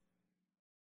career.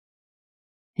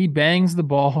 He bangs the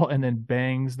ball and then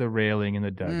bangs the railing in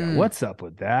the dugout. What's up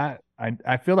with that?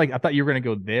 I feel like I thought you were going to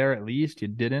go there at least. You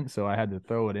didn't, so I had to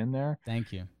throw it in there.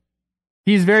 Thank you.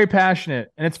 He's very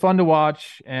passionate, and it's fun to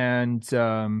watch. And,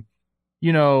 the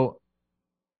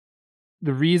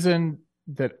reason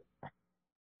that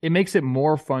it makes it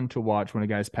more fun to watch when a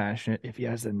guy's passionate if he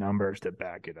has the numbers to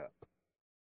back it up.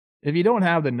 If you don't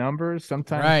have the numbers,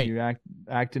 sometimes you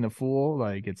acting a fool.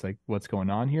 Like, it's like, what's going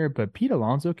on here? But Pete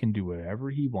Alonso can do whatever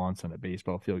he wants on a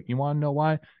baseball field. You want to know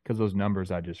why? Because those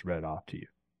numbers I just read off to you.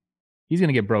 He's going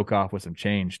to get broke off with some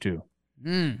change, too.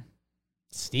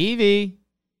 Stevie.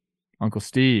 Uncle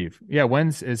Steve. Yeah,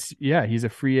 he's a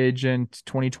free agent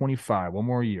 2025. One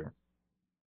more year.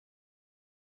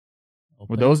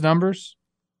 With those numbers,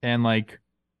 and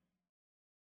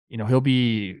he'll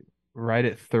be right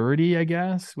at 30, I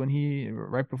guess,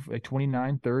 right before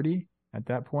 29, 30 at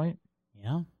that point.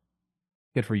 Yeah.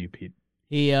 Good for you, Pete.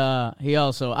 He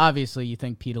also, obviously, you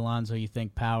think Pete Alonso, you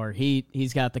think power.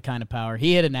 He's got the kind of power.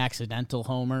 He hit an accidental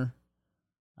homer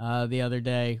the other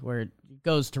day where it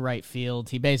goes to right field.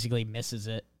 He basically misses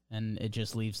it, and it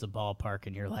just leaves the ballpark,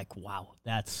 and you're like, wow,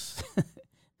 that's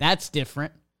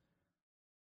different.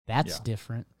 That's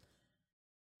different.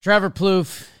 Trevor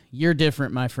Plouffe, you're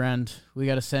different, my friend. We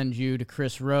got to send you to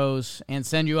Chris Rose and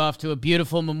send you off to a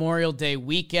beautiful Memorial Day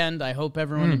weekend. I hope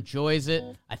everyone enjoys it.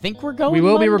 I think we're going. We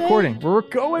will Monday. be recording. We're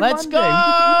going. Let's Monday. go. We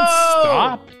can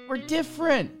stop. We're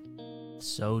different.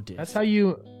 So different. That's how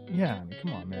you. Yeah.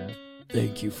 Come on, man.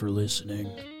 Thank you for listening.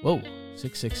 Whoa,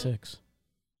 666.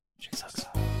 Jesus.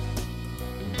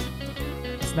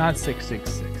 It's not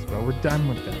 666, bro. We're done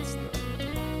with that stuff.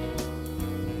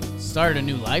 Started a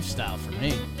new lifestyle for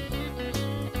me.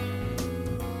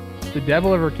 If the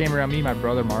devil ever came around me, my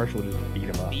brother Marshall would just beat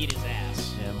him up. Beat his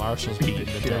ass. Yeah, Marshall's Beat beating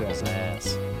the the shit devil's out of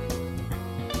ass.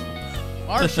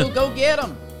 Marshall, go get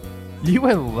him. You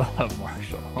would love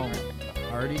Marshall. Oh,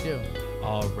 Already do.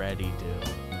 Already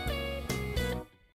do.